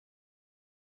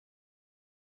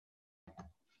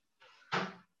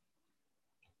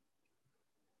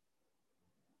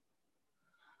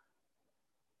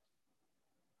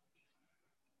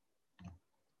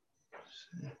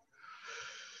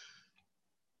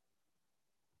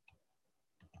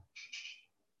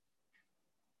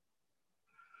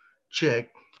Check.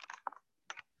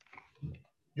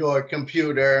 Your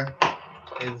computer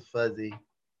is fuzzy.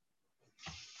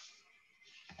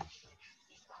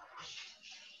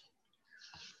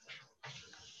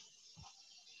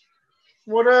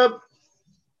 What up?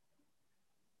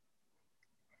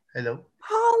 Hello.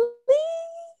 Holly.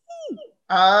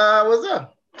 What's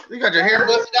up? You got your hair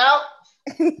busted out?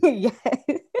 Yes.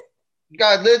 You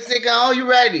got lipstick on? You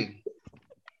ready?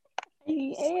 I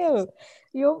am.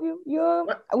 You. We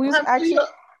What was happened to actually.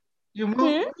 you moved? Hmm?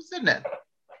 Where you sitting at?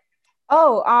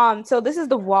 Oh, so this is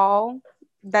the wall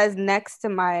that's next to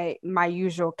my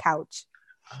usual couch.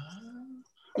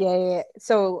 Yeah.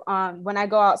 So when I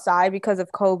go outside because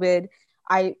of COVID,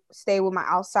 I stay with my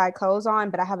outside clothes on,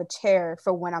 but I have a chair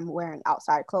for when I'm wearing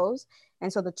outside clothes.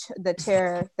 And so the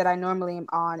chair that I normally am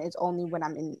on is only when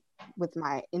I'm in with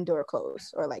my indoor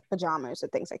clothes or like pajamas or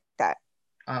things like that.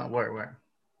 Where?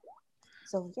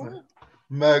 So yeah.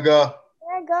 Mega.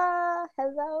 Mega,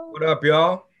 hello. What up,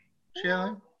 y'all?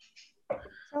 Chilling.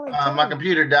 Chilling, My chilling.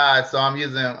 computer died, so I'm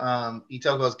using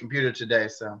Itoko's computer today.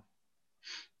 So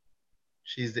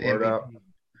she's the Word up. MVP.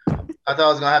 I thought I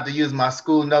was gonna have to use my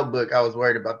school notebook. I was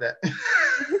worried about that.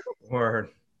 Word.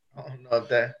 I don't know if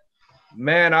that.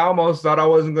 Man, I almost thought I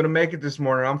wasn't gonna make it this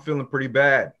morning. I'm feeling pretty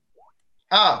bad.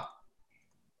 Oh,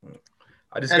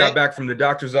 I just and got back from the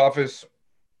doctor's office.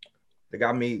 They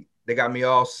got me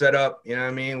all set up, you know what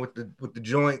I mean, with the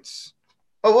joints.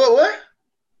 oh, what?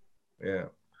 Yeah.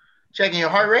 Checking your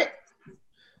heart rate?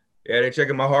 Yeah, they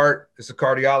checking my heart. It's a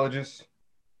cardiologist.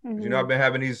 You know, I've Mhm. been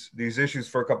having these issues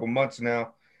for a couple months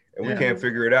now, and we Yeah. can't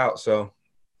figure it out. So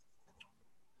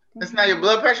It's not your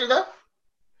blood pressure though?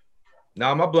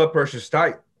 now my blood pressure's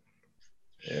tight.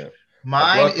 Yeah. My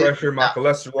Mine blood is pressure, my not.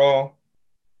 cholesterol.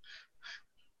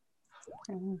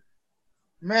 Mhm.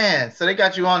 Man, so they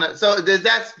got you on it. So is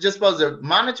that just supposed to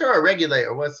monitor or regulate,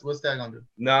 or what's that gonna do?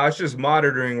 No, it's just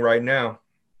monitoring right now.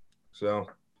 So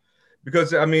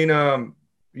because I mean,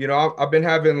 I've been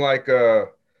having like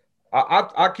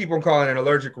I keep on calling it an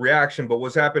allergic reaction, but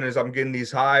what's happening is I'm getting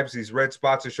these hives, these red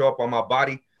spots that show up on my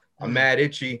body. I'm mad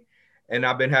itchy, and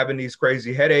I've been having these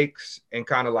crazy headaches and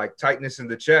kind of like tightness in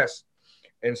the chest.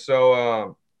 And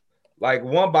so, like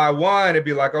one by one, it'd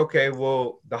be like, okay,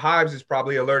 well, the hives is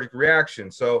probably allergic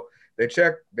reaction. So they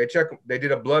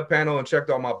did a blood panel and checked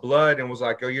all my blood and was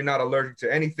like, oh, you're not allergic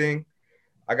to anything.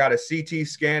 I got a CT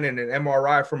scan and an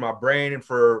MRI for my brain and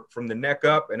from the neck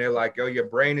up, and they're like, oh, your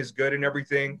brain is good and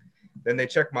everything. Then they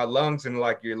check my lungs and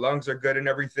like, your lungs are good and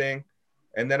everything.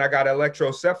 And then I got an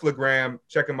electrocephalogram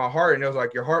checking my heart, and it was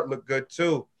like, your heart looked good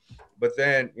too. But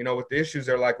then, with the issues,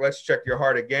 they're like, let's check your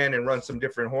heart again and run some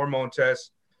different hormone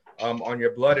tests on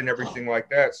your blood and everything like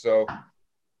that. So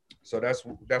that's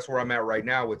where I'm at right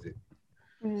now with it.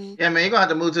 Mhm. Yeah, man, you're gonna have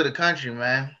to move to the country,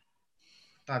 man.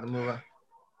 Have to move on.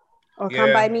 Or come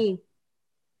Yeah. by me.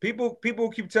 People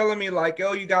keep telling me like,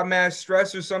 oh, you got mass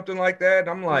stress or something like that.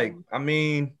 I'm like, Mhm. I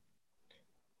mean,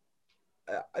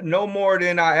 no more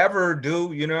than I ever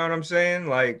do. You know what I'm saying?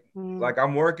 Like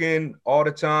I'm working all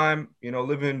the time,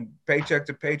 living paycheck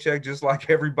to paycheck, just like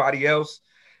everybody else.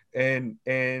 And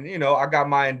I got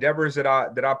my endeavors that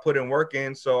I put in work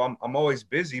in. So I'm always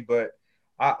busy, but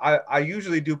I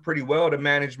usually do pretty well to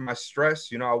manage my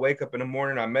stress. I wake up in the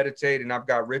morning, I meditate, and I've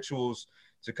got rituals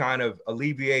to kind of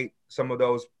alleviate some of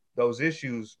those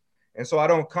issues. And so I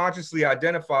don't consciously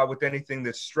identify with anything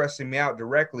that's stressing me out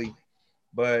directly,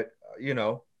 but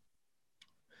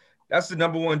that's the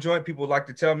number one joint people like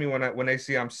to tell me when they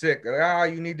see I'm sick.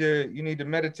 Like, you need to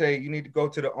meditate, you need to go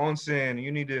to the onsen,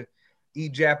 you need to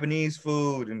eat Japanese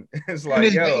food. And it's You like,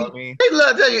 need to yo, I eat. mean, They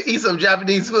love to tell you eat some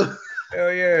Japanese food.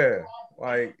 hell yeah.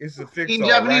 Like it's a fix Eating all,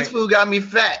 Japanese right? food got me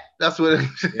fat. That's what it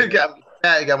Yeah. got me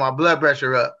fat. It got my blood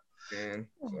pressure up. And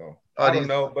so All I don't these.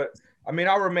 know, but I mean,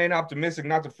 I remain optimistic,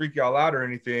 not to freak y'all out or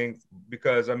anything,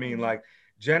 because I mean, like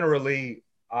generally,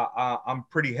 I'm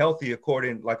pretty healthy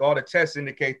according, like all the tests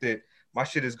indicate that my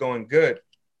shit is going good,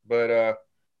 but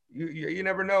you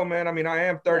never know, man. I mean, I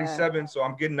am Yeah. 37, so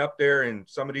I'm getting up there, and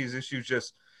some of these issues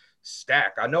just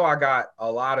stack. I know I got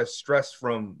a lot of stress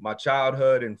from my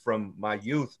childhood and from my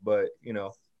youth, but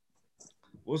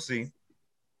we'll see.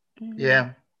 Mhm.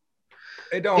 Yeah.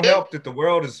 It don't Yeah. help that the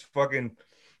world is fucking,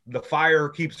 the fire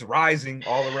keeps rising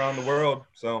all around the world.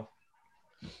 So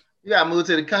You gotta move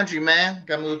to the country, man.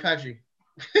 Gotta move to the country.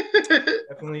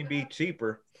 definitely be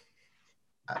cheaper.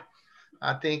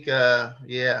 I think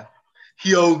yeah.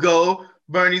 Hyogo.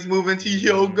 Bernie's moving to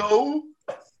Mhm. Hyogo.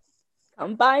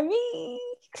 Come by me.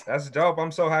 That's dope.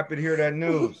 I'm so happy to hear that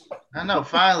news. I know.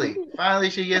 Finally,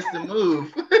 she gets to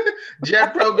move.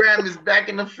 Jet program is back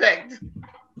in effect.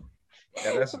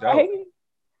 Yeah, that's dope. Right?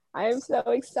 I am so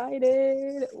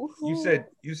excited. You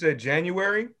Woohoo. said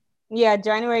January? Yeah,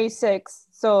 January 6th.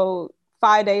 So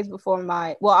 5 days before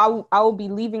I will be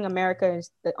leaving America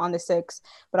on the 6th,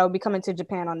 but I'll be coming to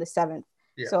Japan on the 7th.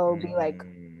 Yeah. So it'll be like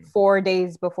 4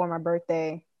 days before my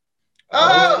birthday.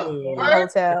 Oh, In a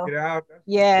hotel. Check it out.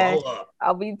 Yeah, Blow up.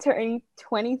 I'll be turning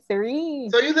 23.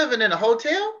 so you living in a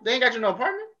hotel? They ain't got you no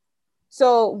apartment?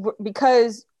 So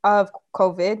because of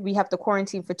COVID, we have to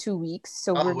quarantine for 2 weeks.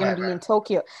 So we're going to be in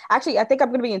Tokyo. Actually, I think I'm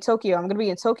going to be in Tokyo. I'm going to be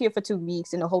in Tokyo for 2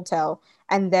 weeks in a hotel.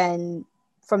 And then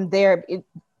from there,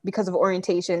 because of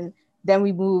orientation, then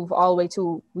we move all the way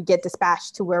we get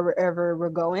dispatched to wherever we're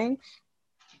going.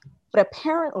 But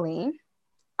apparently,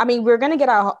 I mean, we're going to get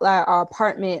our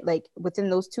apartment like within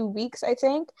those 2 weeks, I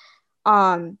think.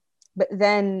 But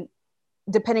then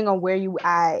depending on where you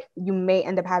at, you may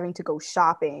end up having to go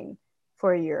shopping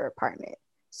for your apartment.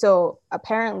 So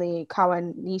apparently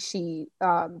Kawanishi,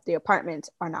 the apartments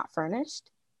are not furnished,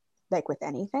 like with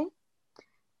anything.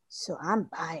 So I'm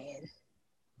buying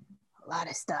a lot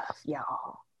of stuff,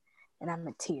 y'all. And I'm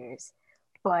in tears.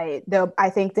 But I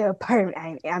think the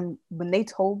apartment, when they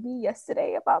told me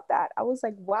yesterday about that, I was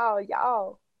like, wow,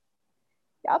 y'all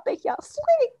think y'all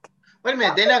slick. Wait a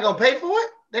minute, they're not gonna pay for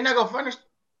it? They're not gonna furnish?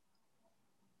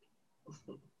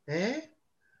 Eh?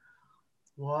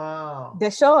 Wow.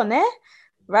 They're showing it,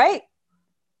 right?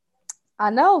 I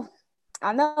know.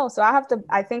 So I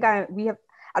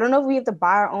don't know if we have to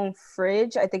buy our own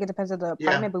fridge. I think it depends on the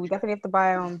apartment, but we definitely have to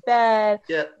buy our own bed,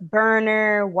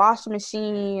 burner, washing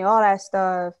machine, all that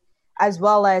stuff, as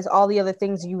well as all the other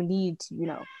things you need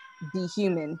to, be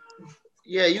human.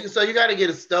 Yeah, so you got to get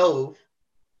a stove,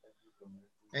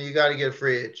 and you got to get a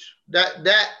fridge.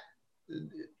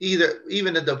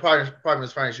 Even if the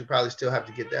apartment's furnished, you probably still have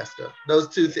to get that stuff. Those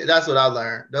two things. That's what I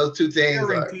learned. Those two things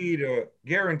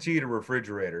guaranteed a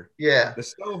refrigerator. Yeah. The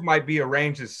stove might be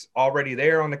arranged as already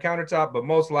there on the countertop, but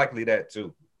most likely that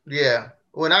too. Yeah.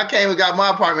 When I came and got my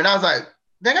apartment, I was like,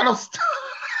 they got no stove.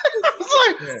 I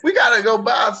was like, we gotta go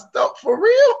buy stuff for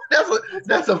real.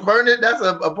 That's an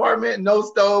apartment, no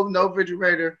stove, no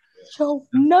refrigerator. So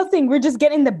nothing. We're just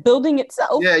getting the building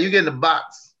itself. Yeah, you get in the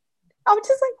box. I was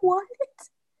just like, what?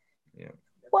 Yeah.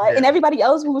 What? Yeah. And everybody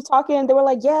else who was talking, they were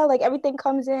like, yeah, like everything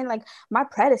comes in. Like my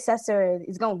predecessor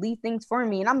is gonna leave things for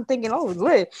me, and I'm thinking, oh,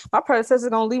 good. My predecessor's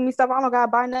gonna leave me stuff. I don't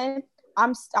gotta buy nothing.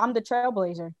 I'm the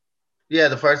trailblazer. Yeah,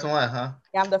 the first one, huh?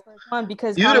 Yeah, I'm the first one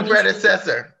because you the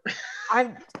predecessor.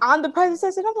 I'm the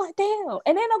predecessor. And I'm like, damn,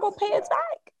 and they're not gonna pay us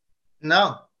back.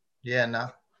 No. Yeah, no.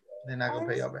 They're not gonna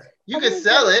pay y'all back. You can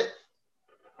sell it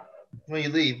when you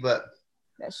leave, but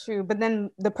that's true. But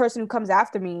then the person who comes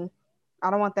after me, I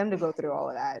don't want them to go through all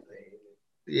of that.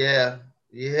 Yeah.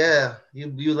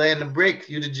 You laying the brick.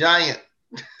 You the giant.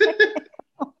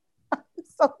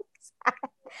 So sad.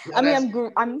 Yeah, I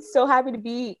mean, I'm so happy to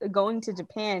be going to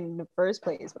Japan in the first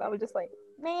place, but I was just like,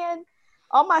 man,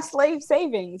 all my slave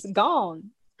savings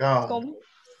gone. Gone.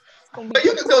 But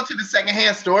you can go to the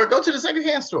secondhand store. Go to the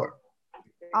secondhand store.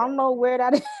 I don't know where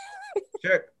that is.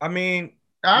 Check. I mean,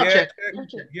 I'll check.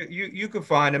 You can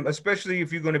find them, especially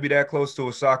if you're going to be that close to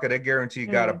Osaka. They guarantee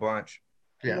got a bunch.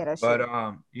 Yeah. But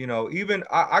even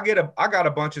I got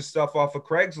a bunch of stuff off of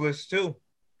Craigslist too.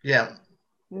 Yeah.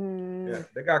 Yeah,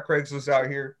 they got Craigslist out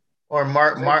here. Or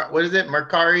what is it?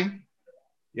 Mercari?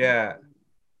 Yeah.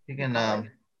 You can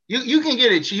you can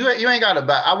get it. You ain't gotta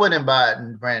buy. I wouldn't buy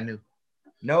it brand new.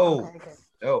 No.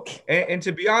 And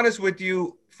to be honest with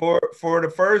you, for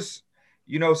the first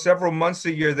several months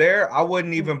that you're there, I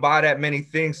wouldn't even buy that many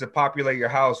things to populate your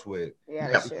house with. Yeah.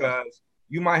 Because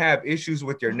you might have issues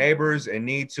with your neighbors and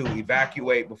need to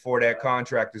evacuate before that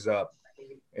contract is up.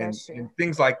 And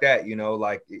things like that,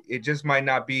 like it just might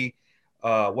not be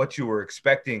what you were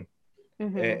expecting.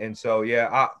 Mm-hmm. And so,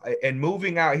 and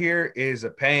moving out here is a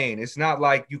pain. It's not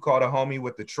like you called a homie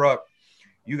with the truck.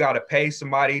 You got to pay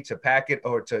somebody to pack it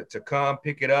or to come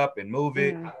pick it up and move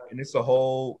it. And it's a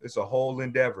whole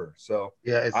endeavor. So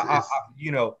I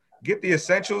get the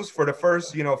essentials for the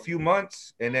first, few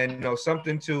months, and then,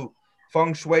 something to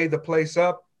feng shui the place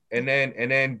up. And then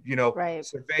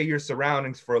survey your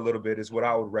surroundings for a little bit is what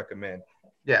I would recommend.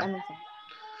 Yeah.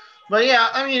 But yeah,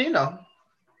 I mean,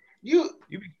 you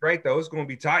be great though. It's gonna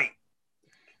be tight.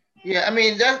 Yeah, I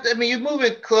mean you're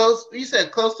moving close. You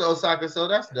said close to Osaka, so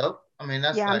that's dope. I mean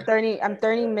that's I'm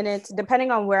 30 minutes,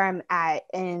 depending on where I'm at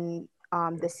in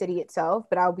the city itself,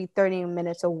 but I'll be 30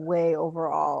 minutes away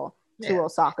overall to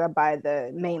Osaka by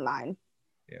the main line.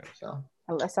 Yeah. So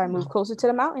unless I move closer to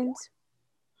the mountains.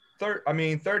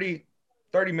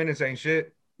 30 minutes ain't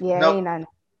shit. Yeah, Nope. ain't none.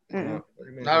 No,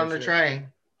 30 minutes Not on ain't the shit.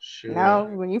 train. Shoot. No,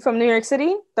 when you from New York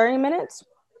City, 30 minutes,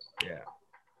 Yeah.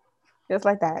 just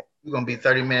like that. We're gonna be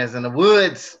 30 minutes in the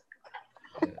woods.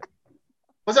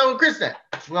 What's up with Kristen?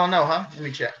 We don't know, huh? Let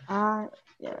me check. Yeah.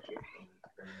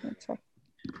 Okay.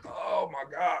 Oh my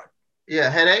God. Yeah,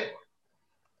 headache.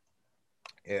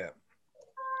 Yeah.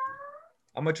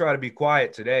 I'm gonna try to be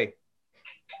quiet today.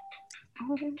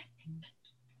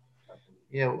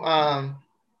 Yeah. Well,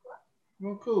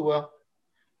 cool. Well,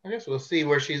 I guess we'll see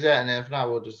where she's at, and if not,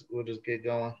 we'll just get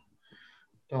going.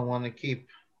 Don't want to keep.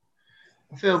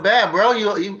 I feel bad, bro.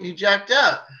 You jacked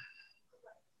up.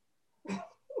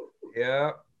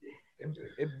 Yeah.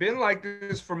 It's been like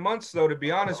this for months though, to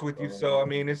be honest with you. So I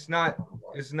mean, it's not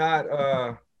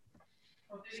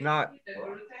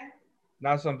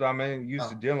something I'm used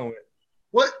to dealing with.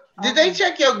 What did they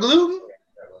check your gluten?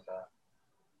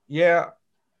 Yeah.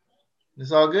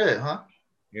 It's all good, huh?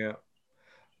 Yeah.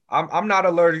 I'm not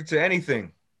allergic to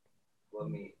anything.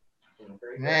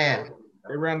 Man,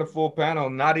 They ran the full panel,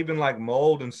 not even like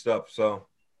mold and stuff. So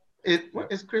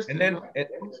it's Kristen.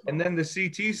 And then the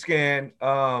CT scan,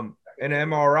 and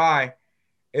MRI,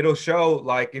 it'll show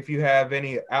like if you have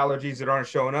any allergies that aren't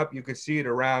showing up, you could see it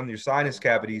around your sinus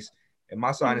cavities. And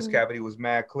my sinus cavity was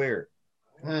mad clear.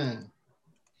 Yeah.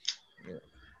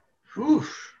 Whew.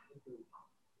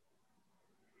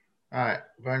 All right,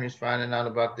 Bernie's finding out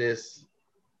about this.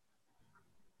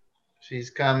 She's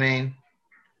coming.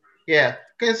 Yeah,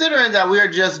 considering that we're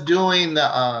just doing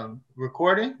the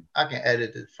recording, I can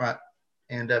edit the front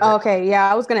end of it. Okay,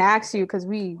 yeah, I was gonna ask you because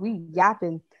we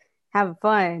yapping, having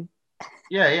fun.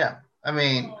 Yeah. I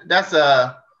mean, that's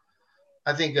I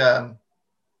think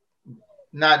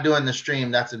not doing the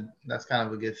stream, that's kind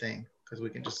of a good thing because we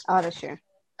can just that's true.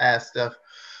 add stuff.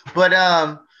 But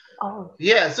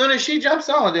yeah, as soon as she jumps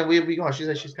on, then we'll be going. She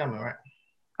said she's coming, right?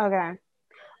 Okay.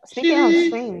 Speaking of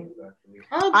stream,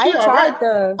 I tried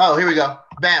the. Oh, here we go.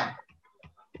 Bam.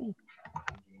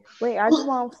 Wait, I just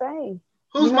want to say.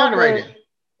 Who's moderating?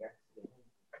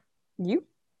 You.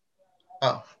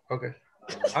 Oh, okay.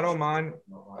 I don't mind.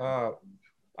 I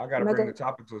gotta bring the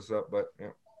topics list up, but yeah.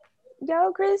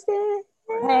 Yo, Kristen.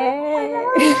 Hey.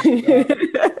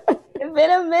 It's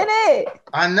been a minute.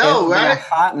 I know, it's right? Been a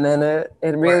hot minute.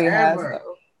 It really has.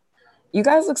 Though. You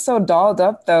guys look so dolled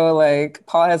up though. Like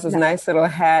Paul has this nice little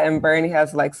hat, and Bernie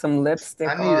has like some lipstick.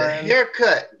 I need a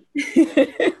haircut.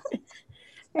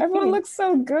 Everyone looks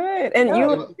so good, and you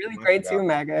look really great too,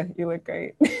 Maga. You look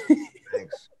great.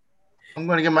 Thanks. I'm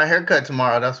gonna get my haircut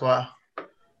tomorrow. That's why.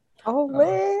 Oh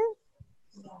man.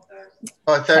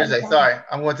 Oh, Thursday. Sorry,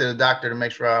 I'm going to the doctor to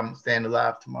make sure I'm staying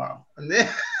alive tomorrow. And then.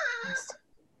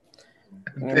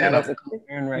 You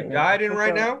dieting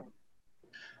right now?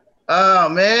 Oh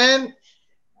man,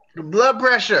 the blood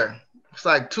pressure. It's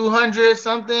like 200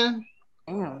 something.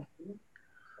 Damn.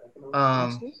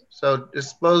 So it's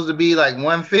supposed to be like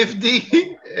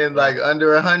 150 and like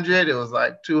under 100. It was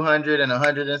like 200 and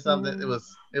 100 and something. It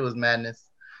was madness.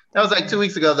 That was like 2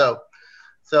 weeks ago though.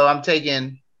 So I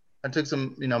took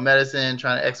some, medicine,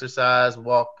 trying to exercise,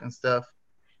 walk and stuff.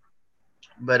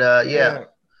 But yeah.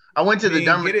 I went to the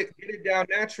dermatologist. Get it down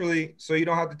naturally so you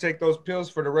don't have to take those pills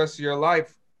for the rest of your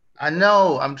life. I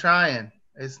know, I'm trying.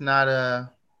 It's not I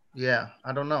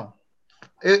don't know.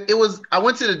 I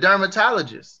went to the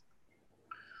dermatologist.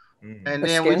 And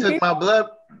then we took my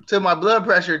blood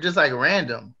pressure just like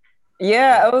random.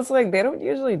 Yeah, I was like, they don't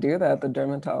usually do that, the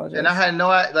dermatologist. And I had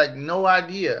no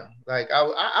idea. Like I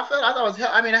thought I was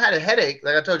I had a headache.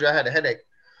 Like I told you, I had a headache.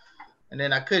 And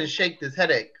then I couldn't shake this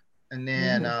headache. And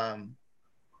then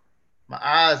my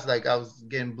eyes, like I was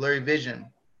getting blurry vision.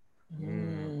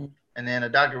 And then the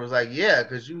doctor was like, yeah,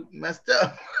 because you messed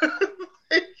up.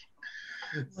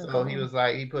 So he was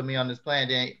like, he put me on this plan.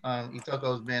 Then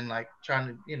Itoko's been like trying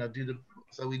to,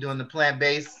 so we doing the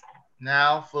plant-based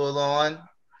now, full on.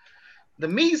 The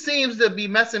meat seems to be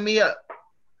messing me up.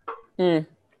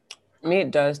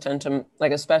 Meat does tend to,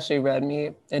 like especially red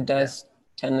meat, it does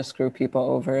tend to screw people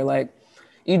over. Like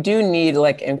you do need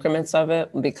like increments of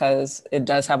it because it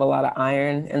does have a lot of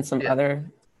iron and some other,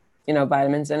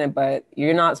 vitamins in it, but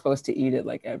you're not supposed to eat it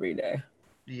like every day.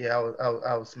 Yeah,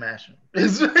 I was smashing.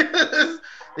 It's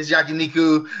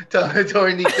Yakiniku,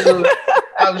 Tori Niku,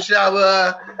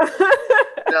 Abshawa,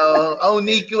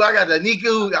 Niku. I got the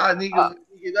Niku. Niku.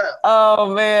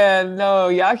 Oh man, no,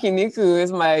 Yakiniku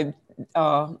is my.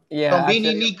 Oh yeah,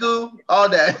 Konbini Niku, all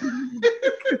that.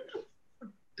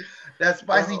 That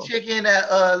spicy chicken at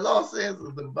Lawson's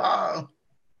was the bomb.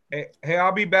 Hey,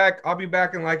 I'll be back. I'll be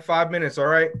back in like 5 minutes. All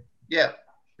right. Yeah.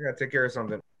 I gotta take care of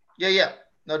something. Yeah,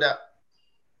 no doubt.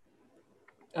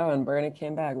 Oh, and Bernie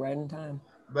came back right in time.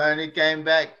 Bernie came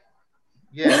back.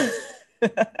 Yeah.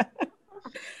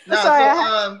 No, Sorry,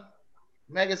 so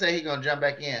Megan said he gonna jump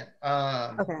back in.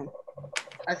 okay.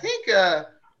 I think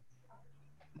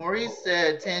Maurice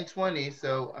said 10:20,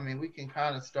 so I mean we can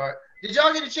kind of start. Did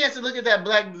y'all get a chance to look at that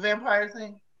black vampire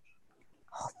thing?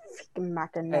 I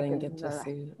didn't get to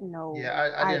see it. No.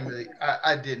 Yeah, I didn't really.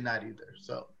 I did not either.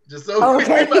 So just so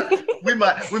Okay. we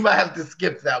might have to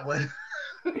skip that one.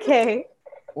 Okay.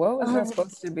 What was that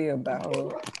supposed to be about?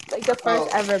 Like the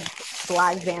first ever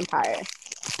black vampire,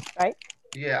 right?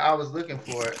 Yeah, I was looking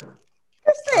for it.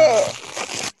 That's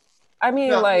it. I mean,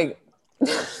 No. like,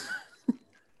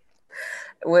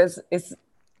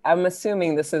 I'm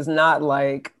assuming this is not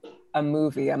like a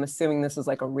movie. I'm assuming this is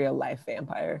like a real life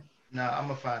vampire. No, I'm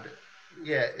gonna find it.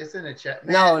 Yeah, it's in the chat.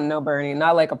 No, Bernie,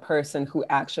 not like a person who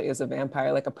actually is a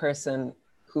vampire, like a person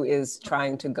who is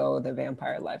trying to go the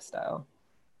vampire lifestyle.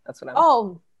 That's what I'm.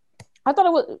 Oh, I thought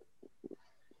it was. Is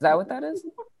that what that is?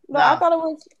 No, I thought it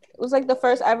was like the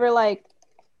first ever like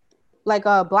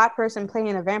a black person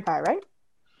playing a vampire, right?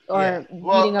 Or yeah.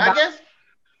 Well, I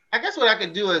guess what I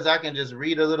could do is I can just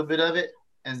read a little bit of it,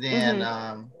 and then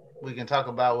we can talk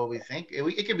about what we think.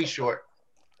 It could be short,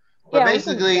 but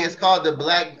basically it's called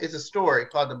It's a story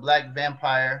called The Black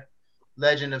Vampire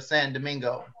Legend of San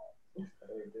Domingo,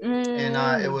 and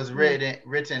it was written in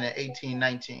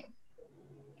 1819.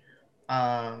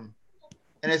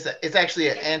 And it's actually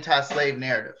an anti-slave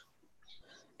narrative.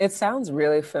 It sounds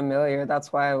really familiar.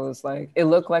 That's why I was like, it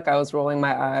looked like I was rolling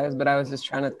my eyes, but I was just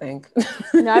trying to think.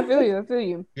 No, I feel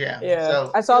you. Yeah.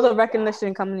 So I saw the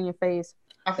recognition coming in your face.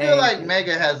 I feel like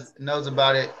Mega knows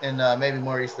about it, and maybe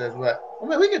Maurice does. But I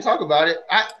mean, we can talk about it.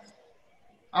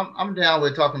 I'm down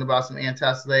with talking about some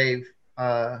anti-slave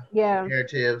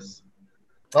narratives.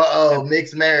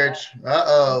 Mixed marriage.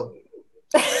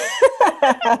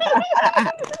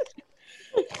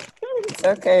 It's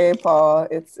okay, Paul.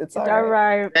 It's all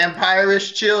right.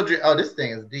 Vampirish children. Oh, this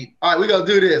thing is deep. All right, we're gonna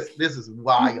do this. This is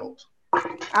wild.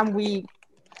 I'm weak.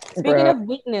 Speaking of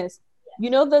weakness, you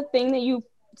know the thing that you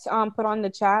put on the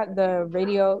chat, the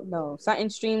something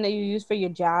stream that you use for your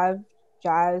jazz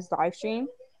live stream?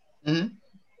 Mm-hmm.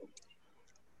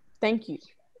 Thank you.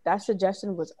 That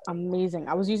suggestion was amazing.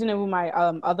 I was using it with my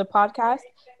other podcast.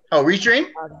 Oh, Restream?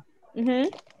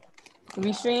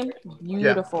 Restream,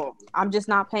 beautiful. Yeah. I'm just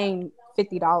not paying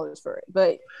 $50 for it,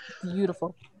 but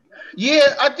beautiful.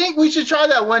 Yeah, I think we should try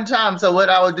that one time. So what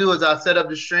I would do is I'll set up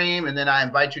the stream and then I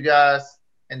invite you guys,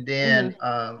 and then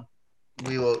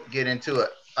we will get into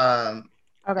it.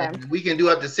 Okay. We can do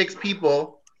up to 6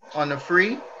 people on the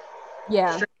free.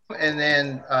 Yeah. Stream, and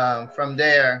then from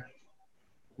there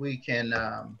we can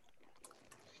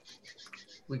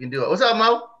do it. What's up,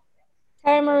 Mo?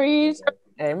 Hey, Maurice.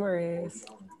 Hey, Maurice.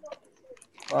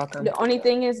 Welcome. The only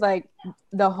thing is like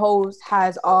the host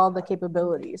has all the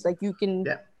capabilities. Like you can.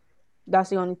 Yeah. That's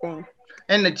the only thing.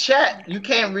 In the chat, you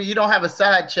don't have a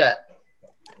side chat.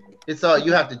 It's all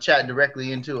you have to chat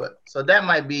directly into it. So that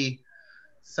might be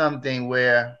something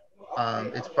where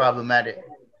it's problematic.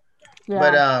 Yeah.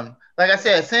 But like I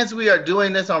said, since we are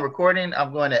doing this on recording,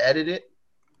 I'm going to edit it.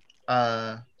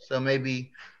 So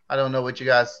maybe I don't know what you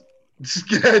guys'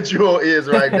 schedule is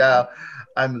right now.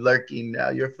 I'm lurking now.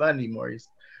 You're funny, Maurice.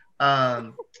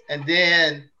 And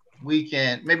then we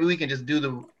can just do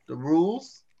the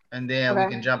rules, and then we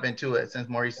can jump into it since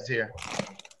Maurice is here.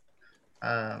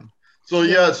 So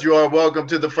yes, you are welcome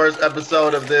to the first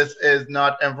episode of This Is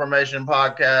Not Information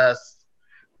podcast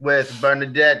with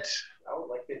Bernadette,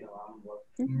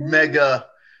 Mega,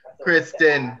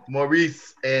 Kristen,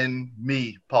 Maurice, and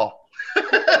me, Paul.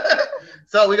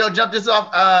 So we're gonna jump this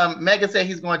off. Mega said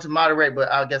he's going to moderate,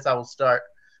 but I guess I will start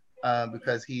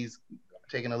because he's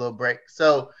taking a little break.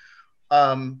 So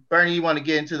Bernie, you want to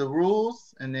get into the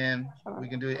rules, and then we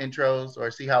can do intros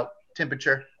or see how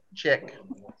temperature check.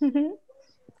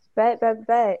 Bet.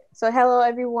 So hello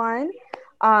everyone.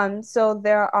 So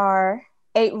there are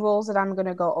 8 rules that I'm going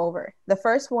to go over. The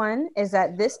first one is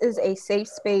that this is a safe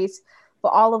space for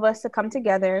all of us to come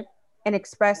together and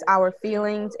express our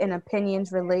feelings and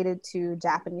opinions related to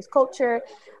Japanese culture,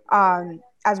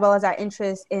 as well as our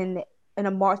interest in a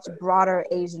much broader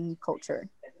Asian culture.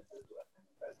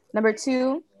 Number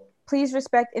 2, please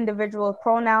respect individual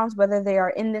pronouns, whether they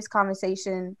are in this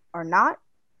conversation or not.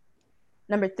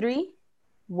 Number 3,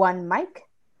 one mic.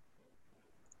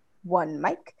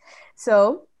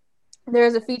 So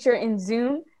there's a feature in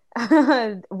Zoom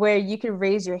where you can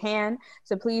raise your hand.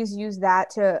 So please use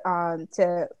that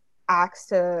to ask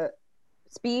to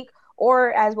speak,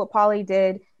 or as what Polly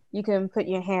did, you can put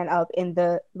your hand up in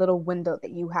the little window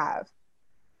that you have.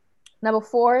 Number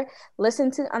 4,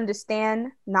 listen to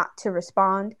understand, not to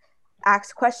respond.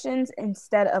 Ask questions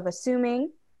instead of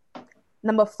assuming.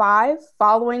 Number 5,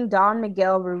 following Don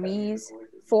Miguel Ruiz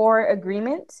 4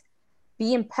 agreements.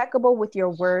 Be impeccable with your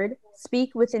word.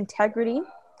 Speak with integrity.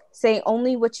 Say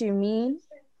only what you mean.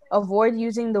 Avoid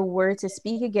using the word to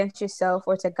speak against yourself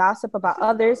or to gossip about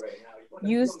others.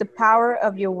 Use the power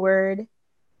of your word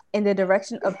in the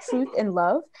direction of truth and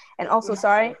love. And also,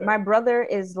 sorry, my brother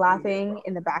is laughing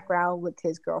in the background with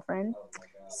his girlfriend.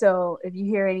 So if you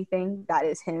hear anything, that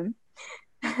is him.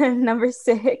 Number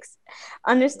 6,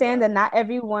 understand that not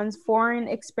everyone's foreign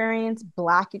experience,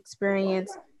 Black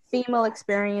experience, female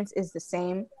experience is the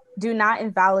same. Do not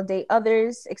invalidate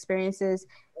others' experiences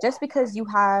just because you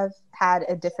have had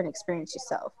a different experience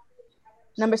yourself.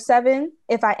 Number 7,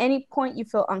 if at any point you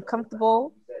feel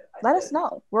uncomfortable, let us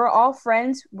know. We're all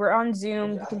friends. We're on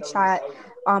Zoom. You can chat,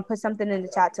 put something in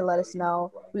the chat to let us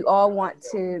know. We all want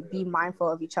to be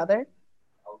mindful of each other.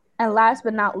 And last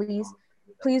but not least,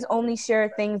 please only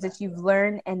share things that you've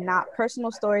learned and not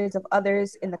personal stories of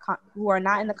others who are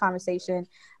not in the conversation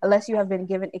unless you have been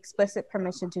given explicit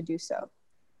permission to do so.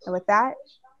 And with that,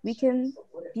 we can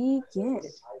begin.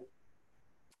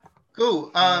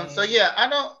 Cool. So yeah,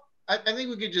 I think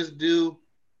we could just do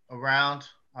a round.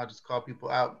 I'll just call people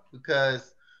out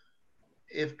because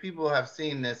if people have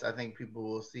seen this, I think people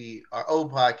will see our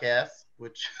old podcast,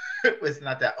 which it's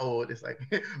not that old. It's like,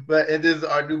 but this is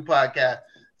our new podcast.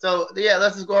 So yeah,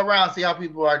 let's just go around, see how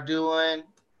people are doing,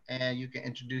 and you can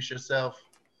introduce yourself.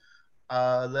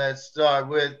 Let's start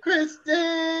with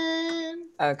Kristen.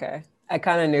 Okay. I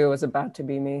kind of knew it was about to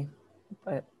be me,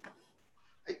 but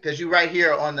because you're right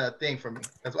here on the thing for me.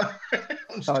 That's why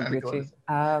I'm just trying to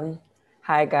go.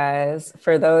 Hi guys.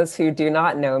 For those who do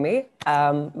not know me,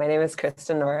 my name is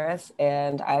Kristen Norris,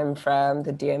 and I'm from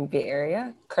the DMV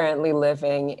area. Currently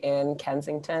living in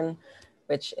Kensington,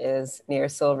 which is near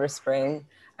Silver Spring.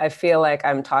 I feel like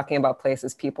I'm talking about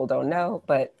places people don't know,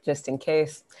 but just in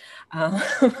case.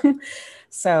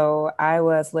 So I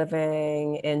was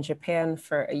living in Japan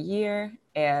for a year,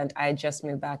 and I just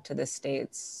moved back to the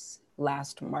States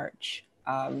last March.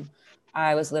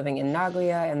 I was living in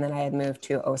Nagoya, and then I had moved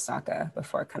to Osaka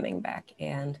before coming back.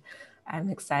 And I'm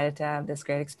excited to have this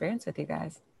great experience with you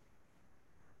guys.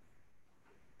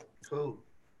 Cool.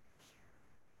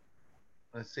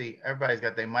 Let's see. Everybody's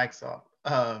got their mics off.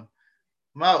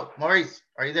 Maurice,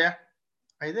 are you there?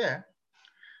 Are you there?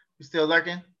 You still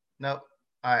lurking? Nope.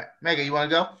 All right. Mega, you want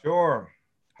to go? Sure.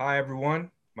 Hi,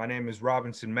 everyone. My name is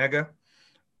Robinson Mega.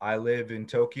 I live in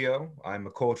Tokyo. I'm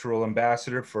a cultural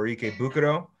ambassador for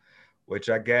Ikebukuro, which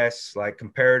I guess, like,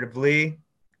 comparatively,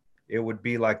 it would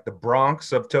be like the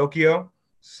Bronx of Tokyo.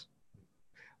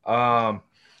 I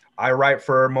write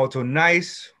for Moto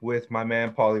Nice with my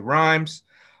man Paulie Rhymes.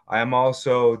 I am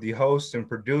also the host and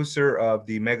producer of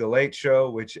the Mega Late Show,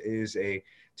 which is a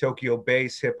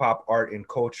Tokyo-based hip-hop art and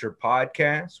culture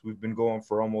podcast. We've been going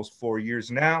for almost 4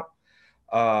 years now.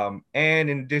 And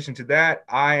in addition to that,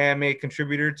 I am a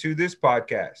contributor to this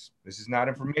podcast. This is not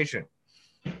information.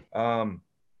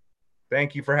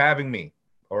 Thank you for having me,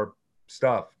 or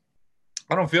stuff.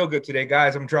 I don't feel good today,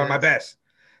 guys. I'm trying my best.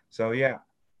 So yeah.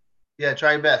 Yeah,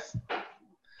 try your best.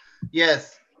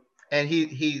 Yes. And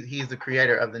he's the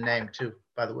creator of the name too,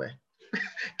 by the way.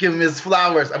 Give him his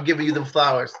flowers. I'm giving you the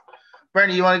flowers.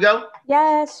 Bernie, you want to go?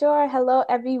 Yeah, sure. Hello,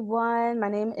 everyone. My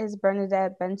name is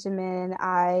Bernadette Benjamin.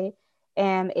 I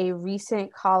am a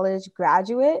recent college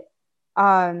graduate.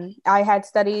 I had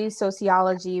studied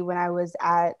sociology when I was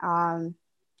at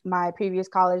my previous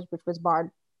college, which was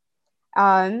Bard.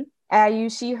 I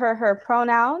use she, her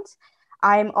pronouns.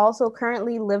 I'm also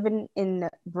currently living in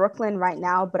Brooklyn right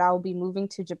now, but I will be moving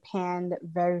to Japan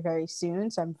very, very soon.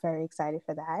 So I'm very excited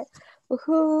for that.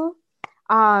 Woohoo!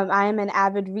 I am an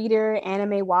avid reader,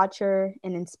 anime watcher,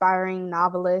 an inspiring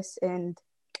novelist, and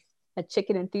a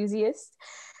chicken enthusiast.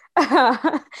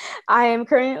 I am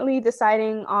currently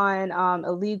deciding on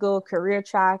a legal career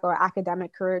track or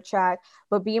academic career track,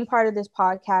 but being part of this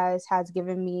podcast has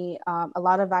given me a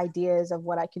lot of ideas of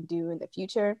what I can do in the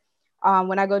future.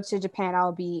 When I go to Japan,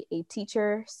 I'll be a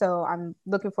teacher. So I'm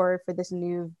looking forward for this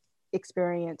new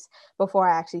experience before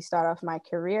I actually start off my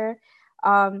career.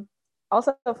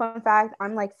 Also, fun fact,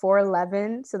 I'm like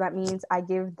 4'11", so that means I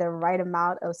give the right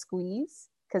amount of squeeze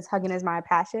because hugging is my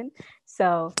passion.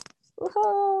 So,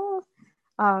 woohoo!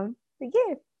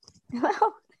 Yeah.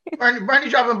 Bernie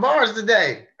dropping bars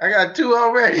today. I got 2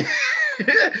 already.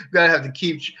 Gonna have to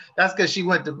keep. That's because she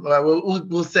went to.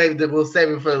 We'll save it. We'll save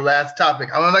it for the last topic.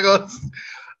 I'm gonna go.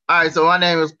 All right. So my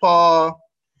name is Paul.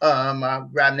 My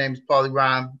rap name is Paulie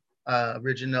Rhyme.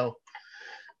 Original.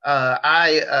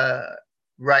 I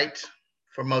write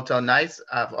for Moto Nice.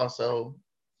 I've also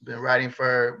been writing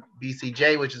for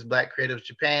BCJ, which is Black Creatives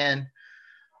Japan,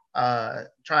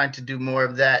 trying to do more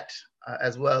of that,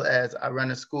 as well as I run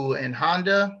a school in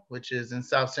Honda, which is in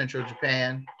South Central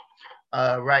Japan,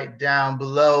 right down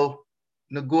below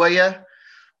Nagoya,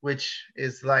 which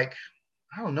is like,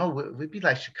 I don't know, would be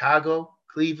like Chicago,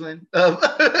 Cleveland,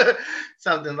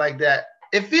 something like that.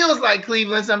 It feels like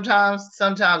Cleveland sometimes.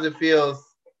 Sometimes it feels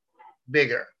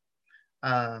bigger.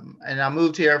 And I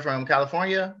moved here from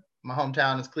California. My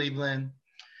hometown is Cleveland.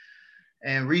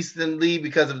 And recently,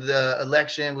 because of the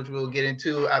election, which we'll get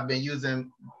into, I've been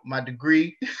using my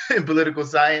degree in political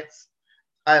science.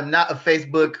 I am not a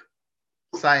Facebook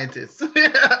scientist.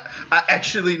 I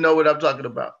actually know what I'm talking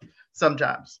about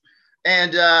sometimes.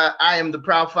 And I am the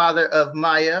proud father of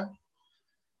Maya.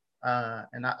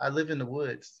 And I live in the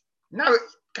woods. Not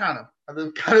kind of. I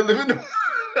live in the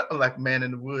I'm like a man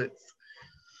in the woods.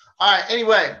 All right,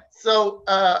 anyway, so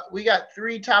we got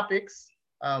 3 topics,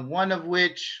 one of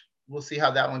which we'll see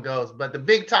how that one goes. But the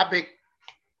big topic,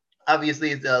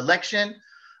 obviously, is the election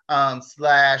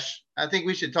slash, I think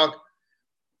we should talk,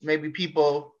 maybe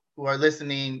people who are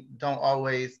listening don't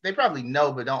always, they probably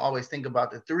know, but don't always think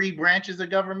about the 3 branches of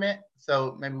government.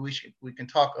 So maybe we can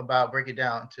talk about, break it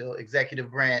down to executive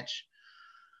branch,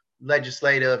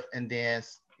 legislative, and then,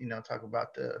 talk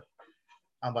about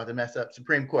I'm about to mess up,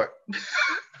 Supreme Court.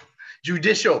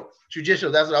 Judicial,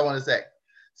 that's what I want to say.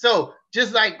 So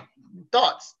just like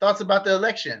thoughts about the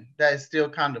election that is still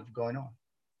kind of going on.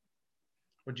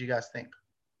 What do you guys think?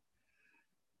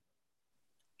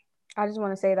 I just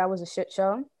want to say that was a shit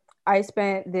show. I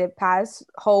spent the past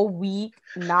whole week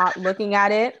not looking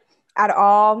at it at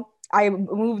all. I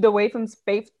moved away from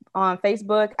space on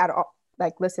Facebook at all.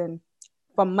 Like, listen,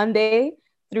 from Monday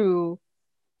through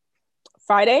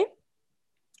Friday,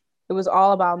 it was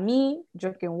all about me,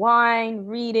 drinking wine,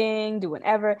 reading, doing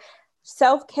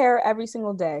self-care every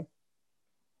single day.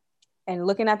 And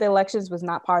looking at the elections was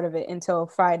not part of it until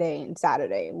Friday and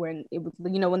Saturday, when it was,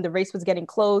 when the race was getting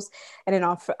close, and then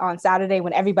on Saturday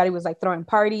when everybody was like throwing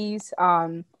parties.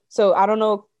 So I don't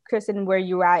know, Kristen, where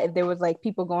you were at, if there was like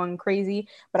people going crazy,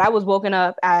 but I was woken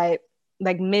up at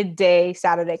like midday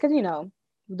Saturday, because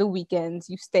the weekends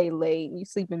you stay late, you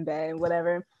sleep in bed,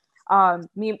 whatever.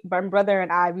 My brother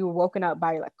and I, we were woken up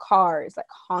by like cars like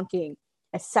honking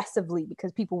excessively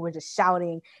because people were just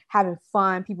shouting, having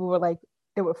fun. People were like,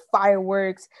 there were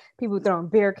fireworks, people throwing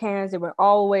beer cans. They went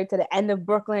all the way to the end of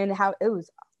Brooklyn. How it was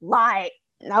light.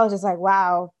 And I was just like,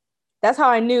 wow. That's how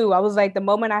I knew. I was like, the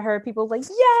moment I heard people like,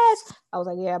 yes, I was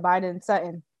like, yeah, Biden,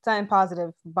 something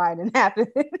positive Biden happened.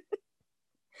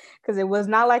 Because it was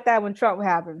not like that when Trump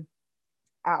happened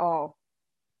at all.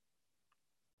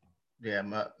 Yeah,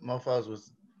 mofos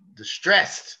was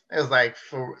distressed. It was like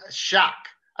for shock.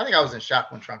 I think I was in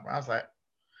shock when Trump. I was like,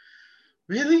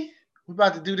 really? We're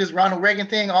about to do this Ronald Reagan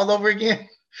thing all over again?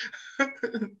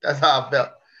 That's how I felt.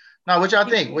 Now, what y'all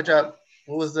think? What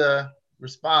was the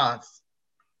response?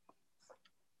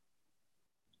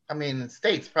 I mean, the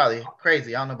States probably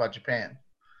crazy. I don't know about Japan.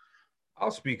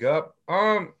 I'll speak up.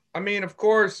 I mean, of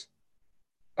course,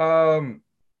 I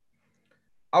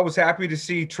was happy to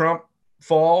see Trump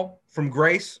fall from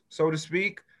grace, so to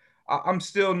speak. I'm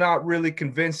still not really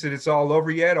convinced that it's all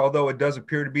over yet, although it does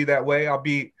appear to be that way.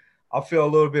 I'll feel a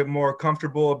little bit more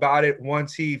comfortable about it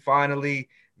once he finally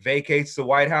vacates the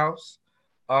White House.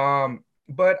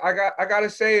 But I gotta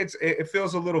say, it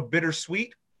feels a little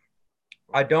bittersweet.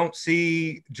 I don't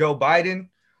see Joe Biden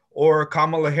or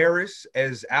Kamala Harris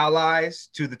as allies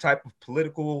to the type of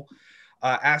political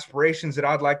aspirations that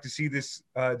I'd like to see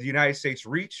the United States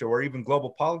reach, or even global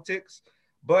politics.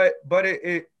 But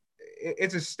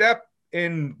it's a step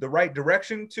in the right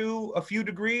direction to a few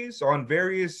degrees on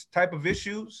various type of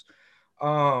issues.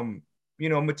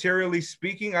 Materially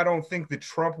speaking, I don't think that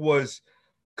Trump was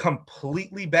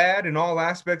completely bad in all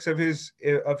aspects of his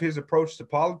approach to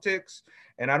politics.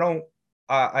 And I don't,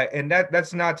 and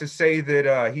that's not to say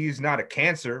that he's not a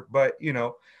cancer, but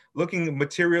looking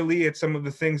materially at some of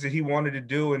the things that he wanted to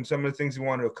do and some of the things he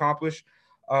wanted to accomplish,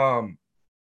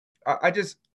 I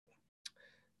just,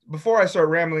 before I start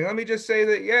rambling, let me just say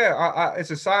that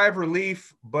it's a sigh of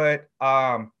relief, but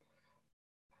I'm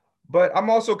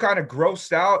also kind of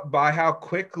grossed out by how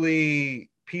quickly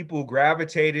people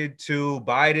gravitated to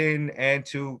Biden and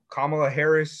to Kamala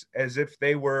Harris as if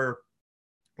they were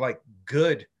like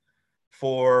good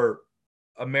for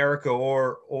America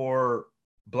or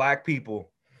Black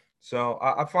people. So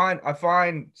I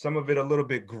find some of it a little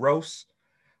bit gross,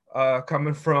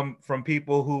 coming from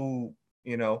people who,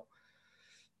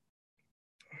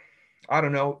 I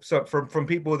don't know, so from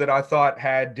people that I thought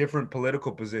had different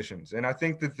political positions. And I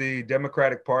think that the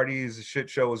Democratic Party is a shit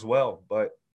show as well.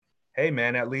 But hey,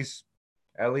 man, at least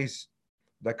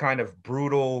the kind of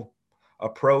brutal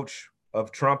approach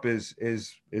of Trump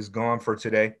is gone for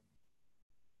today.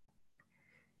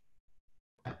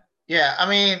 Yeah, I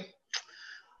mean,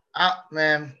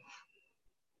 man,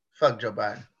 fuck Joe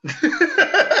Biden.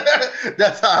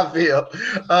 That's how I feel.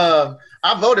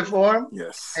 I voted for him.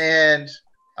 Yes. And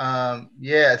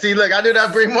yeah, see, look, I did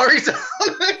not bring Maurice on.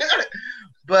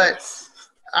 But Yes.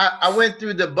 I went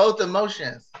through both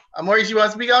emotions. Maurice, you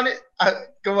want to speak on it?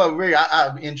 Come on, Rick. I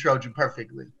introed you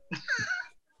perfectly.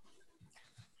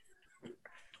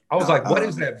 I was like, what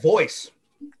is that voice?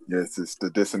 Yes, it's the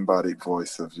disembodied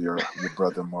voice of your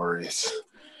brother Maurice.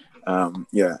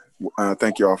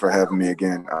 Thank you all for having me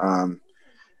again.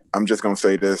 I'm just gonna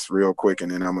say this real quick,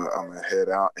 and then I'm gonna head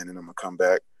out, and then I'm gonna come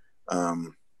back.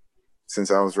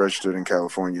 Since I was registered in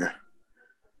California,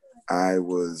 I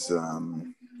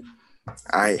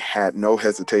had no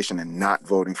hesitation in not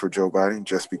voting for Joe Biden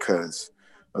just because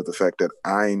of the fact that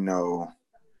I know,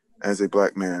 as a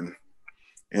Black man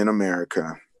in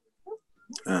America,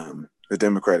 the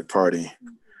Democratic Party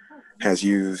has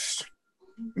used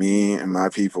me and my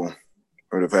people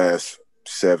for the past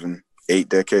 7-8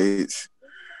 decades,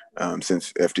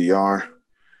 since FDR,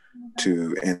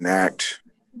 to enact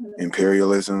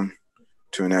imperialism,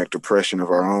 to enact oppression of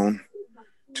our own,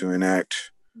 to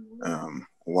enact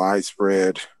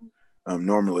widespread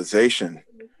normalization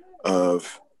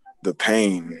of the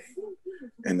pain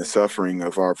and the suffering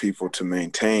of our people to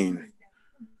maintain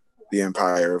the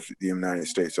empire of the United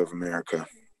States of America.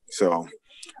 So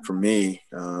for me,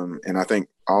 and I think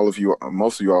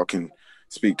most of you all can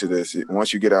speak to this,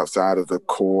 once you get outside of the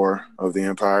core of the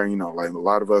empire, like a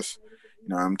lot of us,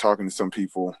 I'm talking to some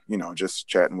people, just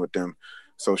chatting with them,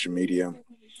 social media,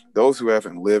 those who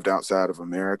haven't lived outside of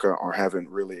America or haven't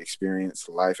really experienced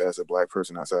life as a Black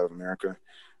person outside of America,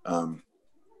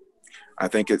 I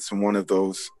think it's one of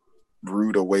those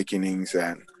rude awakenings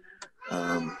that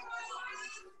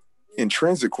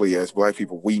intrinsically as Black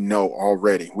people, we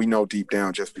know deep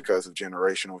down, just because of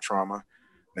generational trauma,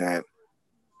 that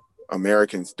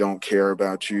Americans don't care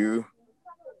about you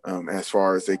as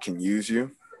far as they can use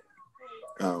you.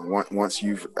 Once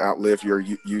you've outlived your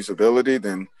usability,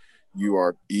 then you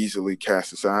are easily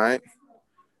cast aside.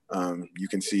 You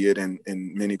can see it in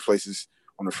many places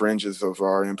on the fringes of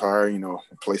our empire,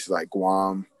 places like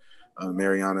Guam,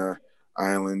 Mariana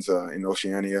Islands, in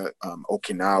Oceania,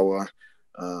 Okinawa.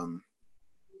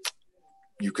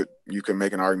 You could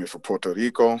make an argument for Puerto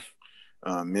Rico,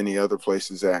 many other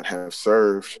places that have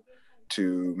served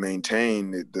to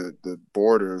maintain the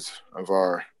borders of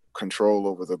our control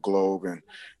over the globe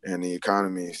and the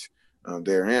economies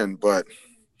therein. But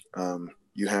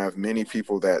you have many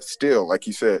people that still, like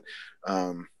you said,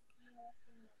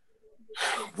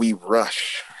 we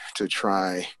rush to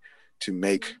try to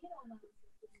make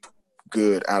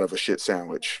good out of a shit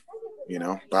sandwich.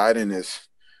 Biden is,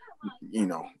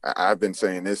 I've been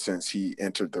saying this since he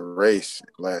entered the race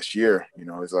last year.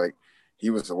 It's like he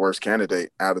was the worst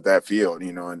candidate out of that field,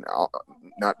 and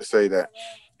not to say that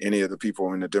any of the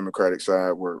people in the Democratic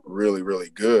side were really,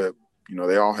 really good.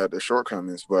 They all had their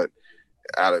shortcomings, but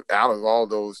out of all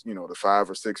those, the 5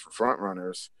 or 6 front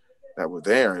runners that were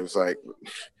there, it was like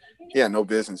he had no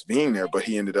business being there, but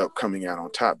he ended up coming out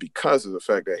on top because of the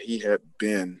fact that he had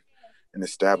been an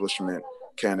establishment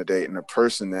candidate and a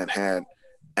person that had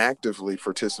actively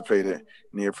participated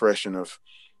in the oppression of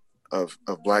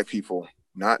Black people,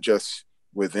 not just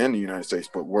within the United States,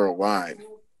 but worldwide.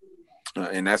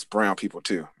 And that's brown people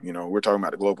too. We're talking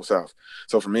about the global South.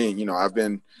 So for me, I've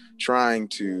been trying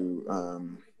to,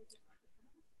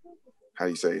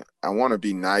 I want to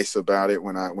be nice about it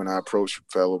when I approach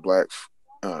fellow Black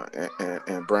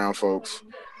and brown folks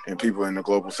and people in the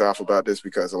global South about this,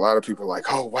 because a lot of people are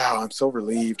like, oh, wow, I'm so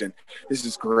relieved and this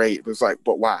is great. But it's like,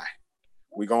 but why?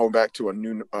 We going back to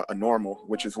a normal,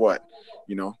 which is what,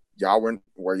 y'all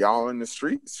were y'all in the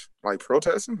streets, like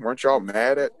protesting? Weren't y'all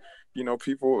mad at,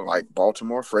 people like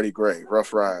Baltimore, Freddie Gray,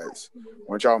 Rough Rides?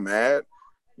 Weren't y'all mad,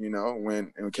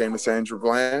 when it came to Sandra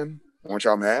Bland? Weren't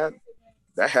y'all mad?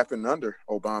 That happened under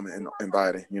Obama and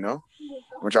Biden,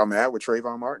 Weren't y'all mad with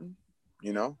Trayvon Martin?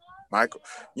 Michael,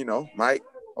 Mike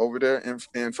over there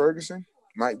in Ferguson,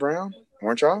 Mike Brown?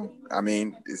 Weren't y'all? I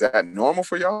mean, is that normal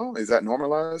for y'all? Is that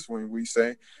normalized when we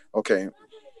say, okay,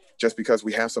 just because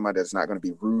we have somebody that's not going to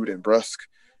be rude and brusque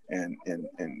and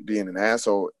being an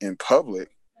asshole in public,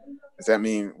 does that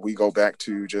mean we go back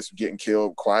to just getting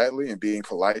killed quietly and being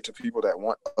polite to people that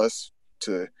want us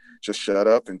to just shut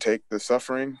up and take the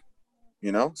suffering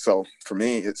you know? So for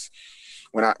me, it's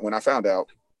when I found out,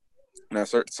 and I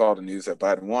saw the news that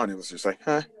Biden won, it was just like,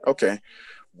 okay,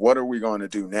 what are we going to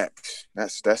do next?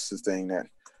 That's the thing that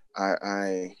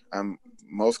I'm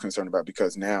most concerned about,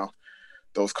 because now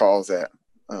those calls that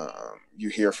you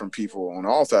hear from people on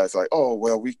all sides, like, oh,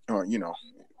 well,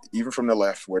 even from the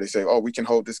left, where they say, oh, we can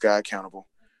hold this guy accountable,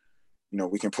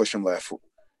 we can push him left,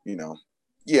 you know,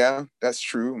 yeah, that's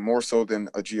true, more so than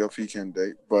a GOP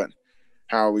candidate, but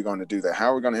how are we going to do that?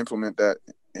 How are we going to implement that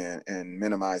and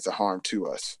minimize the harm to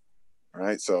us?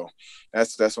 Right. So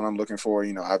that's what I'm looking for.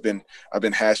 I've been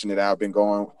hashing it out, been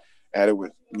going at it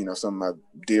with, some of my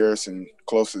dearest and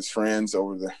closest friends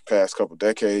over the past couple of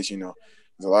decades. There's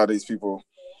a lot of these people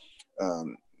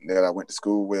that I went to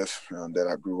school with, that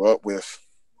I grew up with.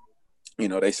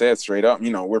 They said straight up,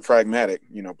 we're pragmatic,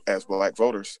 as Black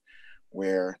voters,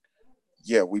 where,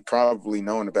 yeah, we probably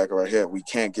know in the back of our head we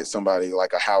can't get somebody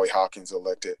like a Howie Hawkins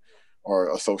elected,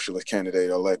 or a socialist candidate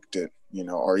elected,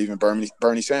 or even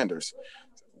Bernie Sanders.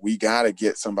 We got to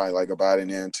get somebody like a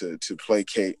Biden in to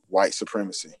placate white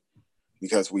supremacy,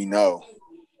 because we know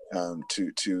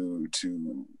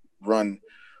to run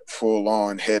full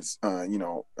on head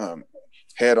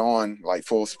on, like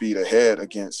full speed ahead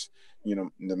against,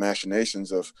 the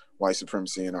machinations of white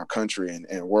supremacy in our country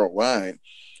and worldwide,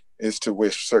 is to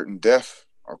wish certain death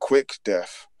or quick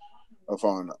death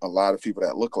upon a lot of people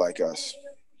that look like us.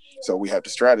 So we have to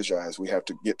strategize. We have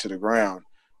to get to the ground.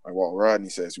 Like Walt Rodney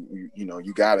says,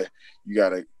 you gotta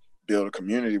build a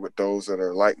community with those that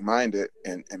are like-minded,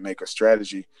 and make a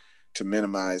strategy to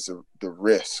minimize the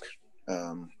risk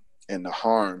and the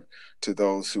harm to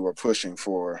those who are pushing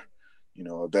for,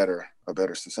 a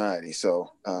better society.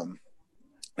 So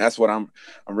that's what I'm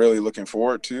really looking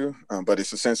forward to. But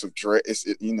it's a sense of dread. It's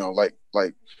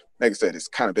like Meg said, it's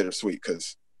kind of bittersweet,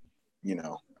 because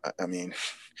I mean,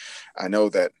 I know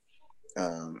that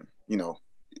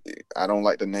I don't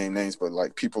like to name names, but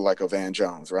like people like a Van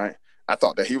Jones, right? I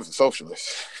thought that he was a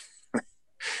socialist,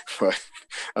 but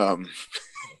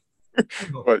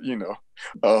but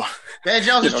Van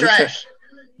Jones is trash.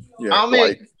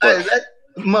 Yeah,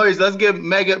 Maurice, let's give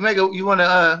Mega. You want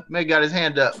to? Meg got his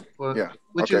hand up. Yeah.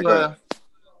 What okay, you?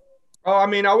 Oh, I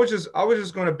mean, I was just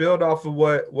going to build off of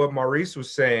what Maurice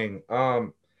was saying.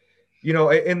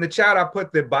 In the chat, I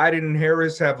put that Biden and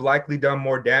Harris have likely done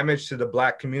more damage to the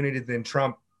Black community than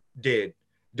Trump did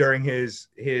during his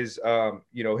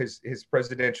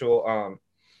presidential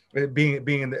being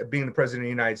the president of the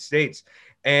United States.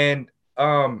 And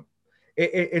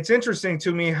it's interesting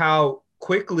to me how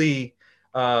quickly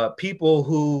people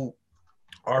who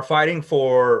are fighting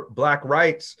for Black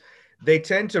rights, they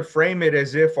tend to frame it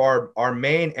as if our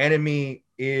main enemy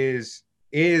is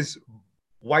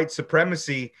white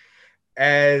supremacy,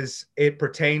 as it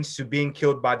pertains to being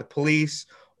killed by the police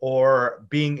or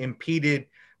being impeded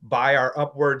by our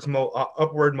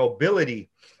upward mobility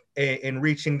in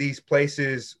reaching these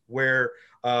places where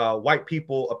white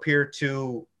people appear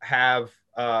to have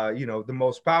the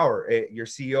most power, your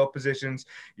CEO positions,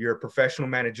 your professional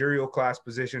managerial class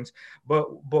positions. But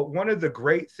one of the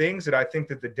great things that I think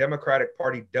that the Democratic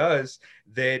Party does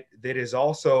that is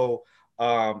also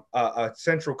a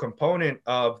central component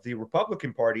of the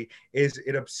Republican Party is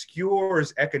it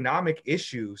obscures economic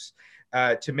issues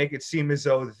to make it seem as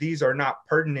though these are not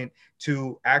pertinent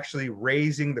to actually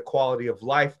raising the quality of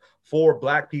life for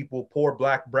Black people, poor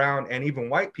Black, brown, and even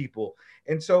white people.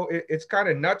 And so it's kind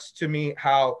of nuts to me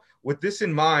how, with this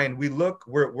in mind, we're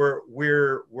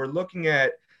looking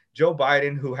at Joe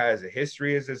Biden, who has a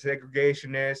history as a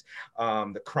segregationist,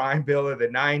 the crime bill of the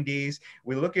 90s.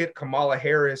 We look at Kamala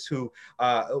Harris, who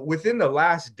within the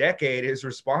last decade is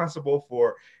responsible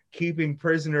for keeping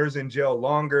prisoners in jail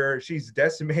longer. She's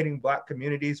decimating Black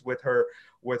communities with her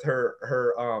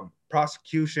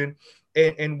prosecution.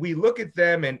 And we look at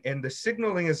them and the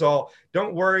signaling is all,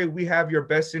 don't worry, we have your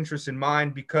best interest in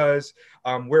mind, because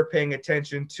we're paying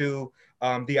attention to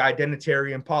the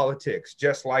identitarian politics,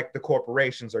 just like the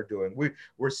corporations are doing.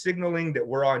 We're signaling that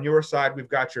we're on your side, we've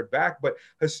got your back, but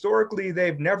historically,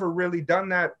 they've never really done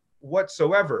that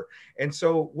whatsoever. And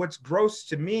so what's gross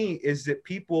to me is that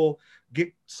people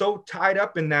get so tied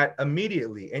up in that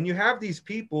immediately. And you have these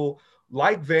people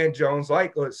like Van Jones,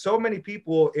 like so many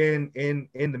people in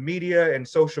the media and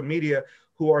social media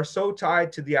who are so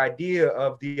tied to the idea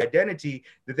of the identity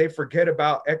that they forget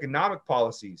about economic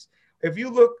policies. If you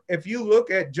look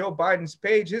at Joe Biden's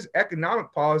page, his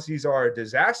economic policies are a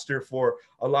disaster for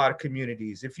a lot of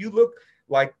communities. If you look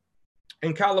like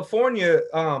in California,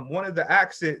 one of the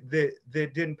acts that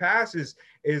didn't pass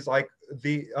is like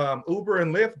the Uber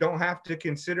and Lyft don't have to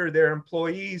consider their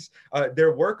employees,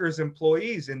 their workers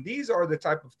employees. And these are the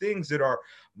type of things that are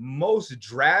most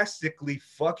drastically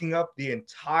fucking up the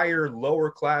entire lower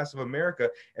class of America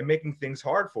and making things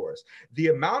hard for us. The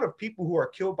amount of people who are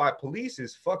killed by police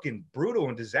is fucking brutal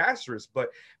and disastrous. But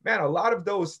man, a lot of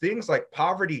those things like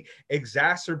poverty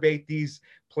exacerbate these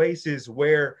places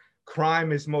where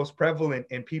crime is most prevalent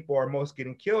and people are most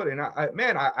getting killed. And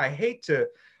I hate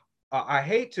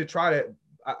to try to,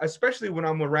 especially when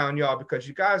I'm around y'all, because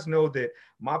you guys know that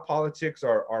my politics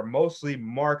are mostly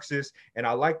Marxist, and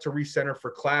I like to recenter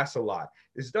for class a lot.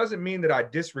 This doesn't mean that I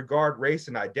disregard race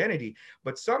and identity,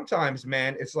 but sometimes,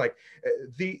 man, it's like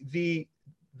the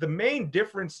main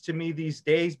difference to me these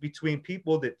days between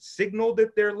people that signal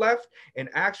that they're left and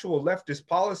actual leftist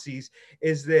policies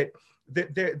is that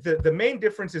the main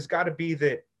difference has got to be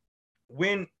that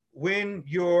when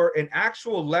you're an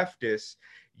actual leftist,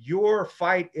 your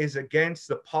fight is against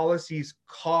the policies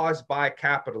caused by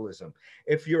capitalism.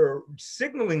 If you're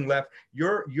signaling left,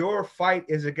 your fight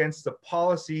is against the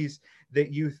policies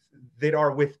that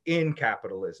are within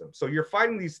capitalism. So you're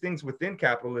fighting these things within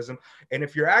capitalism. And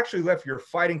if you're actually left, you're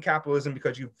fighting capitalism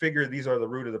because you figure these are the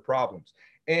root of the problems.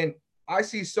 And I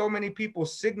see so many people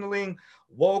signaling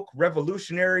woke,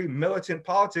 revolutionary, militant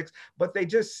politics, but they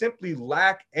just simply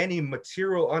lack any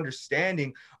material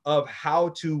understanding of how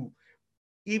to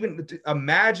even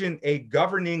imagine a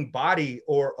governing body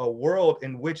or a world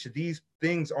in which these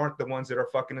things aren't the ones that are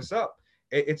fucking us up.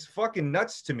 It's fucking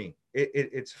nuts to me.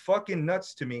 It's fucking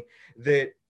nuts to me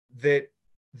that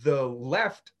the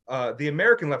left, the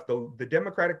American left, the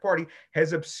Democratic Party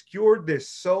has obscured this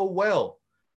so well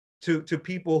to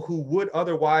people who would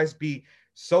otherwise be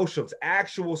socialists,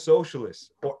 actual socialists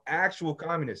or actual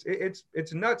communists.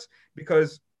 It's nuts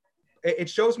because it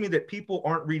shows me that people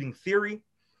aren't reading theory.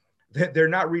 They're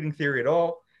not reading theory at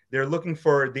all. They're looking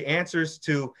for the answers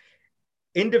to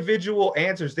individual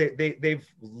answers. They've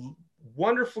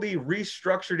wonderfully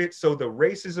restructured it so the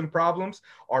racism problems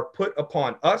are put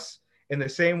upon us in the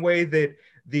same way that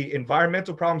the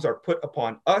environmental problems are put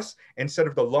upon us instead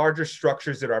of the larger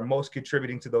structures that are most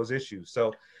contributing to those issues.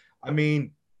 So, I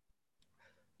mean,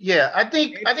 yeah, I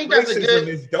think that's a good. Racism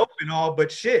is dope and all,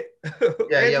 but shit.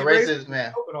 Yeah, racism,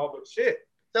 man. Dope and all, but shit.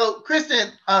 So, Kristen,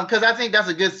 because I think that's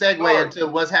a good segue into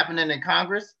what's happening in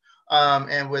Congress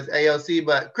and with AOC.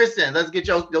 But Kristen, let's get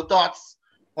your thoughts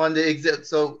on the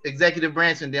executive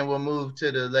branch, and then we'll move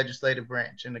to the legislative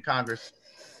branch in the Congress.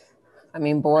 I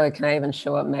mean, boy, can I even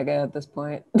show up mega at this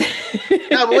point?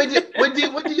 No, but what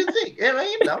do you think? I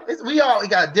mean, we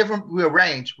got different. We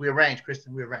arrange,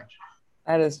 Kristen. We arrange.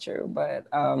 That is true, but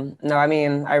no, I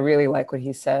mean, I really like what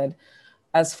he said.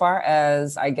 As far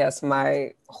as, I guess,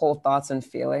 my whole thoughts and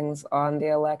feelings on the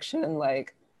election,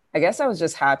 like, I guess I was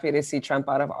just happy to see Trump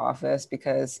out of office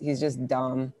because he's just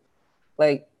dumb.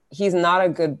 Like, he's not a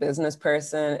good business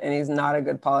person and he's not a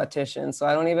good politician. So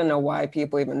I don't even know why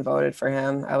people even voted for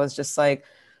him. I was just like,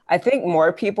 I think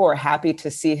more people were happy to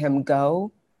see him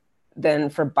go than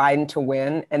for Biden to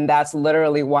win. And that's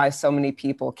literally why so many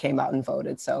people came out and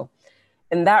voted. So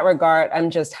in that regard, I'm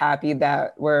just happy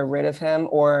that we're rid of him,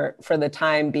 or for the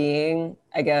time being,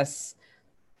 I guess,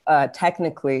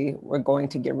 technically we're going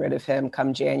to get rid of him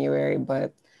come January,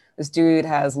 but this dude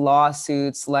has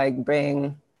lawsuits like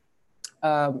being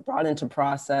brought into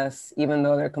process, even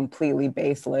though they're completely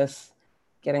baseless,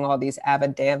 getting all these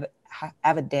affidavits.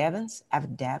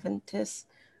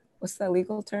 What's that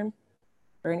legal term?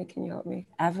 Bernie, can you help me?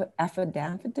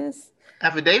 Affidavits?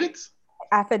 Affidavits?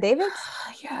 Affidavits?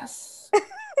 Yes.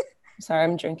 Sorry,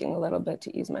 I'm drinking a little bit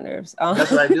to ease my nerves.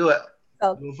 That's what I do it.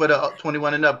 For the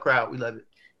 21 and up crowd, we love it.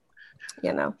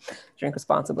 You know, drink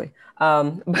responsibly.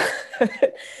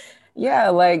 Yeah,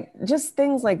 like just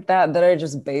things like that are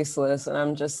just baseless. And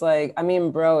I'm just like, I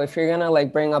mean, bro, if you're gonna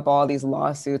like bring up all these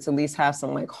lawsuits, at least have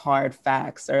some like hard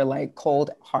facts or like cold,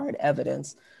 hard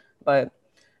evidence. But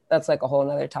that's like a whole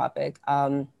nother topic.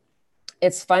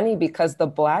 It's funny because the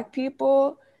Black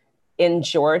people in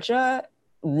Georgia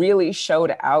really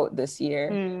showed out this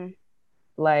year.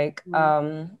 Like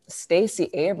Stacey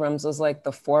Abrams was like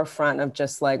the forefront of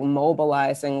just like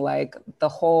mobilizing like the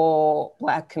whole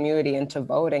Black community into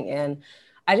voting. And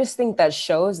I just think that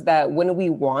shows that when we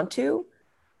want to,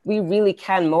 we really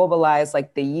can mobilize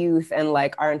like the youth and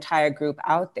like our entire group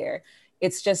out there.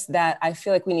 It's just that I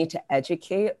feel like we need to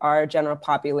educate our general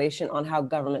population on how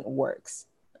government works.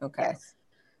 Okay. Yes.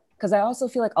 Because I also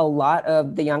feel like a lot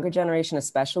of the younger generation,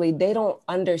 especially, they don't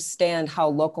understand how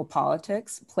local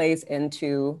politics plays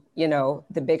into, you know,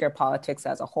 the bigger politics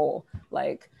as a whole.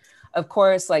 Like, of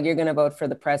course, like you're going to vote for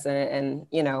the president, and,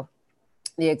 you know,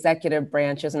 the executive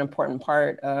branch is an important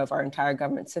part of our entire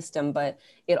government system, but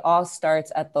it all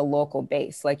starts at the local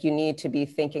base. Like you need to be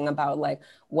thinking about like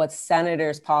what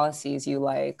senators' policies you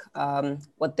like,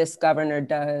 what this governor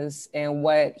does, and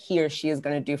what he or she is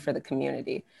going to do for the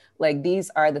community. Like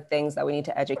these are the things that we need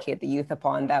to educate the youth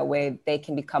upon. That way they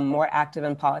can become more active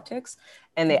in politics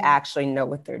and they actually know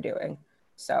what they're doing.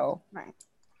 So, Right.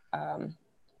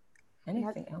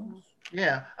 Anything else?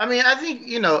 Yeah, I mean, I think,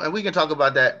 you know, and we can talk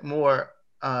about that more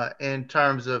in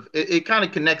terms of it kind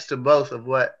of connects to both of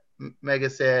what Mega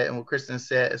said and what Kristen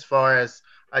said as far as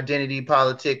identity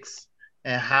politics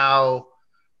and how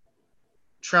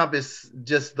Trump is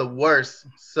just the worst.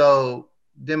 So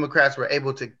Democrats were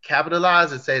able to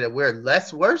capitalize and say that we're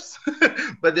less worse,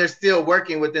 but they're still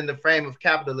working within the frame of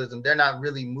capitalism. They're not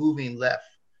really moving left,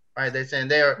 right? They're saying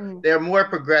they're more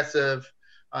progressive.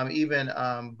 Even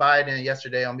Biden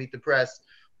yesterday on Meet the Press,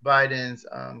 Biden's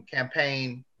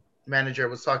campaign manager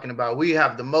was talking about, we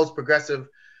have the most progressive,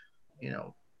 you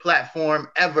know, platform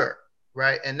ever,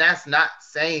 right? And that's not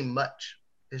saying much.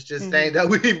 It's just saying that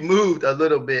we've moved a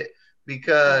little bit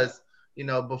because, you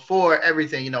know, before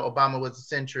everything, you know, Obama was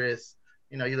a centrist.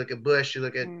 You know, you look at Bush, you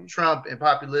look at Trump and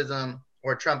populism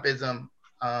or Trumpism.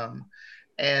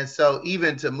 And so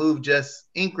even to move just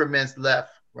increments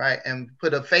left, right, and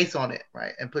put a face on it,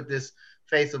 right, and put this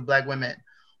face of Black women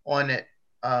on it,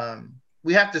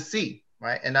 we have to see,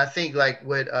 right? And I think like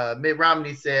what Mitt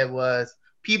Romney said was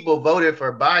people voted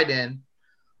for Biden,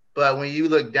 but when you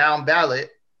look down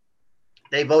ballot,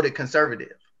 they voted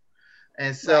conservative.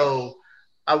 And so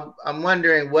I'm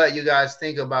wondering what you guys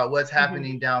think about what's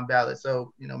happening down ballot.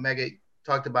 So, you know, Mega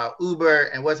talked about Uber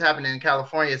and what's happening in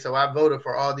California. So I voted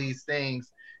for all these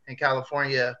things in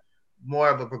California, more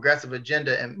of a progressive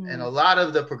agenda, and a lot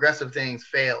of the progressive things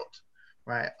failed,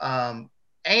 right?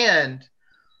 And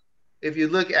if you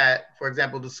look at, for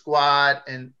example, the Squad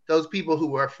and those people who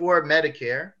were for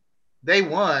Medicare, they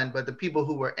won, but the people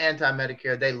who were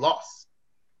anti-Medicare, they lost,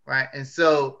 right? And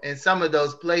so in some of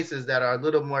those places that are a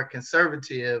little more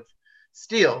conservative,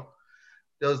 still,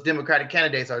 those Democratic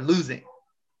candidates are losing.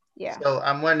 Yeah. So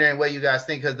I'm wondering what you guys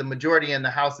think, because the majority in the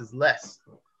House is less.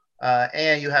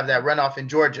 And you have that runoff in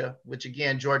Georgia, which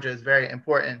again, Georgia is very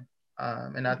important.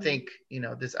 And I think, you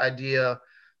know, this idea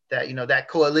that, you know, that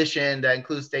coalition that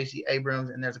includes Stacey Abrams,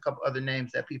 and there's a couple other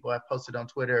names that people have posted on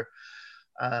Twitter,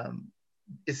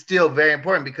 is still very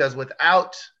important, because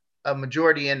without a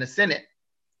majority in the Senate,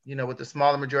 you know, with the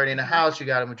smaller majority in the House, you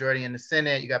got a majority in the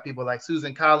Senate, you got people like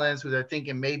Susan Collins, who they're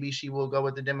thinking maybe she will go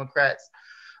with the Democrats.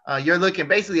 You're looking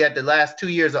basically at the last 2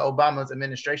 years of Obama's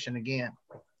administration again.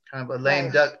 Kind of a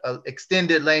lame duck,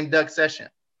 extended lame duck session.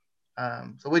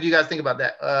 So what do you guys think about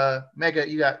that? Mega,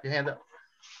 you got your hand up.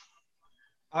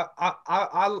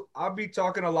 I'll be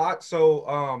talking a lot, so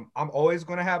I'm always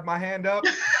going to have my hand up.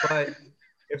 But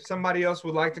if somebody else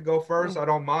would like to go first, I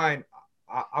don't mind.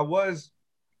 I was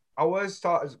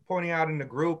pointing out in the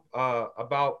group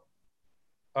about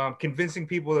convincing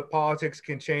people that politics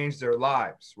can change their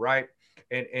lives, right?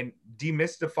 And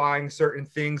demystifying certain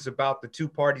things about the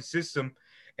two-party system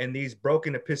and these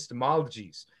broken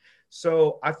epistemologies.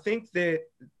 So I think that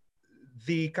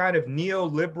the kind of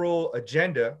neoliberal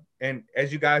agenda, and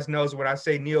as you guys know, when I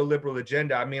say neoliberal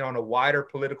agenda, I mean on a wider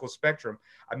political spectrum.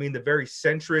 I mean the very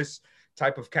centrist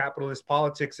type of capitalist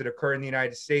politics that occur in the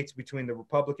United States between the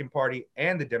Republican Party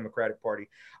and the Democratic Party.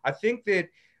 I think that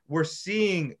we're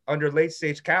seeing under late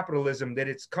stage capitalism that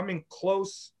it's coming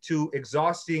close to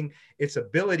exhausting its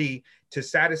ability to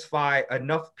satisfy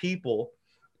enough people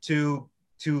to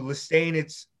sustain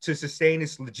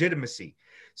its legitimacy.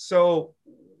 So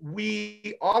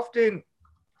we often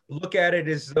look at it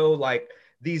as though like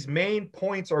these main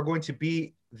points are going to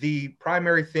be the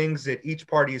primary things that each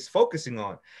party is focusing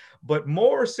on. But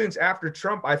more since after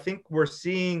Trump, I think we're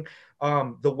seeing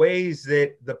the ways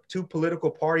that the two political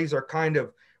parties are kind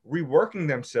of reworking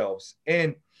themselves.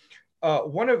 And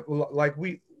one of like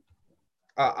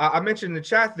I mentioned in the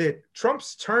chat that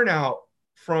Trump's turnout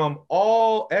from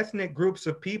all ethnic groups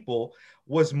of people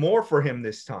was more for him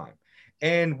this time.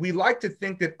 And we like to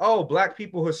think that, oh, Black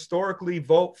people historically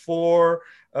vote for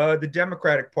the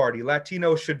Democratic Party.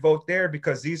 Latinos should vote there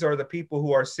because these are the people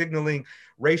who are signaling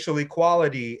racial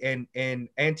equality and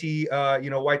anti,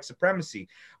 white supremacy.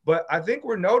 But I think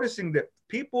we're noticing that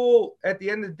people at the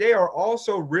end of the day are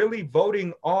also really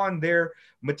voting on their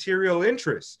material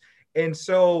interests. And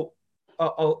so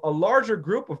a larger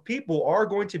group of people are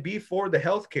going to be for the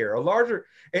healthcare.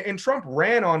 And Trump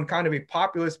ran on kind of a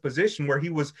populist position where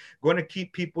he was going to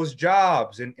keep people's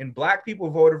jobs, and Black people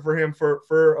voted for him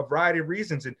for a variety of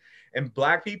reasons. And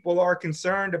Black people are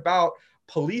concerned about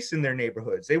police in their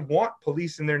neighborhoods. They want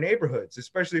police in their neighborhoods,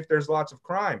 especially if there's lots of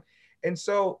crime. And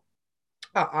so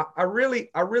I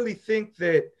really think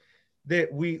that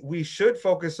we should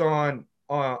focus on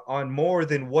more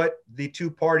than what the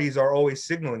two parties are always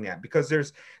signaling at, because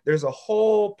there's a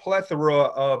whole plethora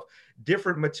of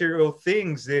different material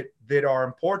things that are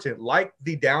important, like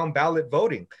the down ballot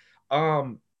voting.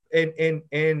 And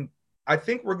I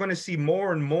think we're going to see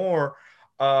more and more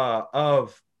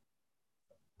of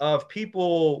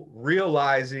people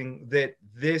realizing that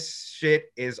this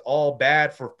shit is all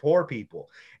bad for poor people.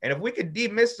 And if we could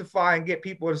demystify and get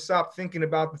people to stop thinking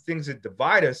about the things that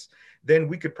divide us, then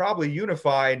we could probably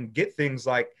unify and get things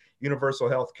like universal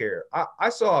health care. I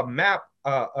saw a map,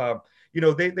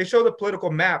 they show the political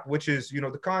map, which is,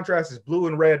 the contrast is blue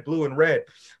and red,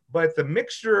 but the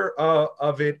mixture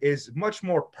of it is much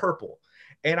more purple.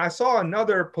 And I saw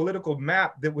another political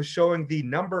map that was showing the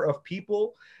number of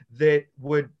people that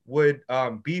would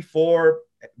be for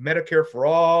Medicare for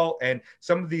all and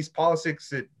some of these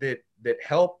policies that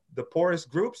help the poorest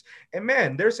groups. And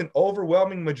man, there's an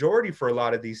overwhelming majority for a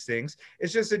lot of these things.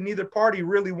 It's just that neither party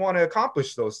really want to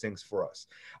accomplish those things for us.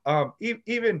 I'll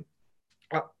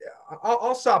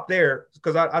stop there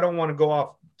because I don't want to go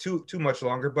off too much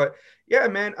longer. But yeah,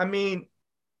 man, I mean,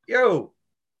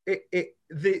 it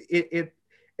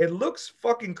looks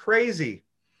fucking crazy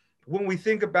when we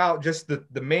think about just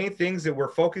the main things that we're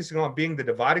focusing on being the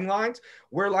dividing lines,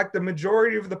 where like the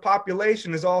majority of the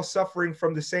population is all suffering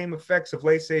from the same effects of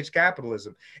late stage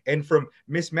capitalism and from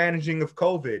mismanaging of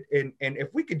COVID. And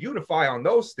if we could unify on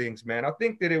those things, man, I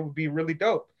think that it would be really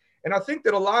dope. And I think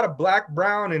that a lot of Black,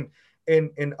 brown,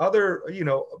 and other,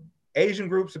 Asian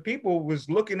groups of people was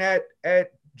looking at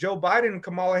Joe Biden and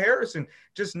Kamala Harris and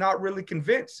just not really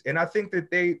convinced. And I think that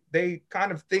they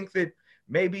kind of think that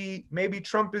maybe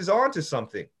Trump is on to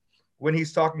something when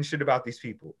he's talking shit about these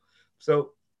people.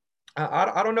 So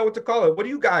I don't know what to call it. What do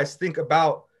you guys think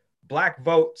about Black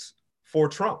votes for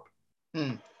Trump?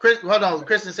 Chris, hold on.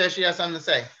 Kristen says she has something to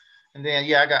say. And then,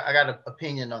 I got an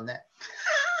opinion on that.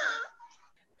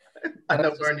 I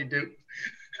know Bernie do.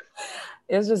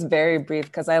 It was just very brief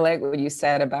because I like what you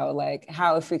said about like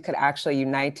how if we could actually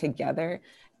unite together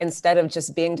instead of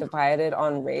just being divided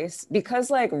on race, because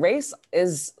like race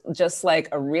is just like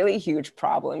a really huge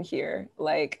problem here.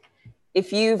 Like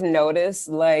if you've noticed,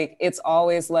 like it's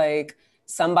always like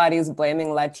somebody's blaming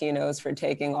Latinos for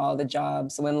taking all the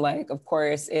jobs when like, of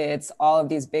course, it's all of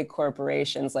these big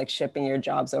corporations like shipping your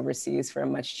jobs overseas for a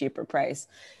much cheaper price.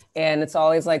 And it's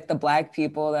always like the Black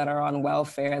people that are on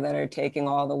welfare that are taking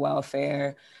all the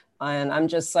welfare. And I'm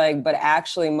just like, but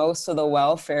actually most of the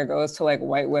welfare goes to like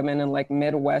white women in like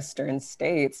Midwestern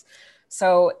states.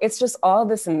 So it's just all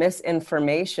this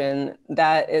misinformation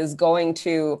that is going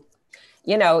to,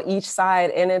 each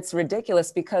side. And it's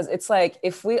ridiculous because it's like,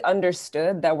 if we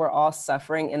understood that we're all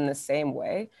suffering in the same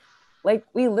way, like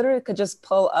we literally could just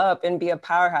pull up and be a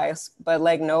powerhouse, but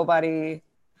like nobody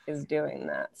is doing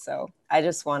that. So I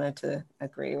just wanted to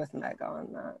agree with Meg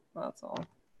on that. That's all.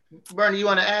 Bernie, you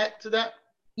want to add to that?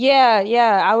 Yeah,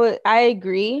 I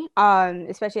agree.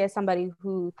 Especially as somebody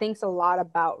who thinks a lot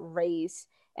about race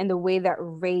and the way that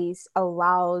race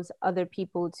allows other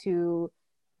people to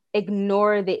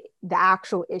ignore the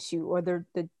actual issue or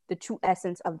the true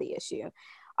essence of the issue.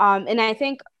 And I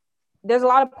think there's a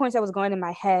lot of points that was going in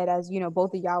my head as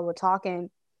both of y'all were talking.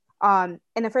 And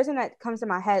the first thing that comes to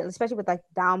my head, especially with like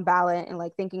down ballot and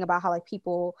like thinking about how like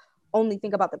people only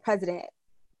think about the president,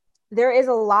 there is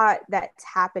a lot that's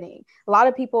happening. A lot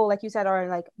of people, like you said, are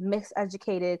like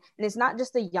miseducated, and it's not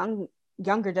just the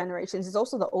younger generations; it's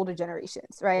also the older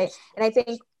generations, right? And I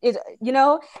think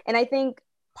and I think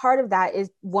part of that is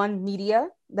one, media,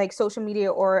 like social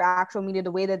media or actual media, the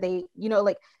way that they,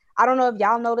 like I don't know if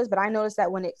y'all noticed, but I noticed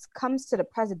that when it comes to the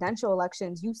presidential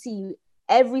elections, you see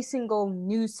every single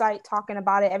news site talking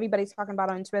about it. Everybody's talking about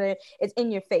it on Twitter. It's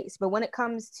in your face. But when it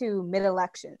comes to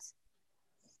mid-elections,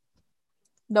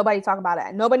 nobody talk about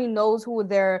it. Nobody knows who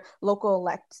their local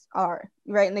elects are,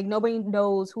 right? Like nobody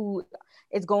knows who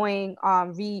is going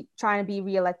trying to be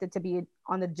reelected to be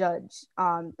on the judge,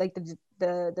 like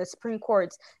the Supreme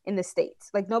Courts in the states.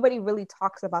 Like nobody really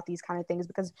talks about these kind of things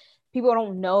because people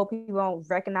don't know, people don't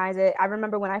recognize it. I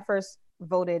remember when I first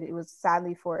voted, it was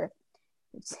sadly for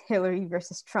Hillary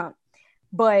versus Trump.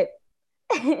 But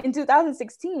in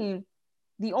 2016,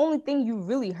 the only thing you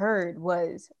really heard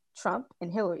was Trump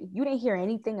and Hillary. You didn't hear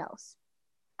anything else.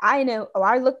 I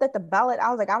looked at the ballot. I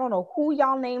was like, I don't know who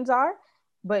y'all names are,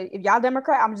 but if y'all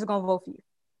Democrat, I'm just going to vote for you.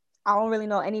 I don't really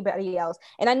know anybody else.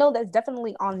 And I know that's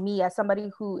definitely on me as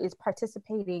somebody who is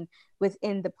participating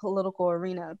within the political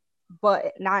arena.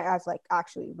 but not as like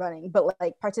actually running, but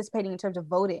like participating in terms of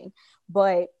voting.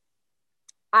 But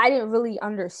I didn't really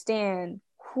understand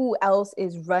who else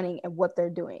is running and what they're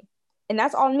doing. And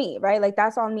that's on me, right? Like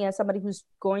that's on me as somebody who's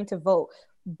going to vote.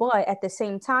 But at the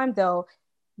same time, though,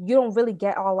 you don't really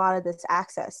get a lot of this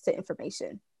access to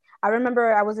information. I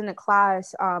remember I was in a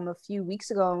class a few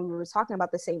weeks ago and we were talking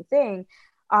about the same thing,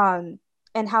 and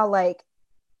how like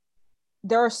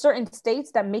there are certain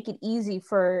states that make it easy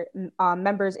for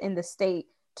members in the state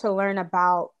to learn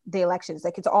about the elections.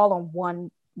 Like it's all on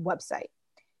one website.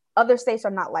 Other states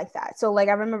are not like that. So like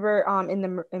I remember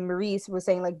in Maurice was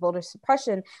saying like voter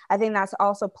suppression. I think that's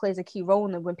also plays a key role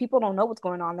in it. When people don't know what's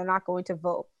going on, they're not going to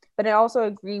vote. But I also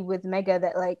agree with Mega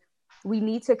that like we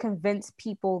need to convince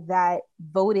people that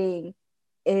voting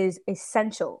is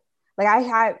essential. Like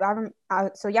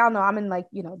so y'all know I'm in like,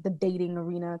 you know, the dating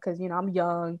arena because, you know, I'm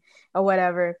young or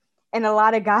whatever. And a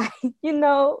lot of guys, trying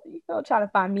to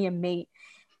find me a mate.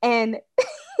 And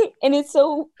and it's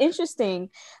so interesting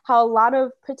how a lot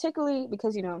of, particularly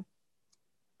because, you know,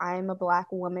 I'm a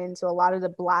Black woman, so a lot of the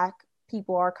Black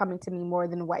people are coming to me more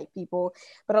than white people,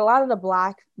 but a lot of the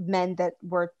Black men that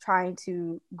were trying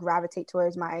to gravitate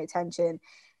towards my attention,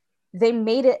 they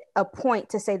made it a point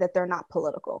to say that they're not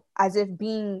political, as if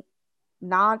being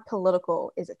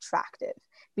non-political is attractive.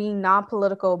 Being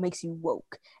non-political makes you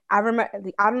woke. I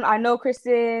know,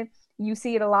 Kristen, you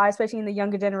see it a lot, especially in the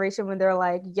younger generation, when they're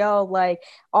like, yo, like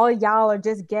all y'all are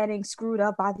just getting screwed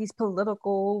up by these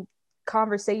political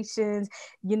conversations,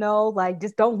 you know, like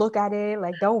just don't look at it,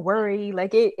 like don't worry,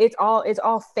 like it's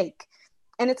all fake.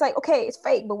 And it's like, okay, it's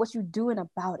fake, but what you doing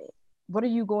about it? What are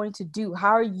you going to do?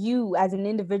 How are you as an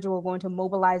individual going to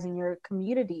mobilize in your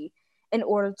community in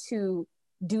order to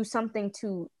do something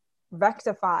to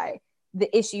rectify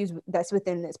the issues that's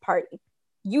within this party?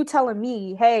 You telling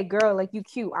me, hey girl, like you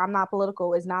cute, I'm not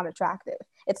political, is not attractive,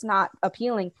 it's not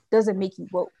appealing, doesn't make you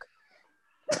woke.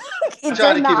 I'm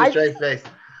trying to keep a straight face.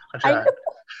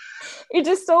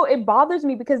 It bothers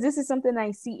me because this is something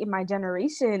I see in my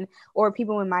generation or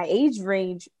people in my age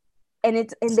range, and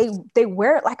they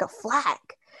wear it like a flag.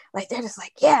 Like they're just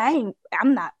like, yeah,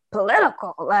 I'm not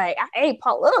political, like I ain't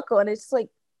political. And it's like,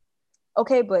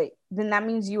 okay, but then that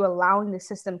means you allowing the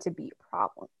system to be a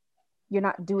problem. You're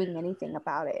not doing anything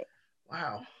about it.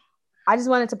 Wow. I just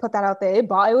wanted to put that out there. It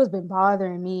was been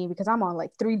bothering me because I'm on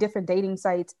like 3 different dating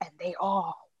sites and they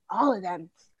all of them.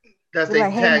 That's their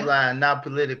like, tagline, not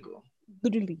political.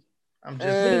 Literally. I'm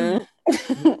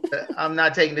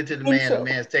not taking it to the man, the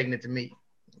man's taking it to me.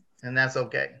 And that's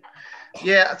okay.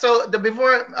 Yeah, so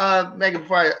before Megan,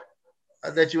 before I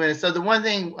let you in, so the one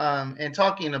thing in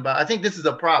talking about, I think this is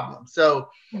a problem. So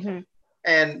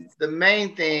and the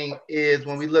main thing is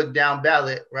when we look down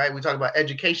ballot, right, we talk about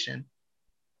education.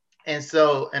 And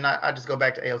so, and I just go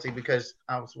back to AOC because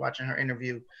I was watching her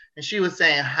interview and she was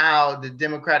saying how the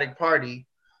Democratic Party,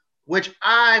 which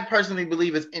I personally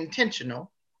believe is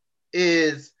intentional,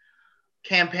 is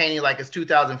campaigning like it's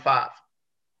 2005.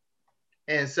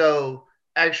 And so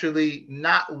actually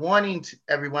not wanting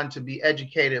everyone to be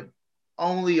educated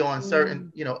only on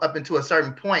certain, up into a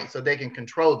certain point so they can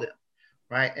control them.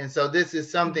 Right. And so this is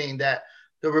something that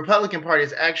the Republican Party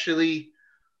is actually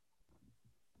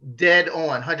dead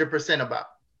on 100% about.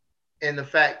 And the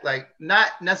fact, like,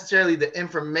 not necessarily the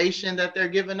information that they're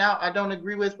giving out, I don't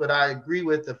agree with, but I agree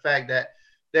with the fact that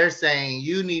they're saying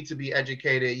you need to be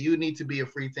educated, you need to be a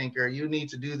free thinker, you need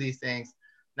to do these things.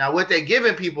 Now, what they're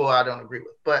giving people, I don't agree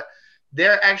with, but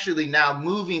they're actually now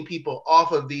moving people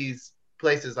off of these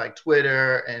places like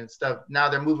Twitter and stuff. Now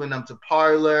they're moving them to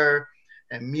Parler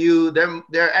and Mew.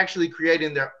 They're actually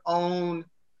creating their own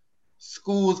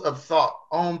schools of thought,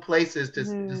 own places to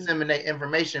disseminate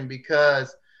information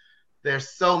because there's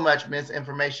so much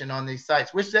misinformation on these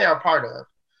sites, which they are part of.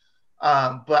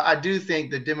 But I do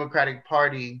think the Democratic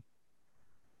Party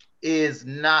is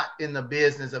not in the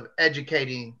business of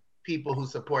educating people who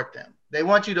support them. They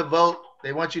want you to vote,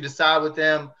 they want you to side with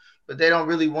them, but they don't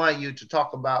really want you to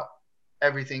talk about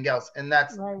everything else. And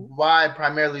that's why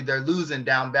primarily they're losing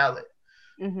down ballot.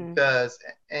 Because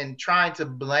and trying to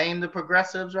blame the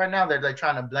progressives right now, they're like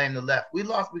trying to blame the left. We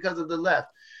lost because of the left.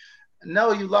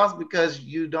 No, you lost because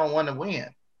you don't want to win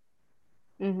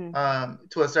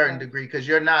to a certain degree because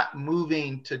you're not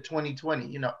moving to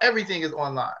 2020. Everything is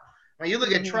online. I mean, you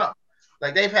look at Trump,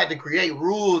 like they've had to create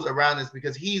rules around this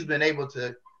because he's been able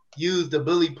to use the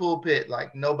bully pulpit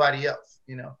like nobody else,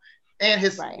 and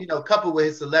his, coupled with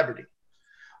his celebrity.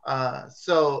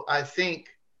 So I think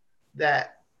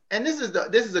that, and this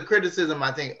is a criticism,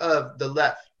 I think, of the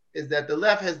left, is that the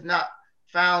left has not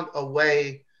found a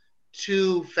way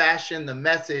to fashion the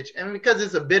message. And because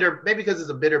it's a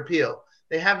bitter pill,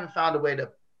 they haven't found a way to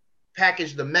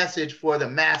package the message for the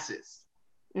masses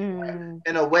in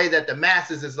a way that the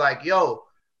masses is like, yo,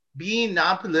 being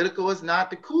non-political is not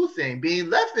the cool thing. Being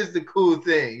left is the cool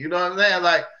thing. You know what I'm saying?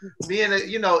 Like being,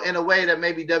 in a way that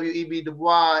maybe W.E.B. Du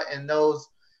Bois and those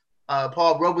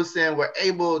Paul Robeson were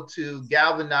able to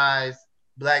galvanize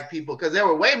Black people, because there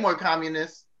were way more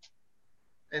communists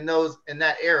in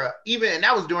that era, and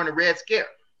that was during the Red Scare.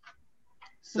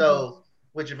 So,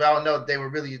 which if I don't know, they were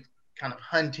really kind of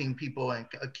hunting people and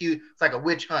accused. It's like a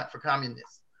witch hunt for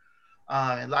communists,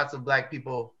 and lots of Black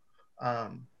people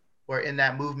were in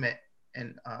that movement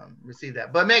and received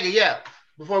that. But Megan, yeah,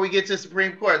 before we get to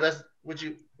Supreme Court, what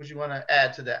you want to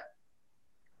add to that?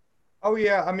 Oh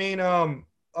yeah, I mean, I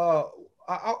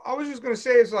was just gonna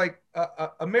say, it's like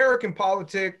American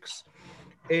politics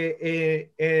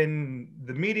and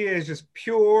the media is just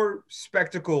pure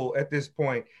spectacle at this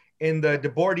point in the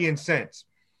Debordian sense.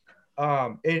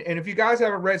 And if you guys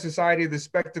haven't read Society of the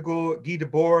Spectacle, Guy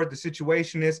Debord, The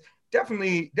Situationist,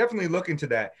 definitely look into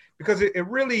that, because it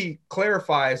really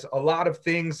clarifies a lot of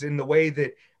things in the way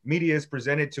that media is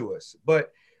presented to us.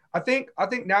 But I think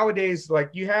nowadays, like,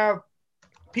 you have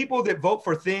people that vote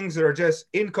for things that are just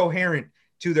incoherent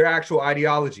to their actual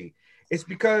ideology. It's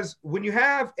because when you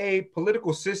have a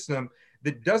political system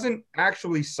that doesn't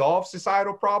actually solve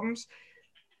societal problems,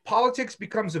 politics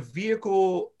becomes a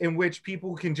vehicle in which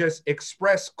people can just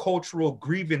express cultural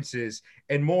grievances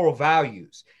and moral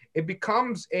values. It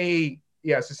becomes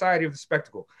society of the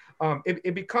spectacle.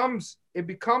 It becomes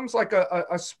like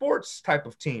a sports type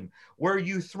of team where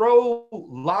you throw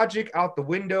logic out the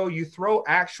window, you throw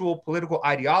actual political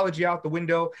ideology out the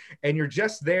window, and you're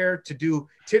just there to do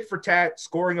tit for tat,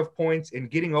 scoring of points and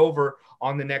getting over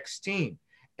on the next team.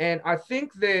 And I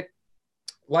think that,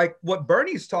 like what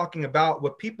Bernie's talking about,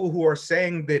 with people who are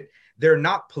saying that they're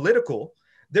not political,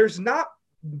 there's not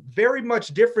very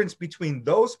much difference between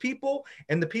those people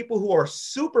and the people who are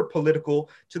super political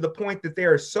to the point that they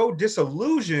are so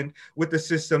disillusioned with the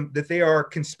system that they are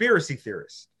conspiracy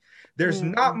theorists. There's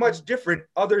not much different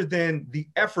other than the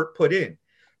effort put in.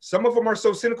 Some of them are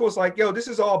so cynical, it's like, yo, this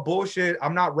is all bullshit.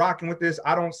 I'm not rocking with this.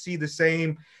 I don't see the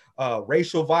same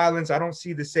racial violence. I don't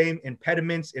see the same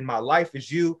impediments in my life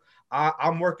as you.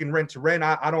 I'm working rent to rent.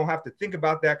 I don't have to think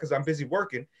about that because I'm busy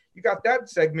working. You got that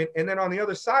segment. And then on the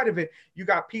other side of it, you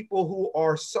got people who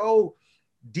are so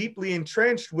deeply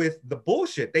entrenched with the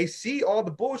bullshit. They see all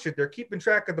the bullshit. They're keeping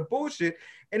track of the bullshit.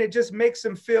 And it just makes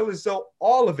them feel as though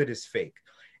all of it is fake.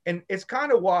 And it's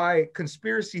kind of why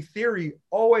conspiracy theory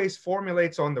always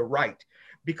formulates on the right,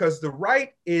 because the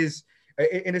right is,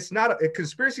 and it's not a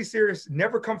conspiracy theorists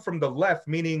never come from the left,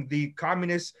 meaning the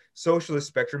communist socialist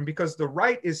spectrum, because the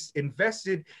right is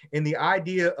invested in the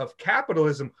idea of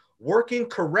capitalism working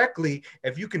correctly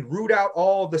if you can root out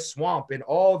all the swamp and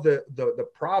all the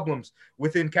problems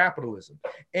within capitalism.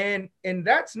 And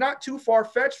that's not too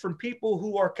far-fetched from people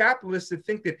who are capitalists that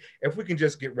think that if we can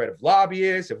just get rid of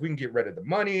lobbyists, if we can get rid of the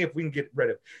money, if we can get rid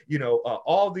of,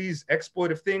 all these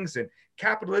exploitive things, and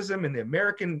capitalism and the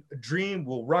American dream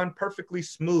will run perfectly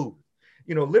smooth.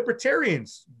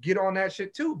 Libertarians get on that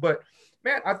shit too, but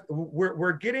man,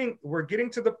 we're getting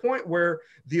to the point where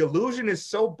the illusion is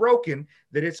so broken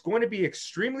that it's going to be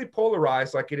extremely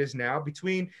polarized, like it is now,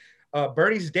 between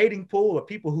Bernie's dating pool of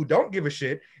people who don't give a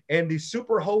shit and the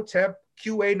super hotep,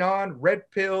 QAnon,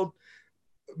 red-pilled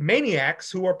maniacs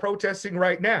who are protesting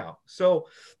right now. So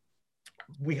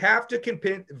we have to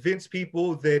convince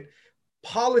people that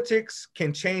politics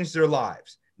can change their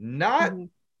lives,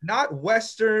 not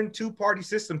Western two-party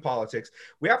system politics.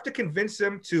 We have to convince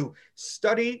them to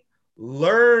study,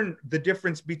 learn the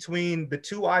difference between the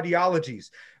two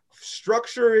ideologies,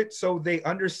 structure it so they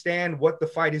understand what the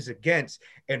fight is against,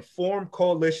 and form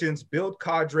coalitions, build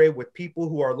cadre with people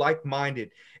who are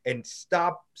like-minded, and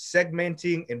stop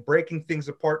segmenting and breaking things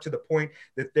apart to the point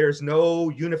that there's no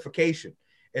unification.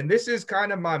 And this is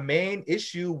kind of my main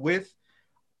issue with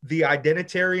the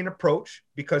identitarian approach,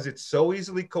 because it's so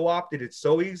easily co-opted, it's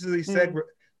so easily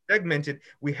segmented.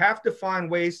 We have to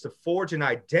find ways to forge an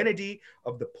identity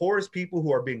of the poorest people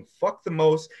who are being fucked the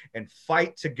most and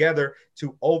fight together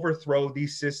to overthrow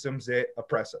these systems that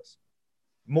oppress us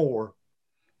more.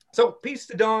 So peace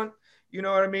to Dawn. You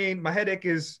know what I mean? My headache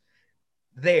is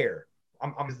there.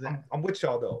 I'm with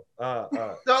y'all though.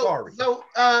 Sorry. So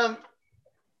I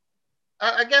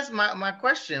guess my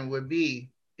question would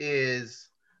be is,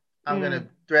 I'm going to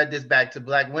thread this back to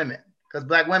Black women, because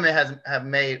Black women have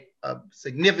made a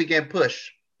significant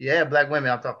push. Yeah, Black women,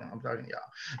 I'm talking to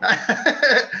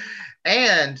y'all.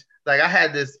 And like I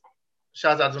had this,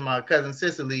 shouts out to my cousin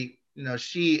Cicely,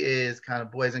 she is kind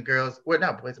of boys and girls. Well,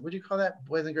 not boys. What do you call that?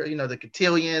 Boys and girls. The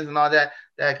cotillions and all that.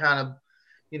 That kind of,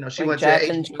 she Like went Jack to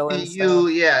and Jill and HBCU.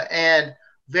 stuff. Yeah, and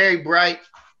very bright,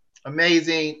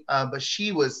 amazing. But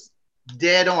she was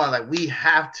dead on. Like, we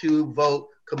have to vote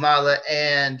Kamala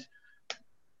and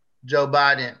Joe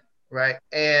Biden, right?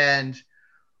 And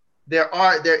there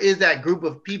is that group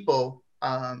of people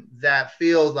that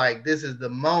feels like this is the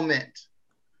moment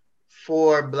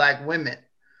for Black women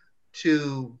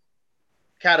to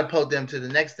catapult them to the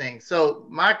next thing. So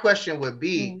my question would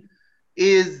be,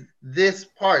 is this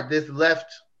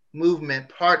left movement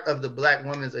part of the Black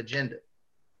women's agenda?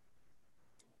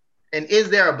 And is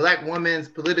there a Black woman's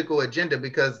political agenda?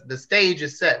 Because the stage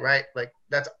is set, right? Like,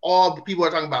 that's all the people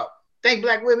are talking about. Thank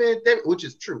Black women, which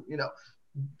is true.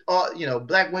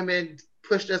 Black women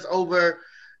pushed us over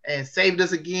and saved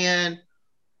us again.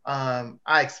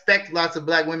 I expect lots of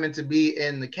Black women to be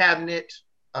in the cabinet.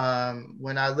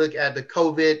 When I look at the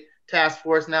COVID task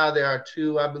force now, there are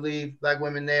 2, I believe, Black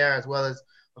women there, as well as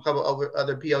a couple of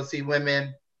other POC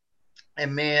women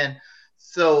and men.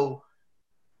 So,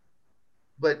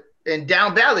 and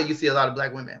down ballot, you see a lot of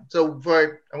Black women. So I'm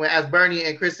going to ask Bernie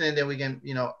and Kristen, and then we can,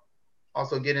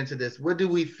 also get into this. What do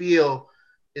we feel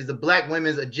is the Black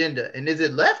women's agenda? And is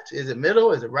it left? Is it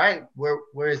middle? Is it right?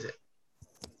 Where is it?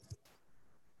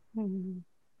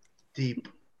 Deep.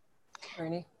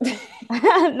 Bernie?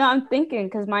 No, I'm thinking,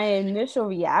 because my initial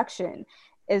reaction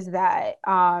is that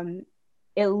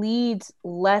it leads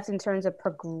left in terms of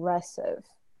progressive,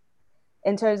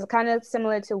 in terms of kind of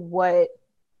similar to what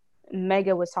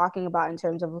Mega was talking about in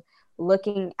terms of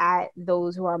looking at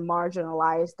those who are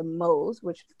marginalized the most,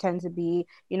 which tend to be,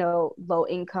 low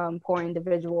income, poor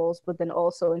individuals, but then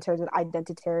also in terms of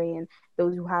identitarian,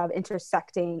 those who have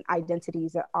intersecting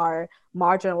identities that are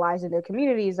marginalized in their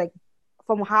communities. Like,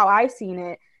 from how I've seen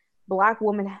it, Black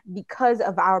women, because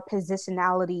of our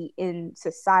positionality in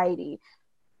society,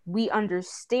 we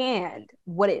understand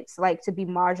what it's like to be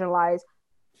marginalized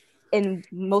in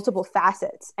multiple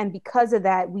facets. And because of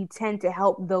that, we tend to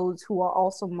help those who are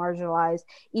also marginalized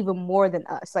even more than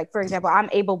us. Like, for example, I'm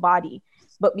able-bodied,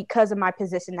 but because of my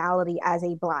positionality as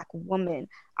a Black woman,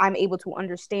 I'm able to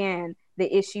understand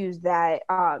the issues that,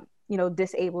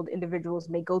 disabled individuals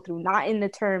may go through, not in the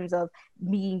terms of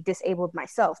being disabled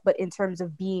myself, but in terms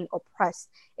of being oppressed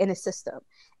in a system.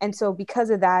 And so because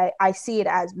of that, I see it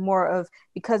as more of,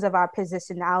 because of our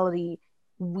positionality,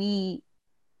 we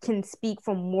can speak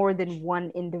from more than one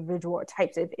individual or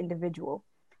types of individual.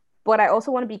 But I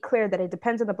also want to be clear that it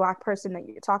depends on the Black person that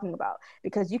you're talking about,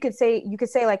 because you could say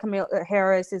like Kamala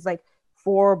Harris is like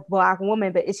for Black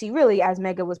women, but is she really, as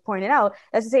Mega was pointing out,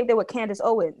 that's the same thing with Candace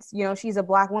Owens. She's a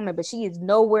Black woman, but she is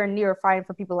nowhere near fighting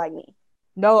for people like me.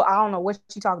 No, I don't know what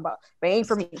she talking about, but it ain't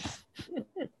for me.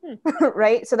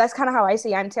 Right? So that's kind of how I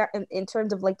see it in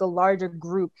terms of like the larger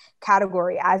group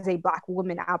category. As a Black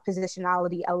woman, our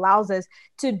positionality allows us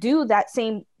to do that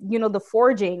same, the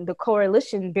forging, the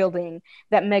coalition building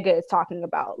that Mega is talking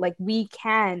about. Like, we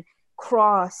can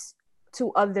cross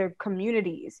to other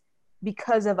communities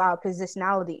because of our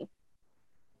positionality.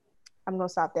 I'm going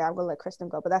to stop there. I'm going to let Kristen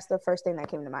go, but that's the first thing that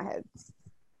came to my head.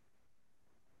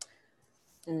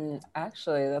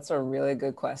 Actually, that's a really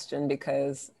good question,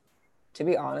 because to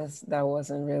be honest, that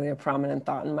wasn't really a prominent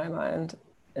thought in my mind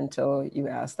until you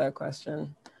asked that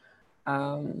question.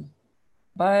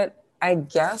 But I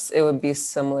guess it would be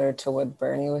similar to what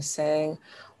Bernie was saying.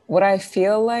 What I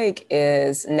feel like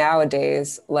is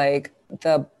nowadays, like,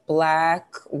 the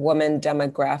Black woman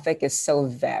demographic is so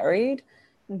varied.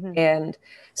 Mm-hmm. And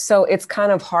so it's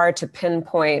kind of hard to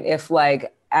pinpoint if,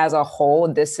 like, as a whole,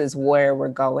 this is where we're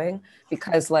going,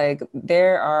 because like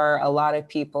there are a lot of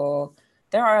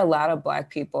Black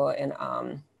people in,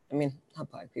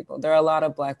 not Black people, there are a lot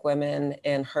of Black women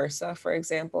in HRSA, for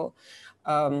example.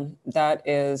 That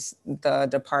is the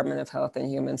Department of Health and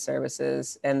Human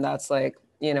Services. And that's like,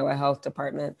 a health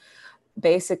department.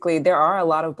 Basically, there are a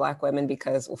lot of Black women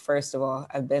because, well, first of all,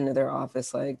 I've been to their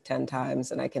office like 10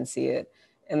 times and I can see it.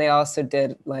 And they also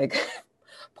did like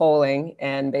polling,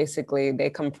 and basically they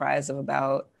comprise of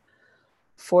about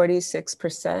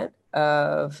 46%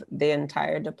 of the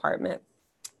entire department.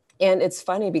 And it's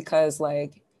funny because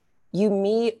like you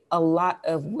meet a lot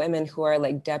of women who are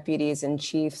like deputies and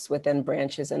chiefs within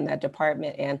branches in that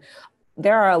department. And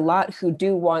there are a lot who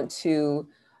do want to,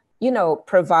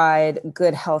 provide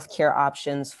good healthcare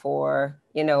options for,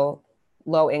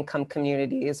 low income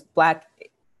communities, Black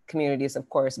communities, of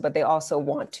course, but they also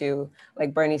want to,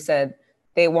 like Bernie said,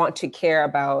 they want to care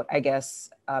about, I guess,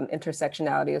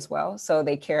 intersectionality as well. So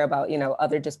they care about, you know,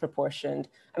 other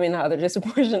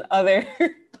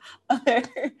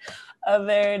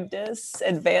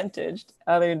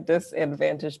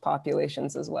disadvantaged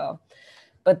populations as well.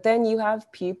 But then you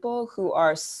have people who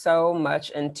are so much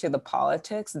into the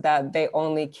politics that they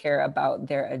only care about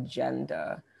their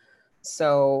agenda.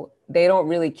 So they don't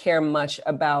really care much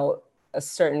about a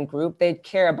certain group. They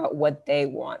care about what they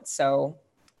want. So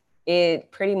it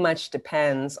pretty much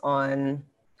depends on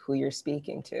who you're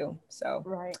speaking to. So,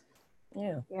 Right.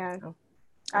 Yeah. Yeah.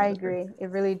 I agree.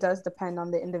 It really does depend on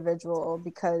the individual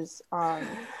because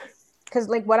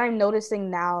like what I'm noticing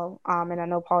now, and I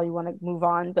know Paul, you want to move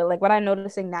on, but like what I'm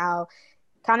noticing now,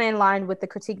 kind of in line with the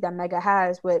critique that Mega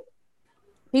has, with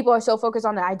people are so focused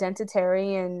on the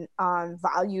identitarian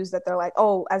values that they're like,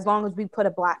 oh, as long as we put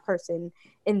a Black person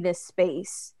in this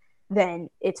space, then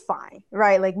it's fine,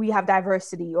 right? Like we have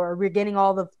diversity, or we're getting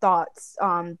all the thoughts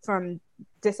from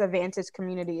disadvantaged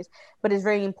communities. But it's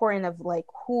very important of like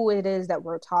who it is that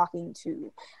we're talking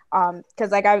to,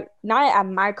 because like I not at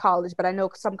my college, but I know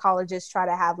some colleges try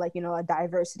to have like, you know, a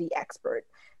diversity expert,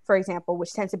 for example,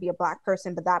 which tends to be a Black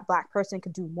person, but that Black person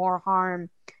could do more harm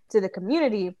to the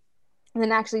community and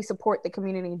then actually support the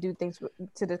community and do things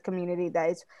to the community that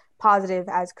is positive,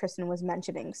 as Kristen was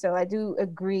mentioning. So I do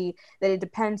agree that it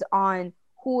depends on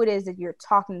who it is that you're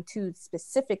talking to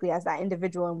specifically as that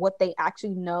individual and what they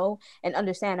actually know and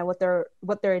understand and what their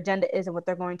agenda is and what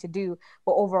they're going to do.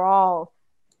 But overall,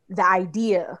 the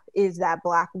idea is that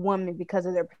Black woman, because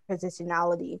of their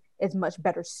positionality, is much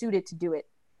better suited to do it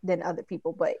than other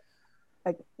people. But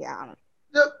like, yeah, I don't know.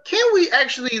 Can we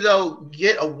actually though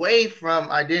get away from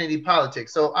identity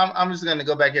politics? So I'm just going to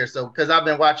go back here. So because I've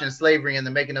been watching Slavery and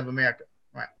the Making of America,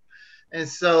 right? And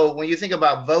so when you think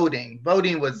about voting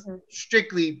was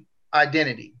strictly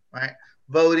identity, right?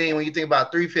 Voting, when you think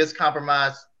about 3/5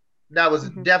 compromise, that was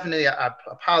definitely a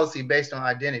policy based on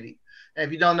identity. And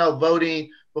if you don't know, voting,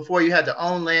 before you had to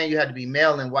own land, you had to be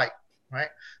male and white, right?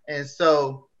 And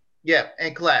so, yeah,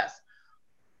 and class.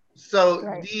 So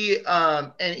Right.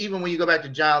 And even when you go back to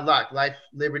John Locke, life,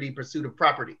 liberty, pursuit of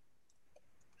property.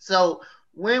 So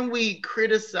when we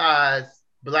criticize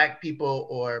Black people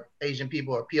or Asian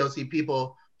people or POC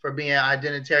people for being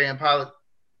identitarian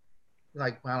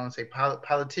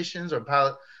politicians or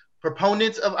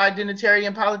proponents of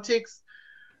identitarian politics,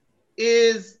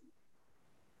 is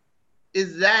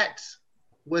that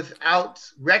without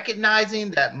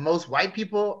recognizing that most white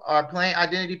people are playing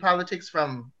identity politics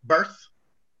from birth?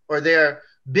 Or they're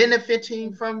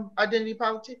benefiting from identity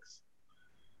politics?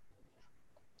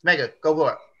 Mega, go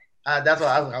for it. That's what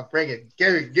I'll bring it.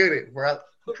 Get it, bro.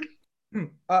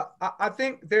 I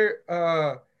think there.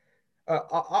 I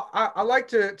like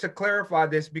to clarify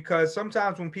this, because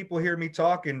sometimes when people hear me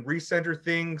talk and recenter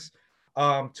things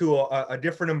to a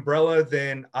different umbrella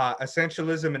than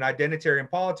essentialism and identitarian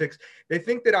politics, they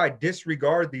think that I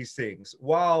disregard these things.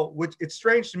 Which it's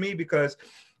strange to me, because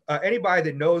anybody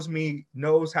that knows me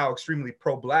knows how extremely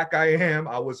pro-Black I am.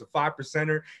 I was a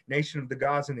 5%er, nation of the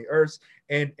gods and the earths.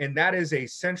 And that is a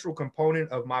central component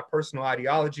of my personal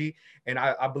ideology. And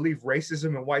I believe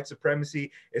racism and white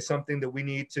supremacy is something that we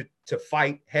need to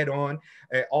fight head on.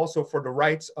 Also for the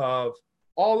rights of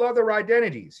all other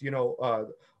identities, you know,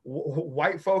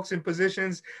 white folks in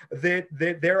positions that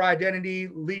their identity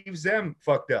leaves them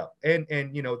fucked up.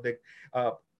 And you know, the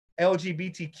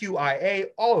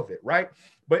LGBTQIA, all of it, right?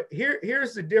 But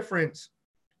here's the difference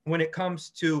when it comes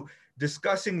to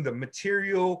discussing the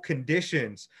material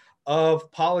conditions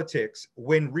of politics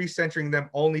when recentering them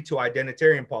only to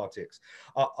identitarian politics.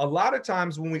 A lot of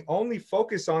times when we only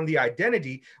focus on the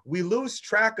identity, we lose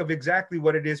track of exactly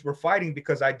what it is we're fighting,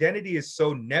 because identity is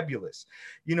so nebulous.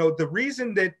 You know, the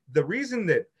reason that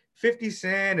 50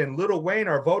 Cent and Lil Wayne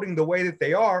are voting the way that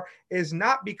they are is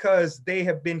not because they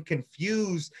have been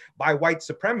confused by white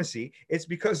supremacy. It's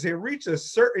because they reach a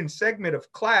certain segment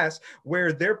of class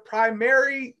where their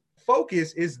primary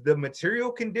focus is the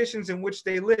material conditions in which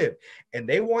they live. And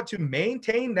they want to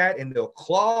maintain that, and they'll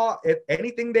claw at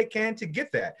anything they can to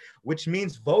get that, which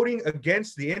means voting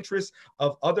against the interests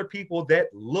of other people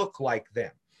that look like them,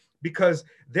 because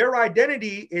their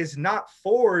identity is not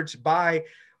forged by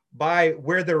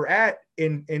where they're at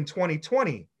in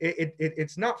 2020.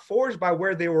 It's not forged by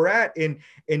where they were at in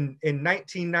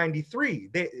 1993.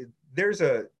 There's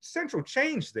a central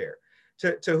change there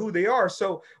to who they are.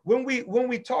 So when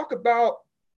we talk about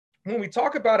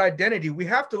identity, we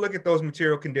have to look at those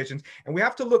material conditions, and we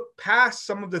have to look past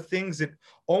some of the things that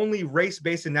only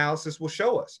race-based analysis will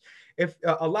show us. if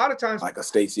a lot of times, like a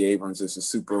Stacey Abrams is a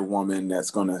superwoman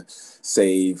that's going to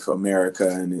save America,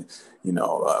 and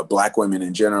black women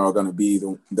in general are going to be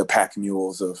the pack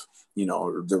mules of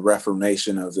the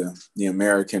reformation of the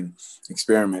American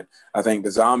experiment. I think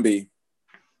the zombie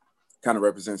kind of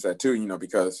represents that too,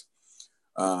 because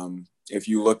if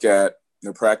you look at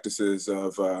the practices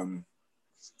of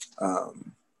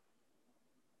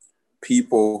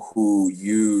people who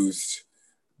used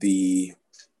the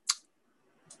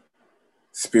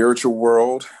spiritual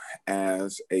world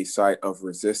as a site of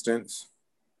resistance,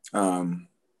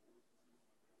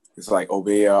 it's like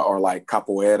Obeah or like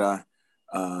Capoeira,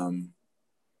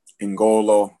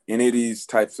 Ngolo, any of these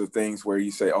types of things where you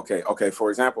say, okay,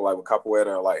 for example, like with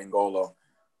Capoeira or like Ngolo,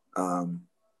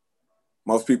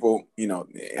 most people,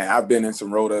 I've been in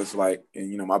some rotas, like,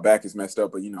 and my back is messed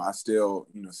up, but I still,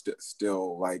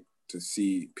 still like to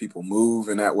see people move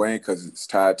in that way because it's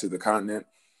tied to the continent.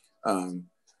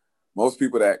 Most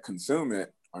people that consume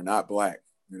it are not black,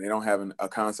 and they don't have a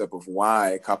concept of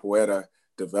why Capoeira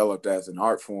developed as an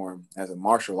art form, as a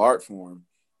martial art form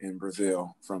in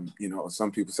Brazil. From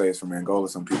some people say it's from Angola,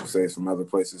 some people say it's from other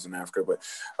places in Africa, but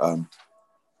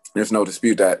there's no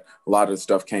dispute that a lot of the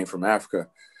stuff came from Africa.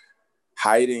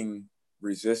 Hiding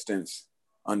resistance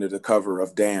under the cover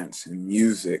of dance and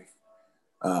music,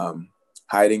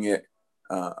 hiding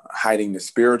the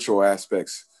spiritual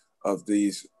aspects of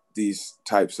these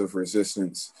types of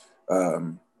resistance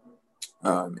in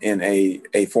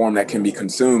a form that can be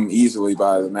consumed easily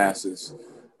by the masses.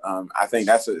 I think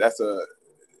it's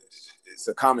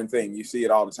a common thing. You see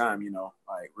it all the time,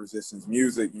 like resistance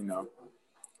music, you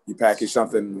package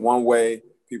something one way,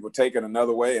 people take it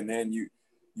another way, and then you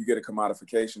get a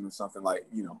commodification of something like,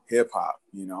 hip hop,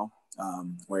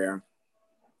 where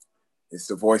it's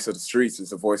the voice of the streets, it's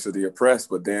the voice of the oppressed,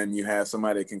 but then you have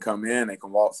somebody that can come in, they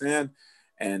can waltz in,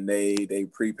 and they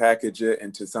pre-package it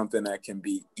into something that can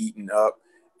be eaten up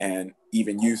and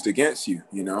even used against you,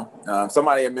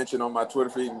 Somebody had mentioned on my Twitter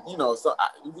feed, we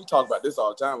talk about this all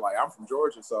the time, like I'm from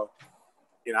Georgia, so,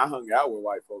 I hung out with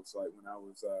white folks, like when I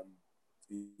was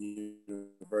in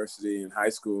university and high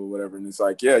school, whatever, and it's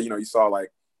like, yeah, you saw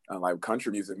like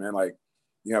country music, man, like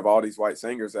you have all these white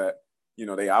singers that,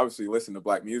 they obviously listen to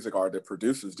black music, or the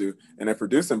producers do, and they're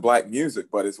producing black music,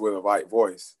 but it's with a white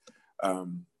voice.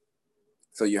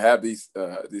 So you have this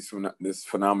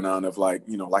phenomenon of like,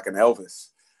 like an Elvis,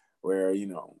 where,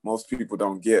 most people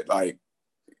don't get, like,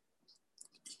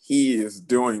 he is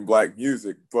doing black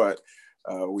music, but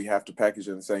we have to package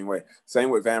it in the same way. Same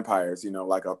with vampires,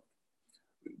 like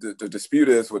the dispute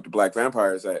is with the black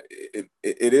vampires that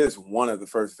it is one of the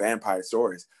first vampire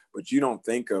stories, but you don't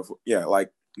think of,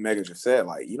 like Megan just said,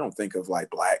 like, you don't think of like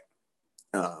black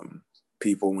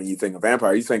people when you think of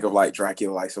vampire. You think of like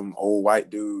Dracula, like some old white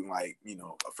dude, like,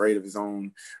 afraid of his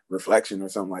own reflection or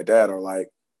something like that, or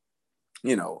like,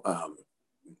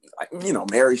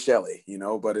 Mary Shelley,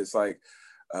 but it's like,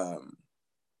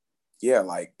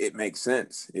 like it makes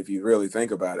sense if you really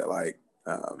think about it, like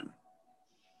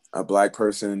a black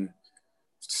person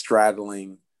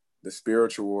straddling the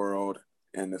spiritual world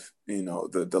and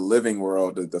the living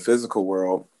world, the physical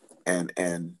world,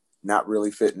 and not really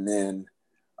fitting in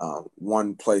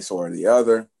one place or the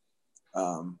other.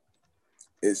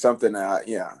 It's something that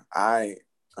I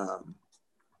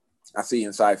see in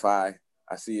sci-fi.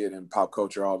 I see it in pop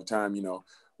culture all the time. You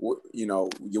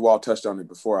all touched on it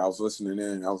before. I was listening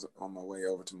in. I was on my way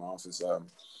over to my office.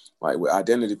 Like with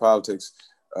identity politics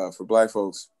for black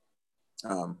folks,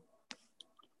 I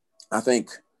think,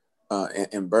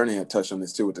 and Bernie had touched on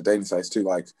this too with the dating sites too.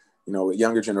 Like, with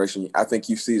younger generation, I think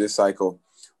you see this cycle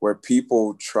where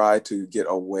people try to get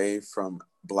away from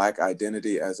black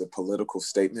identity as a political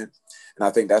statement, and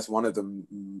I think that's one of the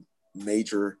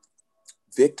major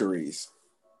victories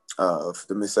of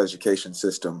the miseducation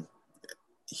system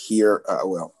here,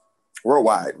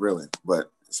 worldwide, really,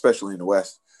 but especially in the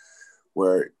West,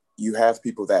 where you have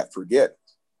people that forget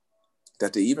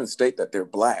that to even state that they're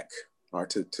black, or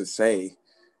to say,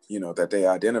 that they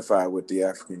identify with the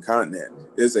African continent,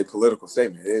 is a political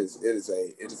statement. It is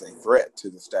a threat to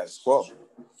the status quo.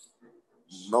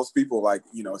 Most people, like,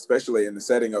 especially in the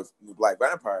setting of the black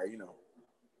vampire,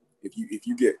 if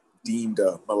you get deemed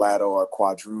a mulatto or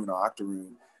quadroon or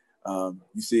octoroon,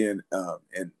 you see in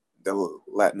the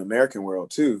Latin American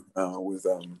world too, with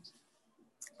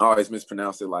I always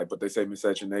mispronounce it, like, but they say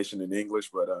miscegenation in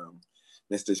English, but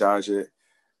mestizaje,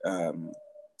 and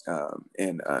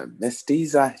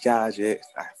mestizaje,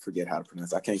 I forget how to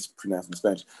pronounce it. I can't pronounce it in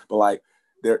Spanish, but like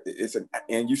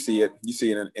and you see it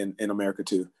in America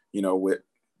too, with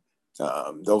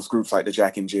those groups like the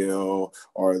Jack and Jill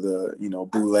or the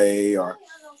Boule, or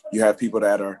you have people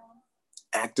that are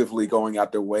actively going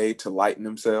out their way to lighten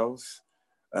themselves,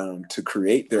 to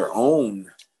create their own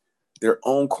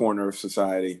corner of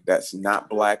society that's not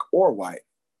Black or white.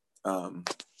 And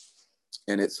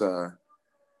it's a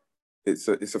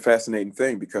fascinating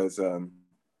thing because,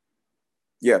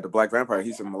 yeah, the Black vampire,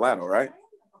 he's a mulatto, right?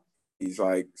 He's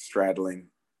like straddling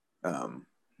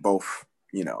both,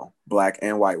 you know, Black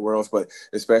and white worlds, but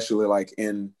especially like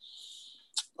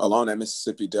along that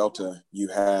Mississippi Delta, you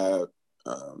have,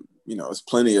 you know, there's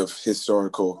plenty of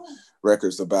historical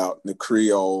records about the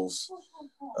Creoles,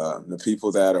 the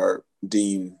people that are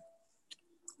deemed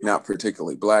not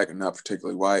particularly Black and not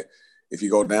particularly white. If you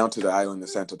go down to the island of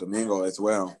Santo Domingo as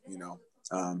well, you know,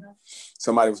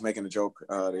 somebody was making a joke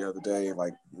the other day,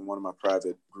 like in one of my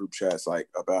private group chats, like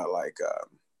about like,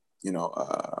 you know,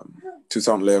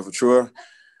 Toussaint Louverture,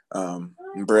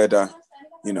 Breda,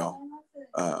 you know,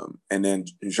 and then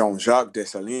Jean-Jacques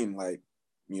Dessalines, like,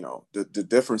 you know, the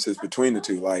differences between the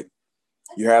two. Like,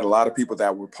 you had a lot of people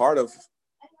that were part of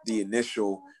the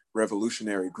initial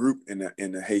revolutionary group in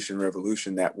the Haitian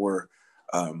Revolution that were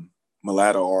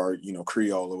mulatto or, you know,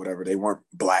 Creole or whatever. They weren't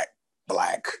black.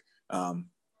 And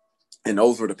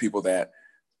those were the people that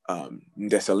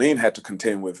Dessalines had to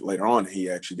contend with later on. He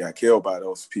actually got killed by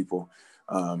those people.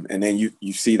 And then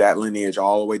you see that lineage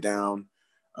all the way down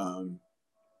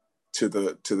to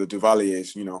the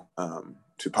Duvaliers, you know,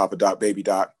 to Papa Doc, Baby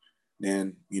Doc.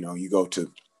 Then, you know, you go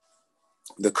to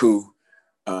the coup.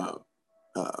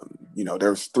 You know,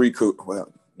 there's 3 coups.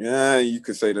 Well, yeah, you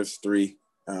could say there's 3.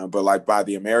 But like by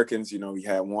the Americans, you know, you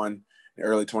had one in the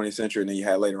early 20th century, and then you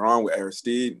had later on with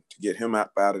Aristide to get him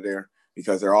out of there,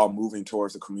 because they're all moving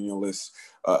towards a communalist,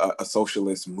 a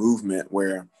socialist movement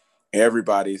where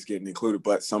everybody's getting included.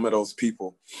 But some of those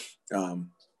people,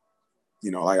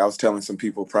 you know, like I was telling some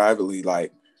people privately,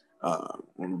 like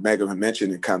when Megan had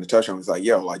mentioned and kind of touched on, it's like,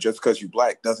 yo, like just because you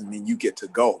Black doesn't mean you get to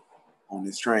go on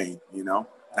this train, you know?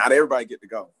 Not everybody get to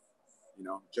go, you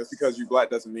know? Just because you're Black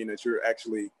doesn't mean that you're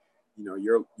actually, you know,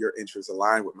 your interests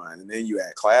align with mine. And then you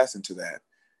add class into that,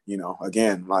 you know,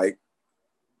 again, like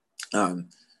when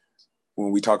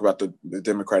we talk about the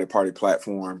Democratic Party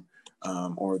platform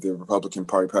or the Republican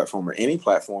Party platform or any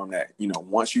platform that, you know,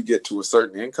 once you get to a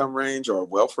certain income range or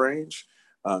wealth range,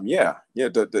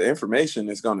 the information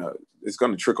is gonna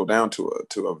trickle down to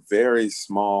a very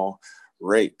small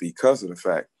rate, because of the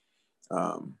fact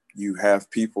you have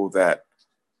people that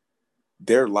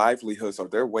their livelihoods or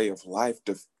their way of life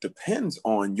depends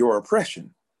on your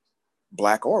oppression,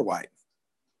 Black or white.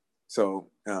 So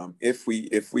if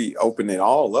we open it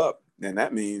all up, then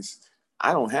that means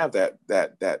I don't have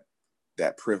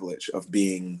that privilege of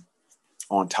being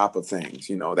on top of things,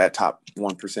 you know, that top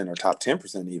 1% or top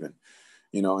 10% even,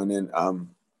 you know. And then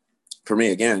for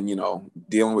me, again, you know,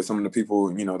 dealing with some of the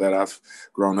people, you know, that I've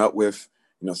grown up with,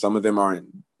 you know, some of them are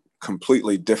in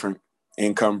completely different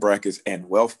income brackets and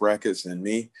wealth brackets than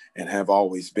me and have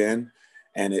always been.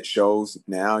 And it shows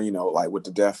now, you know, like with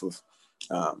the death of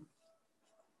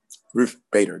Ruth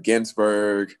Bader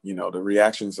Ginsburg, you know, the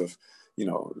reactions of, you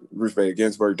know, Ruth Bader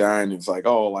Ginsburg dying. It's like,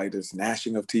 oh, like there's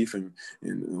gnashing of teeth and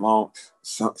long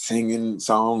singing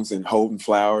songs and holding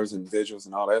flowers and vigils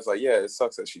and all that. It's like, yeah, it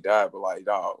sucks that she died, but like,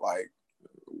 dog, like,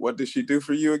 what did she do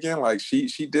for you again? Like she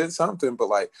did something, but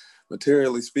like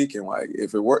materially speaking, like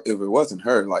if it wasn't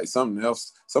her, like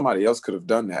somebody else could have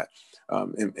done that.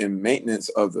 In maintenance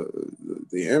of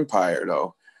the empire,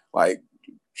 though, like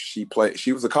she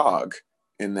was a cog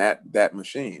in that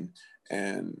machine.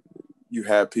 And you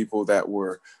have people that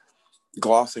were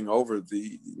glossing over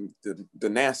the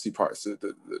nasty parts,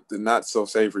 the not so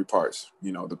savory parts.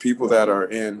 You know, the people that are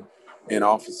in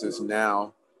offices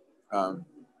now,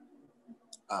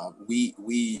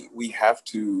 we have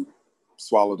to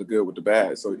swallow the good with the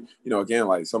bad. So, you know, again,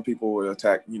 like some people would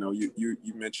attack, you know, you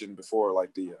mentioned before,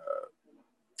 like the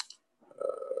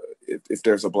if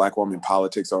there's a Black woman in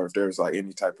politics, or if there's like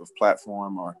any type of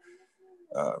platform, or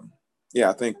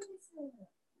I think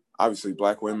obviously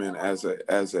Black women as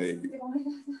an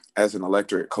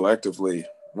electorate collectively,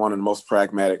 one of the most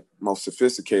pragmatic, most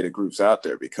sophisticated groups out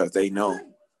there, because they know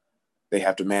they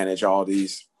have to manage all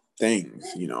these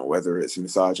things, you know, whether it's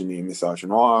misogyny and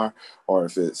misogynoir, or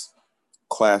if it's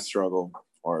class struggle,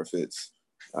 or if it's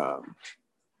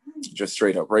just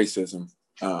straight up racism.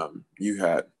 You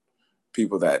had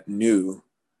people that knew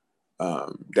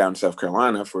down in South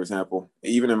Carolina, for example,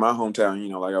 even in my hometown, you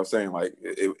know, like I was saying, like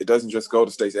it doesn't just go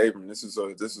to Stacey Abrams. This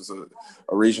is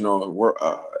a regional,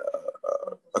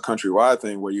 a countrywide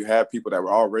thing where you have people that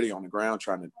were already on the ground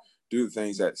trying to do the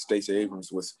things that Stacey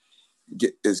Abrams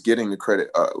is getting the credit,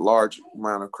 a large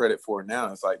amount of credit for now.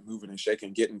 It's like moving and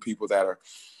shaking, getting people that are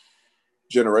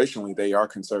generationally they are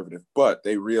conservative, but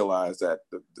they realize that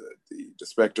the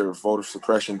specter of voter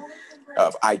suppression,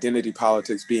 of identity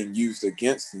politics being used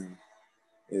against them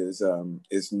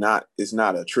is not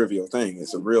a trivial thing.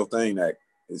 It's a real thing that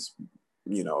is,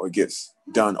 it gets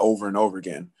done over and over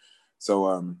again.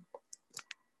 So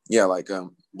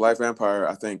Black Vampire,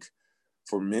 I think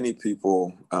for many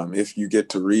people, if you get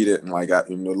to read it and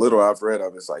the little I've read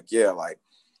of it, it's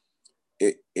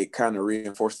it kind of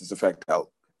reinforces the fact that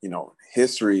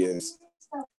history is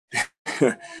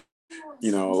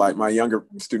my younger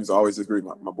students always agree,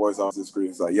 my boys always agree.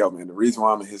 It's like, yo, man, the reason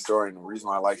why I'm a historian, the reason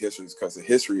why I like history is because the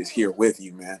history is here with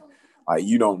you, man. Like,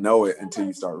 you don't know it until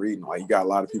you start reading. Like, you got a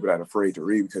lot of people that are afraid to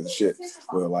read because of shit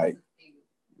will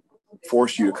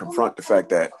force you to confront the fact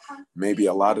that maybe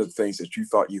a lot of the things that you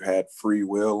thought you had free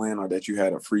will in, or that you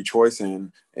had a free choice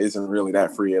in, isn't really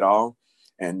that free at all.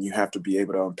 And you have to be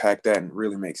able to unpack that and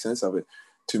really make sense of it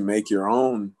to make your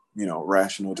own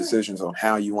rational decisions on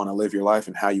how you want to live your life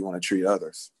and how you want to treat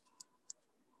others.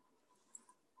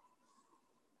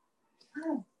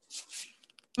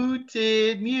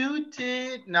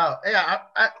 Muted. No, yeah,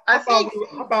 I think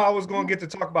I thought I was going to get to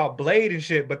talk about Blade and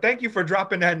shit, but thank you for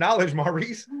dropping that knowledge,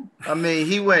 Maurice. I mean,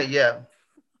 he went, yeah.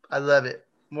 I love it.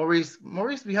 Maurice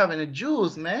be having the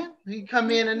jewels, man. He come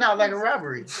in and out like a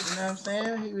robbery. You know what I'm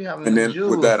saying? He be having and the then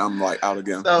jewels. With that, I'm out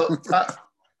again. So,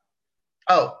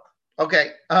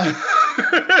 okay. I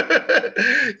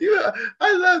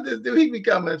love this dude. He be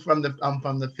coming from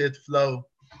the fifth floor.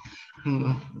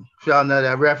 If y'all know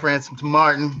that reference to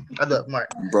Martin. I love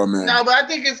Martin. Bro, man. No, but I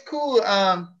think it's cool.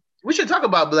 We should talk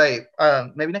about Blade.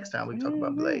 Maybe next time we can talk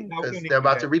about Blade, because they're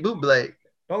about to reboot Blade.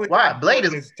 Why? Blade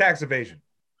is tax evasion.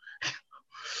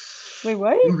 Wait,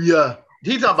 what? Yeah.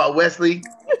 He talking about Wesley,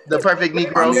 the perfect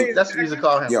Negro. That's what we used to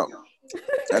call him. Yo,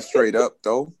 that's straight up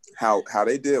though. How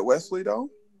they did Wesley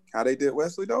though?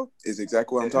 Is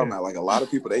exactly what I'm talking about. Like, a lot of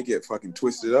people, they get fucking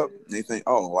twisted up and they think,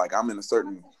 oh, like, I'm in a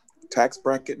certain tax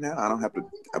bracket now, I don't have to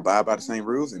abide by the same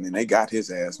rules, and then they got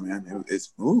his ass, man.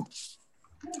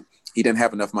 He didn't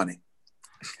have enough money.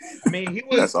 I mean, he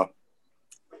was. That's all.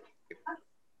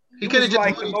 He could have just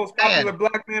like the most popular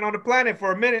black man on the planet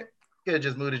for a minute. Could have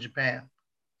just moved to Japan.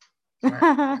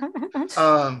 Right.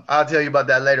 I'll tell you about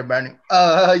that later, Bernie.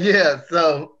 Yeah.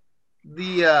 So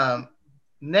the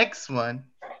next one,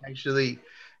 actually.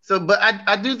 So, but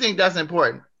I do think that's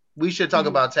important. We should talk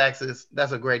about taxes.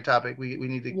 That's a great topic. We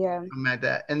need to come at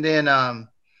that. And then,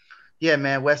 yeah,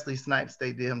 man, Wesley Snipes,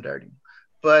 they did him dirty.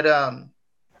 But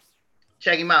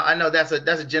check him out. I know that's a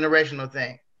generational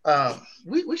thing.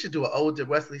 We should do an ode to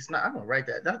Wesley Snipes. I'm gonna write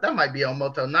that. That might be on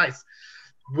Moto Nice.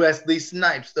 Wesley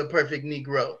Snipes, the perfect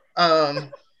Negro.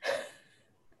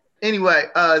 Anyway,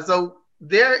 so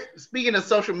speaking of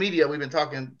social media, we've been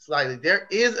talking slightly. There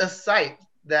is a site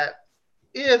that,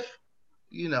 if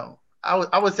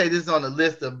I would say this is on the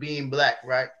list of being black,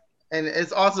 right? And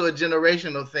it's also a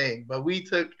generational thing. But we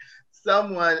took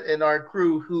someone in our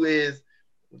crew who is,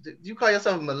 you call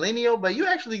yourself a millennial, but you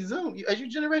actually Zoom. As your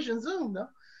generation Zoom, though.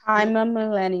 I'm a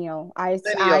millennial. I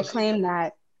claim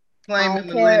that. I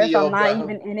don't care if I'm not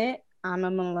even in it. I'm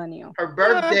a millennial. Her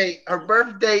birthday.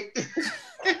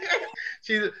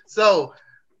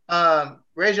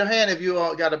 Raise your hand if you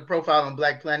all got a profile on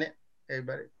Black Planet.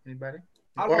 Anybody?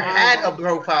 Or had a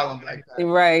profile on Black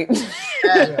Planet. Right.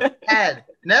 Had.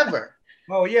 Never.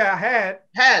 Oh yeah, I had.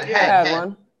 Had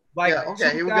one. Like, yeah,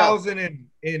 okay, here we go.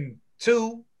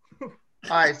 2002. All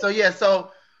right,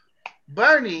 so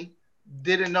Bernie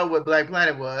didn't know what Black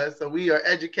Planet was, so we are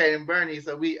educating Bernie.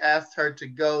 So we asked her to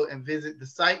go and visit the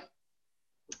site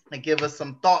and give us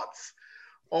some thoughts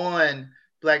on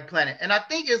Black Planet. And I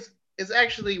think it's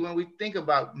actually, when we think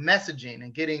about messaging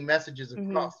and getting messages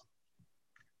across,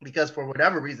 because for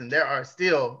whatever reason, there are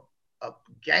still a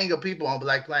gang of people on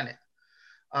Black Planet.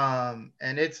 And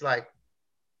it's like,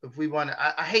 if we want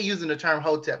to, I hate using the term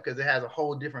Hotep because it has a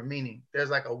whole different meaning. There's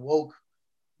like a woke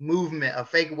movement, a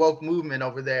fake woke movement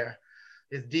over there.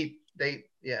 It's deep.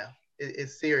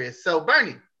 It's serious. So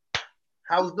Bernie,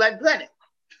 how was Black Planet?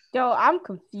 Yo, I'm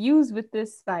confused with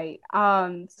this site.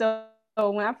 So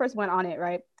when I first went on it,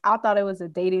 right, I thought it was a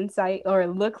dating site, or it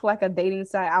looked like a dating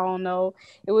site. I don't know.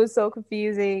 It was so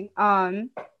confusing. Then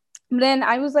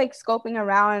I was like scoping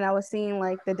around and I was seeing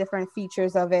like the different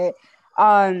features of it.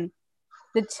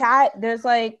 The chat, there's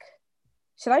like,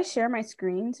 should I share my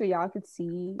screen so y'all could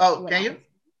see? Oh, can you?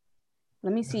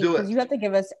 Let me see, because you have to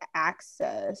give us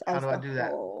access. How do I do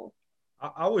that?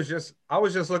 I was just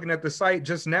looking at the site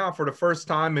just now for the first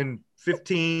time in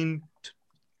 15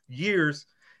 years.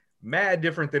 Mad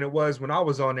different than it was when I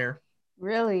was on there.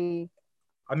 Really?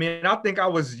 I mean, I think I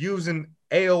was using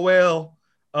AOL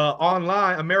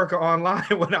online, America Online,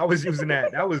 when I was using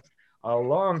that. That was a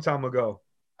long time ago.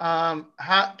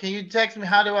 How can you text me?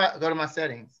 How do I go to my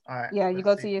settings? All right. Yeah, you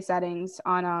go to your settings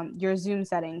on your Zoom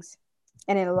settings,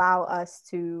 and it allow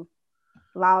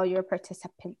your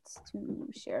participants to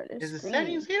share their Is the screen.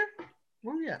 settings here?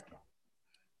 Where we at?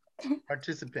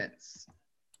 Participants.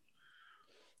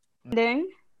 Then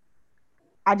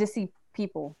I just see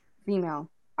people,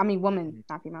 women,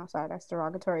 not female. Sorry, that's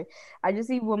derogatory. I just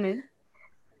see women.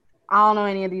 I don't know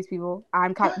any of these people.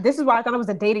 This is why I thought it was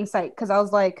a dating site, because I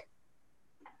was like,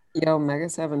 yo,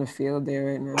 Mega's having a field day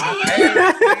right now.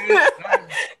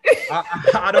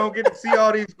 I don't get to see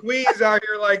all these queens out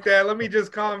here like that. Let me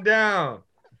just calm down.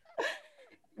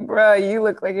 Bro, you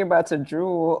look like you're about to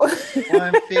drool.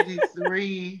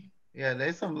 153. Yeah,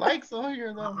 there's some likes on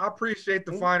here though. I appreciate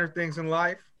the finer things in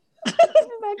life. You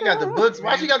got the books.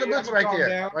 Why she got the books right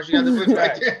there? Why she got the books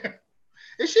right there?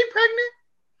 Is she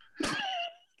pregnant?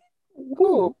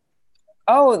 Who?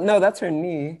 Oh no, that's her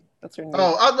knee. That's her knee.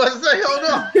 Oh, I was about to say, hold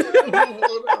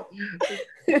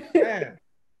on. Man,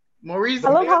 Maurice,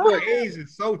 AIDS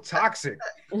is so toxic.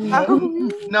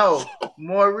 No,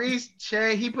 Maurice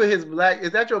changed. He put his black.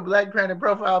 Is that your Black Planet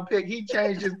profile pic? He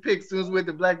changed his pic soon as with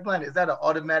the Black Planet. Is that an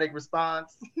automatic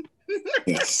response?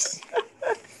 Yes.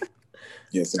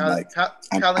 Yes, Colin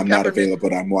I'm not available,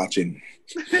 but I'm watching.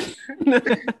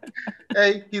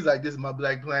 Hey, he's like, this is my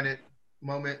Black Planet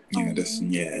moment.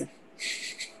 Yeah,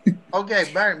 Okay,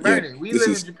 Bernie, we live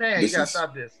in Japan. You gotta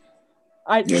stop this.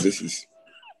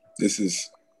 This is.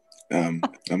 I'm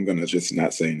gonna just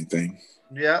not say anything.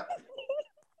 Yeah.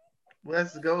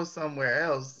 Let's go somewhere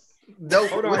else. Dope.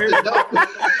 Hold on, What's the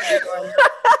dope?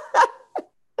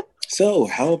 So,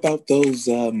 how about those?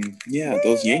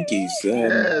 Those Yankees.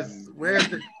 Yes. What's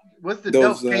the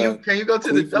those, dope? Can you go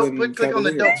to the dope? Cleveland Click on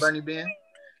the dope, Cavaliers. Bernie Ben.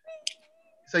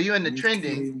 So you in the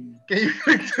trending? Can you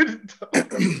click to the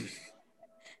dope?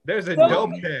 There's a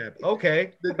dope tab.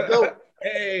 Okay. The dope.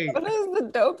 Hey. What is the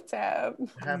dope tab?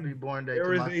 Happy born day There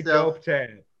to is myself. a dope tab.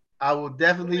 I will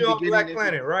definitely You're be on getting Black into-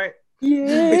 Planet, right?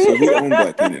 Wait, so who owns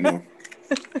Black Planet now?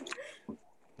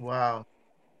 Wow.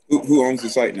 Who owns the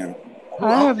site now?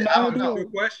 I have no I don't know. idea.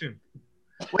 Good question.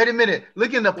 Wait a minute.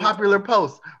 Look in the popular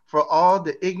post for all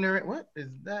the ignorant. What is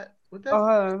that? What that?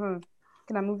 Oh, hold on.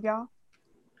 Can I move y'all?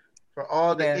 For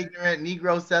all the Yeah. ignorant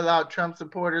Negro sellout Trump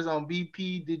supporters on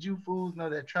BP, did you fools know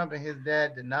that Trump and his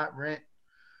dad did not rent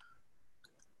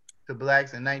to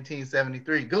blacks in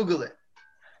 1973? Google it.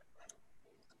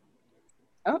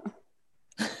 Oh.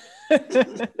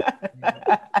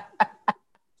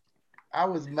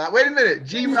 Wait a minute,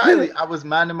 G. Riley. I was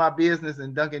minding my business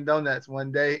in Dunkin' Donuts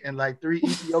one day, and like 3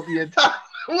 Ethiopian times.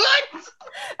 What?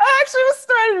 I actually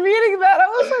started reading that. I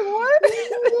was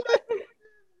like,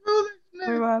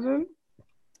 what? Imagine.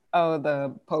 Oh,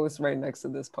 the post right next to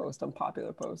this post on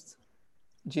popular posts.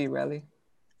 G. Relly.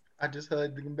 I just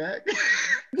heard them back.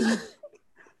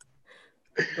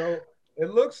 So it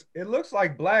looks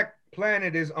like Black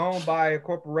Planet is owned by a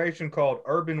corporation called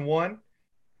Urban One.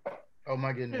 Oh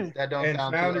my goodness, that don't And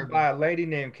sound too founded urban. by a lady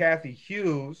named Kathy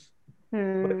Hughes. But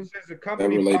it says the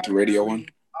company That relate to Radio One?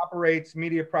 operates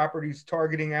media properties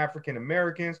targeting African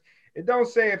Americans. It don't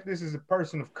say if this is a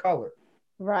person of color.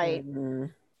 Right. Mm-hmm.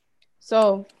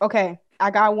 So, okay. I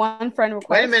got one friend request.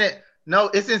 Wait a minute. No,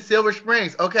 it's in Silver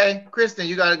Springs. Okay, Kristen,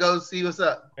 you gotta go see what's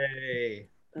up. Hey,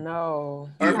 No.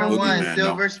 Yeah, Urban One, Boogeyman,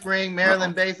 Silver no. Spring,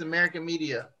 Maryland-based American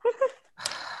media.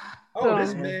 oh,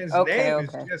 this So- man's Okay, name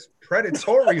okay. is just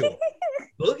predatorial.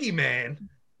 Boogeyman.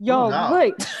 Yo, Oh, no.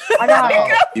 look. I got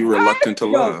You reluctant to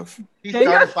love. He They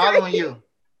started got following you.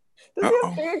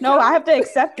 Uh-oh. No, I have to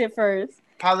accept it first. So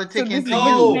Politicking this to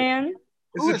Oh. you. man.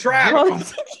 It's Who a is trap.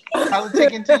 this?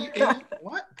 Politicking to you.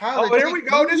 What? Oh, here we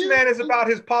go. Politicking This you? man is about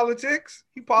his politics.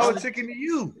 He politicking to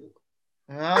you.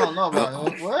 I don't know about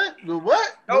what. The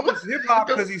what? The No, what? it's hip hop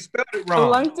because he spelled it wrong.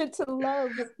 Blunted to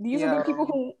love. These are the people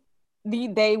who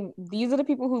these are the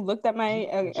people who looked at my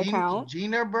account.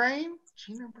 Gina Brain.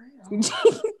 Gina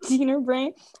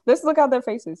Brain. Let's look at their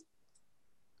faces.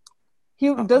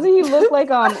 Doesn't he look like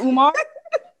Umar?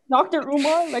 Dr.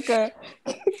 Umar, like a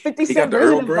 50 He got Cent the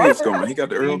version Earl of Graves Dr. going. He got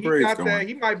the Earl He Graves got that. going.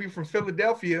 He might be from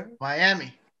Philadelphia.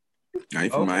 Miami. Now he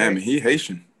from Okay. Miami. He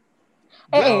Haitian.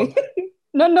 Hey,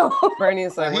 no.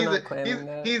 Bernie's like, we're not claiming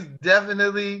that. He's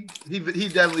definitely he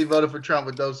definitely voted for Trump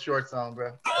with those shorts on,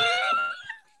 bro.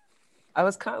 I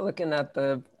was kind of looking at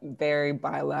the very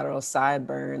bilateral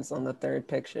sideburns on the third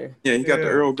picture. Yeah, he got the Yeah.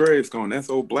 Earl Graves going. That's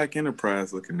old Black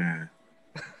Enterprise looking at.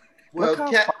 Well, Look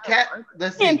how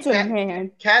let's see. Handsome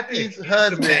man. Kathy's Hey,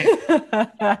 husband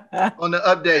on the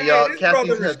update, Hey, y'all. this Kathy's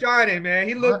brother is husband. shining, man.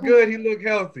 He look What? good. He look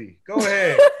healthy. Go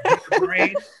ahead.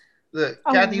 Brain. Look,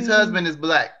 Oh, Kathy's we- husband is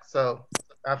black, so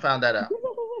I found that out.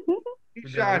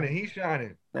 He's shining. He's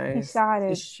shining. Nice. shot it.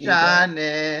 He's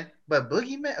Shining. But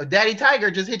Boogeyman, oh, Daddy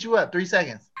Tiger just hit you up. 3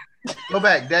 seconds. Go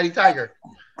back, Daddy Tiger.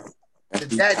 The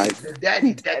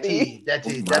daddy, Daddy.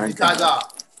 Daddy My Tiger. God.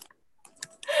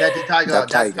 Daddy Tiger, That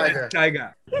Daddy tiger. Tiger.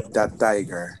 Tiger. That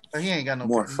tiger. Oh, he ain't got no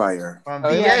More picture. fire. From Oh,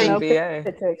 VA. yeah, No from VA.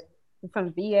 picture.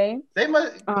 From VA. They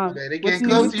must. Um, Okay, they what's getting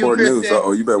close new? to you, Newport News. Kristen.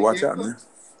 Oh, you better They watch getting out, close.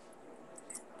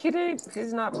 man.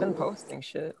 He's not been posting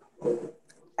shit.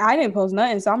 I didn't post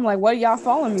nothing, so I'm like, what are y'all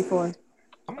following me for?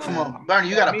 Come on, Bernie,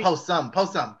 you gotta post something.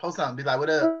 Post something. Be like, what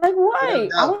up? Like what? I no.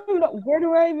 don't even know, where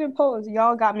do I even post?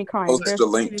 Y'all got me crying. Post There's a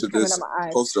link tears to coming this. out my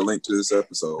eyes. Post a link to this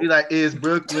episode. Be like, is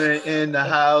Brooklyn in the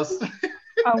house?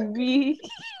 Are we?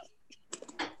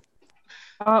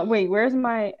 Wait, where's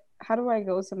my? How do I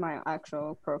go to my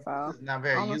actual profile? It's not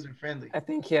very Almost- user friendly. I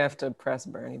think you have to press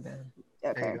Bernie Ben.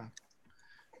 There you Okay. go.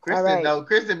 Kristen, right. no,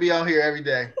 Kristen be on here every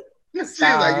day. She's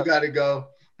Stop. like, you gotta go.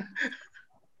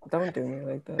 Don't do me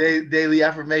like that. Daily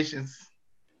affirmations.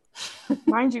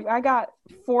 Mind you, I got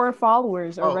 4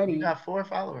 followers Oh, already. you got 4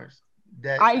 followers.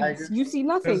 That tiger. You see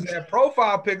Because nothing. that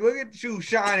profile pic, look at you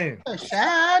shining.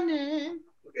 Shining.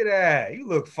 Look at that. You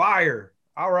look fire.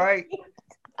 All right.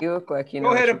 You look like you know.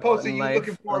 Go ahead what and post it. want in You life.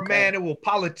 looking for a man that will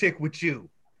politic with you.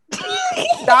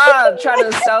 Stop trying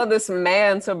to sell this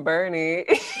man to Bernie.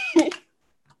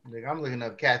 Look, I'm looking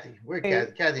up Kathy. Where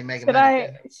Kathy? Kathy making Should money.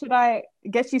 should I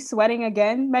get you sweating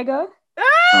again, Mega?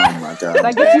 Oh my Should I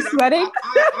God. get you Man, sweating?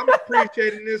 I'm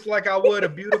appreciating this like I would a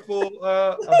beautiful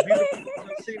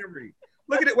scenery.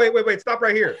 Look at it. Wait. Stop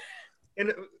right here.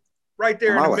 And right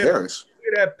there in Kamala the middle. Harris.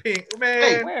 Look at that pink. Man.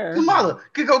 Hey, Where? Kamala.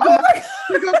 Kamala.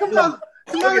 Kamala.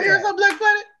 Kamala at Harris that. on Black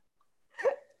Planet.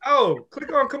 Oh,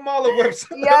 click on Kamala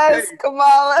website. Yes,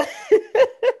 Kamala.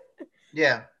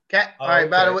 Yeah. Cat. Oh, All right.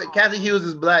 By the okay. way, Kathy Hughes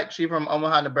is black. She from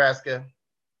Omaha, Nebraska.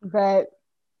 But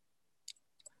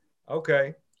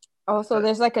Okay. also,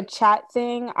 there's like a chat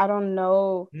thing. I don't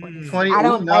know. 20. I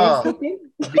don't. Ooh, I was no. thinking.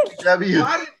 BW.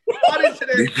 Why did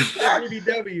today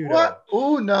BBW though? What?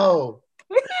 Ooh, no.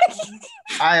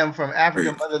 I am from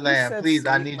African motherland. said Please,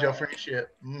 I sweet need your man.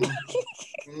 friendship.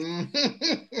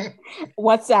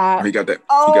 What's Oh, that? he got that.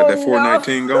 Oh, he got that no.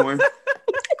 419 going.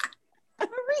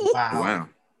 Wow. Wow.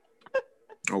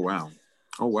 Oh wow.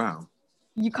 Oh wow.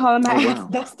 You call him Oh, ass wow.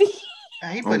 Dusty?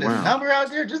 He putting wow. his number out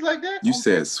there just like that? You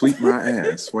said sweep my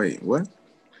ass. Wait, what?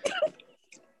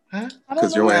 Huh? I don't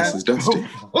Because know your what ass that is dusty.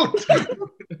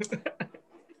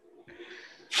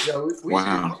 Yo, we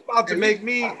Wow. About to make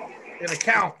me an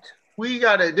account. we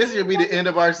gotta. This should be the end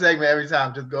of our segment every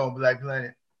time. Just go on Black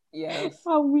Planet. Yes.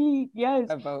 Oh, yes.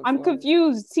 I vote I'm for it.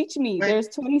 confused. Teach me. Wait. There's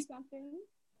 20 something.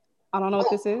 I don't know what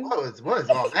this is. What is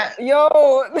all that? Yo,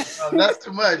 Oh, that's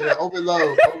too much. Yeah,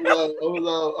 overload.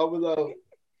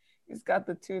 he's got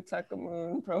the 2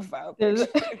 Tuckamoon profile There's,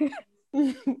 picture.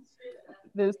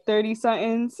 there's 30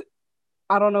 somethings.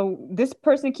 I don't know. This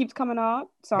person keeps coming up.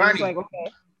 So I'm just Bernie. like,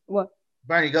 okay. What?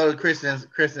 Bernie, go to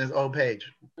Kristen's old page.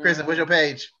 Kristen, what's your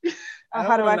page?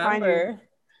 How do I find you?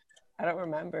 I don't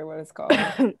remember what it's called.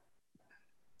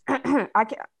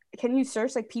 Can you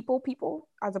search like people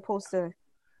as opposed to?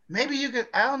 Maybe you could.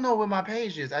 I don't know what my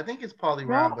page is. I think it's Pauly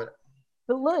Ron, but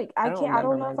But look, I don't can't. I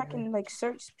don't know remember if I mine. can like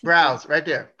search. People. browse right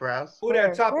there. Browse. Who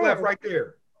that top Where? left right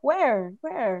there? Where?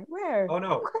 Oh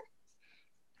no.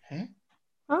 Huh?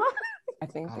 Huh? I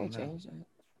think Oh, they no. changed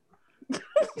it.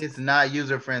 It's not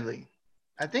user friendly.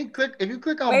 I think if you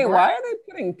click on Wait, browse, why are they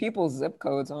putting people's zip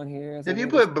codes on here? as if a you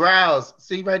way put to- browse,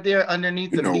 see right there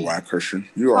underneath You the know B. why, Christian.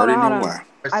 You Hold already on, hold know on. why.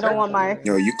 I don't want my.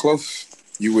 Yo, you close.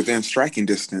 You within striking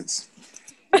distance.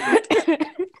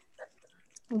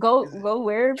 Go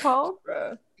where, Paul?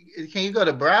 Bruh. Can you go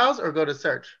to browse or go to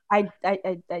search? I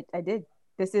did.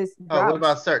 This is Oh, browse. what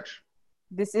about search?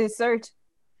 This is search.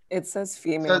 It says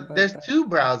female. So but there's the- 2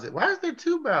 browsers. Why is there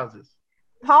 2 browsers?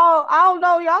 Paul, I don't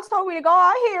know. Y'all told me to go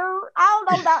out here. I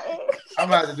don't know about it. I'm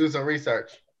about to do some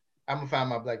research. I'm gonna find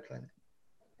my Black Planet.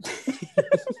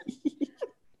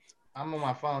 I'm on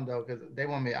my phone though, because they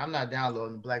want me. I'm not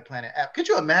downloading the Black Planet app. Could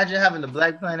you imagine having the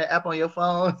Black Planet app on your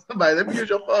phone? Somebody, let me use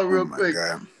your phone real Oh my quick.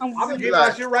 God. I'm I'm getting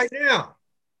my shit right now.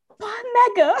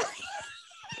 Mega.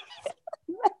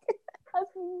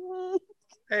 That's me.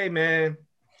 Hey man.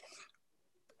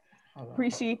 Hold on.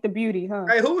 Appreciate the beauty, huh?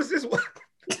 Hey, who is this one?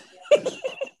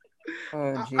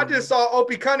 Oh, I geez. just saw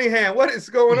Opie Cunningham. What is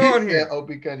going on Yeah, here?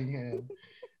 Opie Cunningham.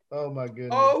 Oh my goodness.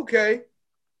 Oh, okay.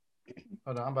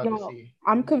 Hold on, I'm about Yo. to see.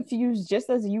 I'm confused just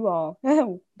as you all.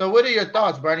 So, what are your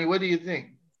thoughts, Bernie? What do you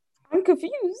think? I'm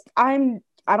confused. I'm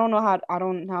I don't know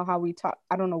how we talk.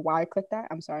 I don't know why I clicked that.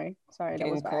 I'm sorry. Sorry, that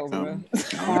was King by accident.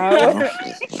 Cobra.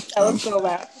 That was so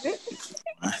bad.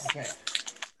 Okay.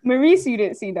 Maurice, you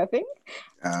didn't see nothing.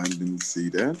 I didn't see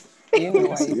that. You know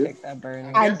why See you it? picked that,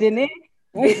 Bernie. I didn't.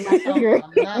 With my finger.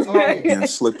 I'm not on it. Yeah,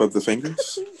 slip of the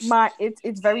fingers.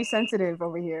 It's very sensitive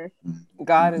over here.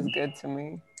 God is good to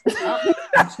me. I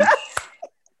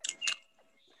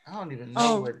don't even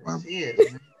know what this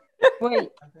is. Man. Wait,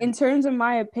 in terms of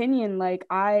my opinion, like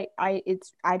I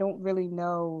don't really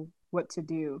know what to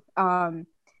do.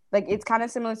 Like it's kind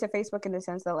of similar to Facebook in the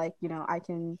sense that like, you know, I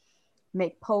can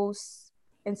make posts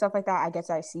and stuff like that. I guess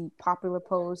I see popular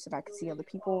posts and I can see other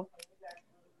people.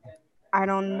 I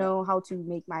don't know how to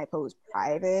make my post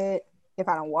private if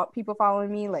I don't want people following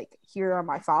me. Like here are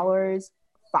my followers.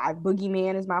 5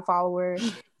 Boogeyman is my follower.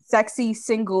 Sexy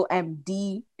Single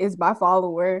MD is my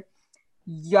follower.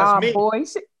 Yeah, That's me. boy.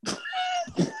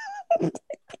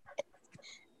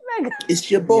 It's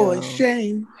your boy Yo.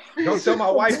 Shane. Don't tell my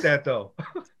wife that though.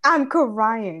 I'm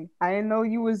crying. I didn't know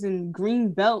you was in Green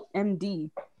Belt MD.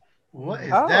 What is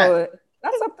that? Oh,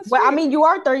 that's up the Well, I street. mean, you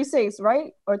are 36,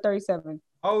 right? Or 37?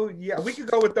 Oh yeah, we could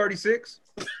go with 36.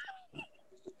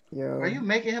 Are you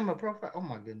making him a profile? Oh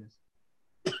my goodness.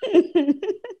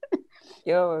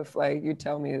 Yo, if like you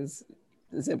tell me his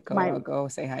zip code, My- I'll go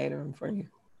say hi to him for you.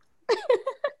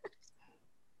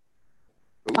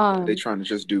 They trying to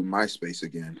just do MySpace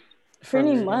again.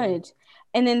 Pretty much.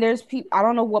 And then there's people. I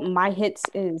don't know what my hits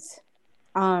is.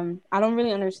 I don't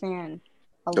really understand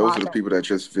a Those lot. are the people that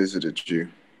just visited you.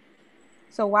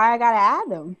 So why I gotta add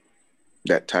them?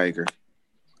 That tiger.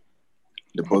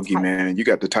 The boogeyman. You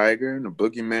got the tiger and the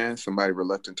boogeyman, somebody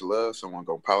reluctant to love, someone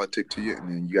go politic to you, and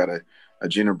then you got a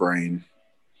Jenner brain.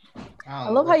 I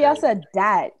love how y'all said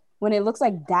dat when it looks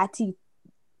like Datty.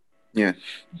 Yeah.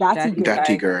 Datty girl.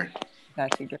 Datty girl.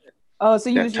 That's good. Oh, so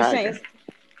you That was just tiger. saying.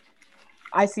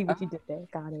 I see what you did there.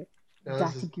 Got it.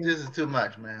 This is too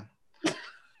much, man.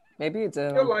 Maybe it's I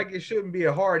a feel like it shouldn't be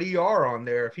a hard ER on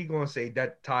there if he gonna say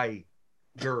that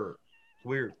tiger.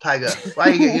 Weird. Tiger. Why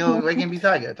you can't be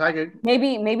Tiger? Tiger.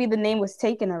 Maybe the name was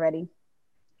taken already.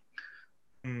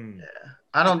 Hmm.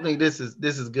 I don't think this is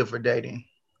good for dating.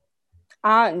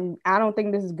 I don't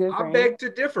think this is good for I him. beg to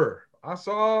differ. I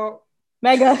saw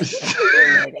Mega.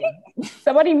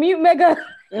 Somebody mute Mega.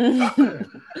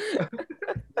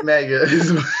 Mega.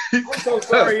 I'm so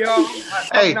sorry, y'all.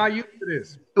 Hey. I'm not used to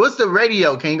this. What's the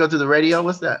radio? Can you go to the radio?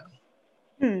 What's that?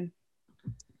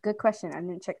 Good question. I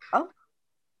didn't check. Oh,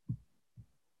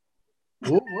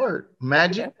 What word?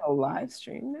 Magic. That's a live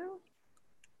stream now.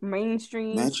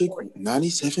 mainstream. Magic sports.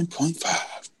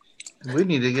 97.5. We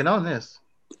need to get on this.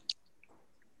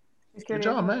 Just Good kidding.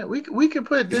 job, man. We can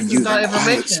put this Giving you is not the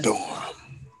pilot information. storm.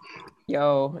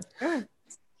 Yo,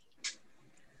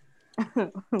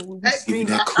 Give you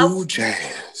that cool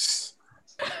jazz.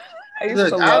 I used Look,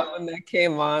 to love when that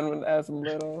came on when I was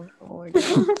little. Oh my god.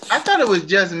 I thought it was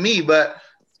just me, but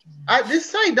this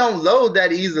site don't load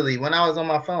that easily. When I was on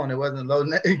my phone, it wasn't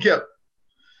loading. It kept.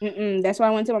 That's why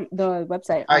I went to the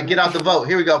website. All right, get out the vote.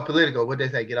 Here we go. Political. What they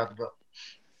say? Get out the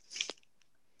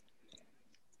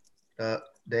vote.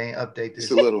 They ain't update this.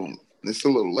 It's a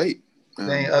little late.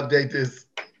 They ain't update this.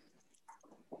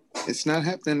 It's not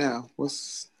happening now.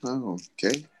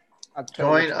 Okay.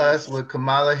 Join us with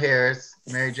Kamala Harris,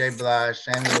 Mary J. Blige,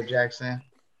 Samuel Jackson.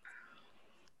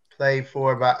 Play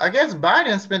for I guess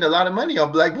Biden spent a lot of money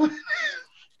on black women.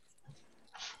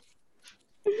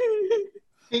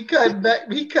 He cut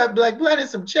Black Planet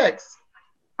some checks.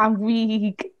 I'm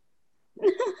weak.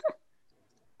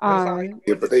 Yeah,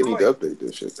 but they need to update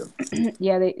this shit though.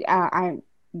 Yeah, I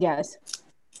yes.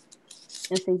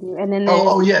 Yes, they do. And then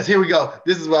Oh yes, here we go.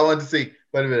 This is what I wanted to see.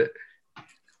 Wait a minute.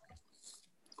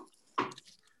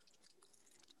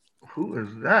 Who is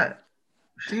that?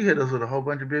 She hit us with a whole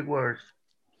bunch of big words.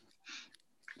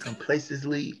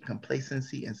 Complacency,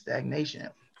 and stagnation.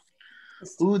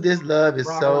 Ooh, this love is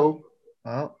so.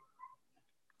 Oh,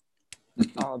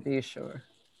 I'll be sure.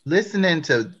 listening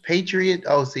to Patriot.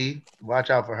 Oh, see, watch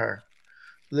out for her.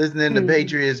 Listening to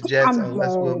Patriots, Jets. I'm Oh,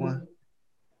 that's what one.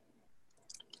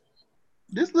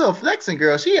 This little flexing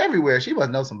girl, she everywhere. She must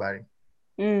know somebody.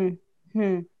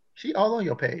 She all on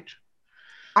your page.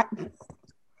 I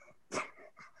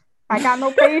got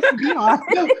no page to be on.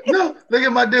 No, look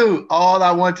at my dude. All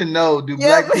I want to know, do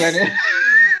Black Planet.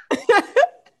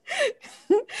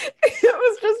 I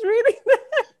was just reading that.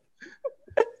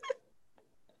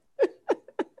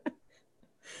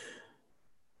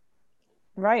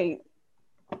 Right.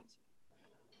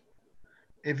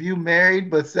 If you married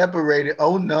but separated,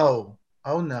 oh no.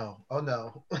 Oh no. Oh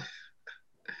no.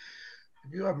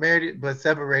 If you are married but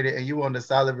separated and you want a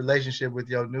solid relationship with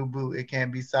your new boo, it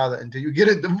can't be solid until you get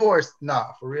a divorce.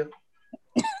 Nah, for real.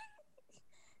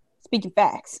 Speaking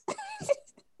facts.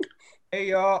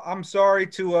 Hey y'all, I'm sorry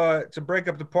to break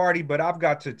up the party, but I've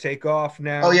got to take off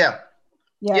now. Oh yeah.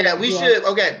 Yeah, we should.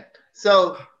 Okay.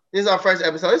 So this is our first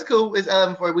episode. It's cool. It's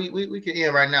 11:40. We can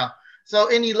end right now. So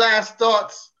any last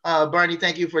thoughts? Bernie,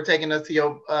 thank you for taking us to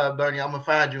your Bernie. I'm gonna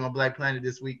find you on Black Planet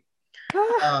this week.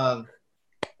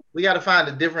 We got to find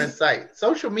a different site.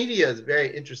 Social media is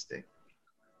very interesting.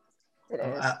 It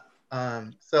is.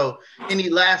 So any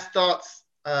last thoughts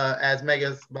as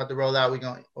Mega's about to roll out? We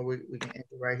can end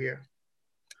it right here.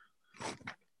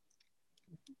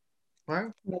 All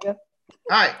right. Mega.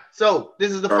 All right. So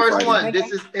this is the first one.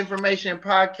 This is Information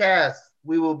Podcast.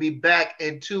 We will be back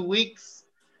in 2 weeks.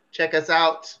 Check us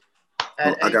out.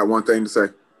 I got one thing to say.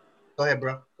 Go ahead,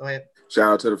 bro. Go ahead.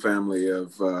 Shout out to the family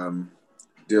of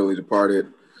dearly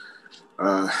departed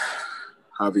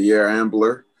Javier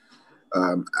Ambler.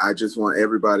 I just want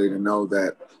everybody to know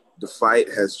that the fight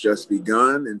has just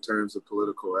begun in terms of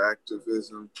political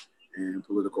activism and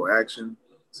political action.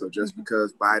 So just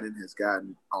because Biden has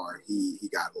gotten, or he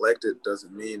got elected,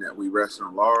 doesn't mean that we rest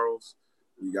on laurels.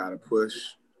 We got to push.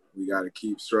 We got to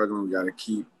keep struggling. We got to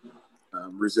keep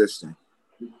resisting.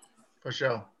 For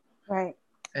sure. Right.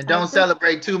 And don't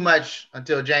celebrate too much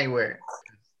until January.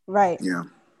 Right. Yeah.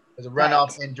 There's a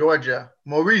runoff in Georgia.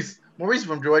 Maurice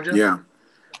from Georgia. Yeah.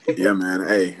 Yeah, man.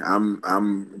 Hey, I'm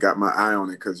got my eye on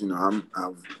it because I'm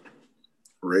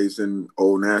raised in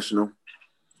Old National,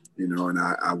 and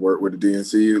I worked with the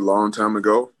DNC a long time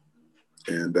ago,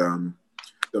 and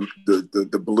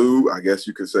the blue, I guess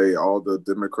you could say, all the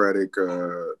Democratic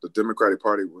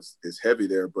Party is heavy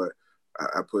there, but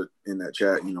I put in that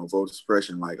chat, voter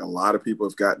suppression. Like a lot of people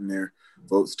have gotten their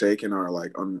votes taken or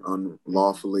like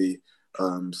unlawfully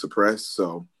suppressed.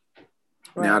 So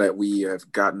now that we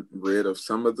have gotten rid of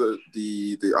some of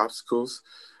the obstacles,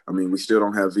 I mean, we still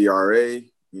don't have VRA,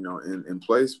 in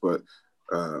place, but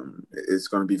it's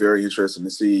going to be very interesting to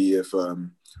see if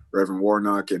Reverend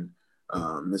Warnock and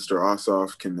Mr.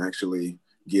 Ossoff can actually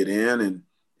get in, and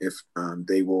if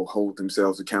they will hold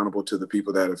themselves accountable to the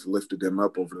people that have lifted them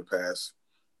up over the past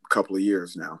couple of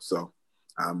years now. So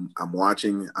I'm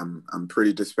watching. I'm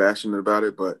pretty dispassionate about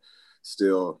it, but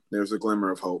still, there's a glimmer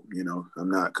of hope.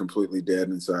 I'm not completely dead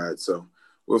inside. So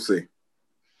we'll see.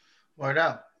 Word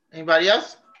up. Anybody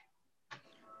else?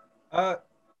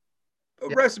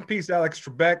 Rest in peace, Alex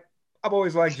Trebek. I've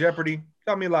always liked Jeopardy.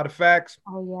 Taught me a lot of facts.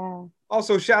 Oh yeah.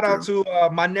 Also, shout out to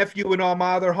my nephew and all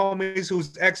my other homies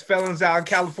who's ex-felons out in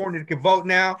California that can vote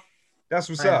now. That's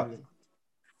what's up.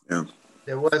 Yeah.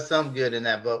 There was some good in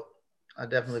that vote. I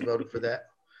definitely voted for that.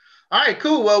 All right,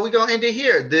 cool. Well, we're going to end it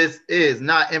here. This is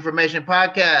Not Information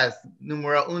Podcast,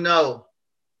 numero uno.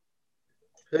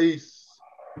 Peace.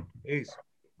 Peace.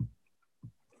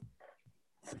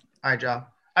 All right, y'all.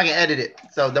 I can edit it,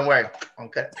 so don't worry.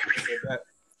 Okay.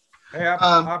 Hey,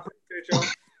 I appreciate y'all.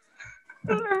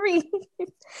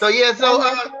 So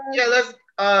let's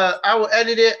I will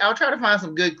edit it. I'll try to find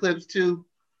some good clips too.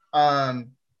 And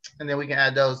then we can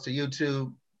add those to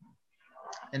YouTube.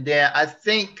 And then I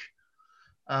think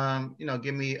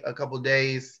give me a couple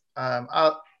days.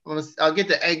 I'll get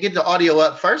the audio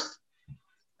up first,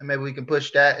 and maybe we can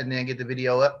push that and then get the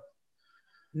video up.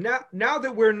 Now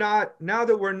that we're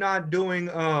not doing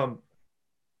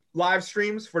live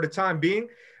streams for the time being,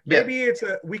 maybe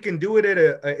we can do it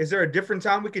is there a different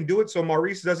time we can do it so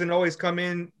Maurice doesn't always come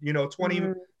in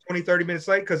 20 30 minutes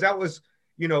late, because that was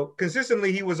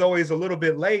consistently he was always a little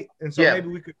bit late, and so maybe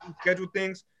we could schedule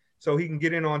things so he can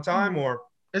get in on time, or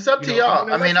it's up to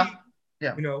y'all. I mean,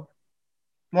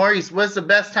 Maurice, what's the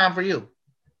best time for you?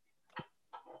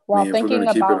 While thinking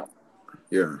about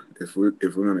if we're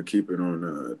gonna keep it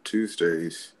on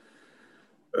Tuesdays,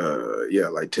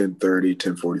 like 10:30,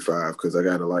 10:45, because I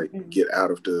gotta get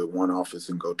out of the one office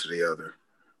and go to the other,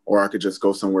 or I could just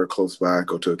go somewhere close by,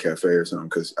 go to a cafe or something,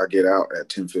 because I get out at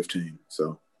 10:15.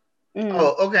 So.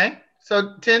 Oh, okay.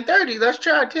 So 10:30. Let's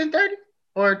try 10:30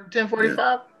 or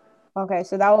 10:45. Okay,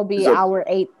 so that will be our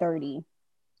 8:30.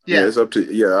 Yeah, it's up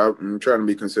to I'm trying to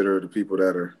be considerate of people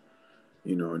that are,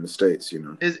 in the States.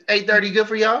 Is 8:30 good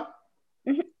for y'all?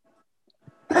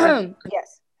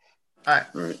 Yes. All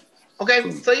right. Okay,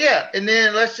 cool. So and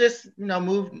then let's just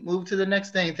move to the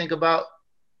next thing. Think about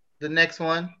the next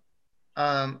one.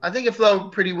 I think it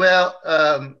flowed pretty well.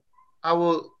 I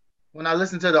will, when I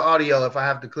listen to the audio, if I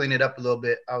have to clean it up a little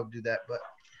bit, I'll do that. But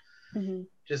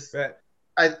just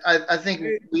I think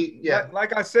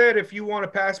Like I said, if you want to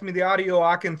pass me the audio,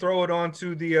 I can throw it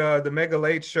onto the Mega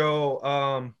Late Show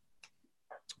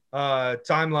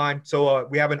timeline. So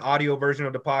we have an audio version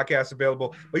of the podcast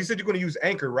available. But you said you're going to use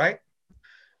Anchor, right?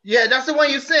 Yeah, that's the one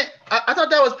you sent. I thought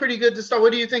that was pretty good to start.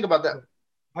 What do you think about that?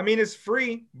 I mean, it's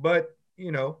free, but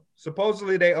you know,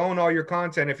 supposedly they own all your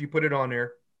content if you put it on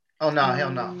there. Oh no, hell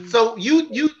no. So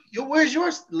you where's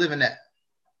yours living at?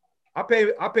 I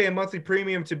pay a monthly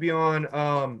premium to be on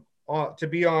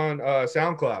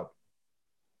SoundCloud.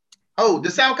 Oh, the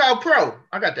SoundCloud Pro.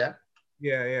 I got that.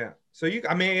 Yeah. So you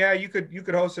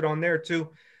could host it on there too.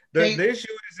 The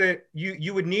issue is that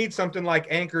you would need something like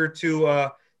Anchor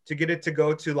to get it to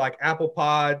go to like Apple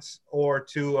Pods or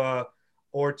to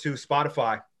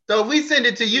Spotify. So if we send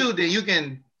it to you, then you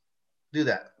can do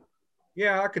that.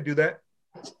 Yeah, I could do that.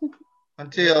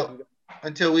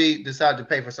 Until we decide to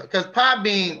pay for something. Because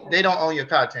Podbean, they don't own your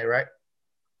content, right?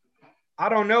 I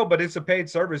don't know, but it's a paid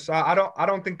service. I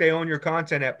don't think they own your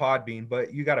content at Podbean,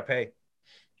 but you got to pay.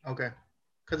 Okay.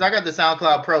 Because I got the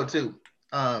SoundCloud Pro too.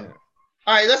 All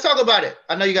right, let's talk about it.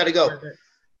 I know you got to go.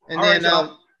 And all then, right,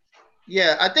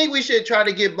 yeah, I think we should try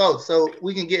to get both. So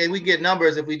we get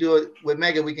numbers. If we do it with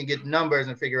Megan, we can get numbers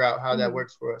and figure out how that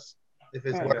works for us. If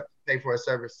it's worth to pay for a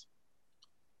service.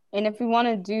 And if we want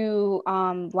to do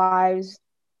lives,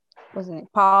 wasn't it?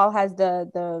 Paul has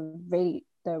the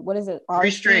what is it? Free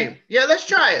stream. Yeah, let's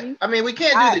try it. I mean, we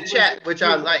can't do the chat, which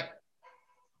I like,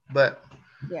 but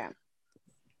yeah.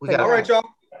 All right, y'all.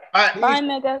 All right. Bye,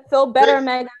 Mega. Feel better,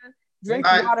 Mega. Drink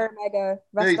water, Mega.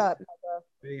 Rest up,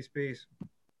 Mega. Peace.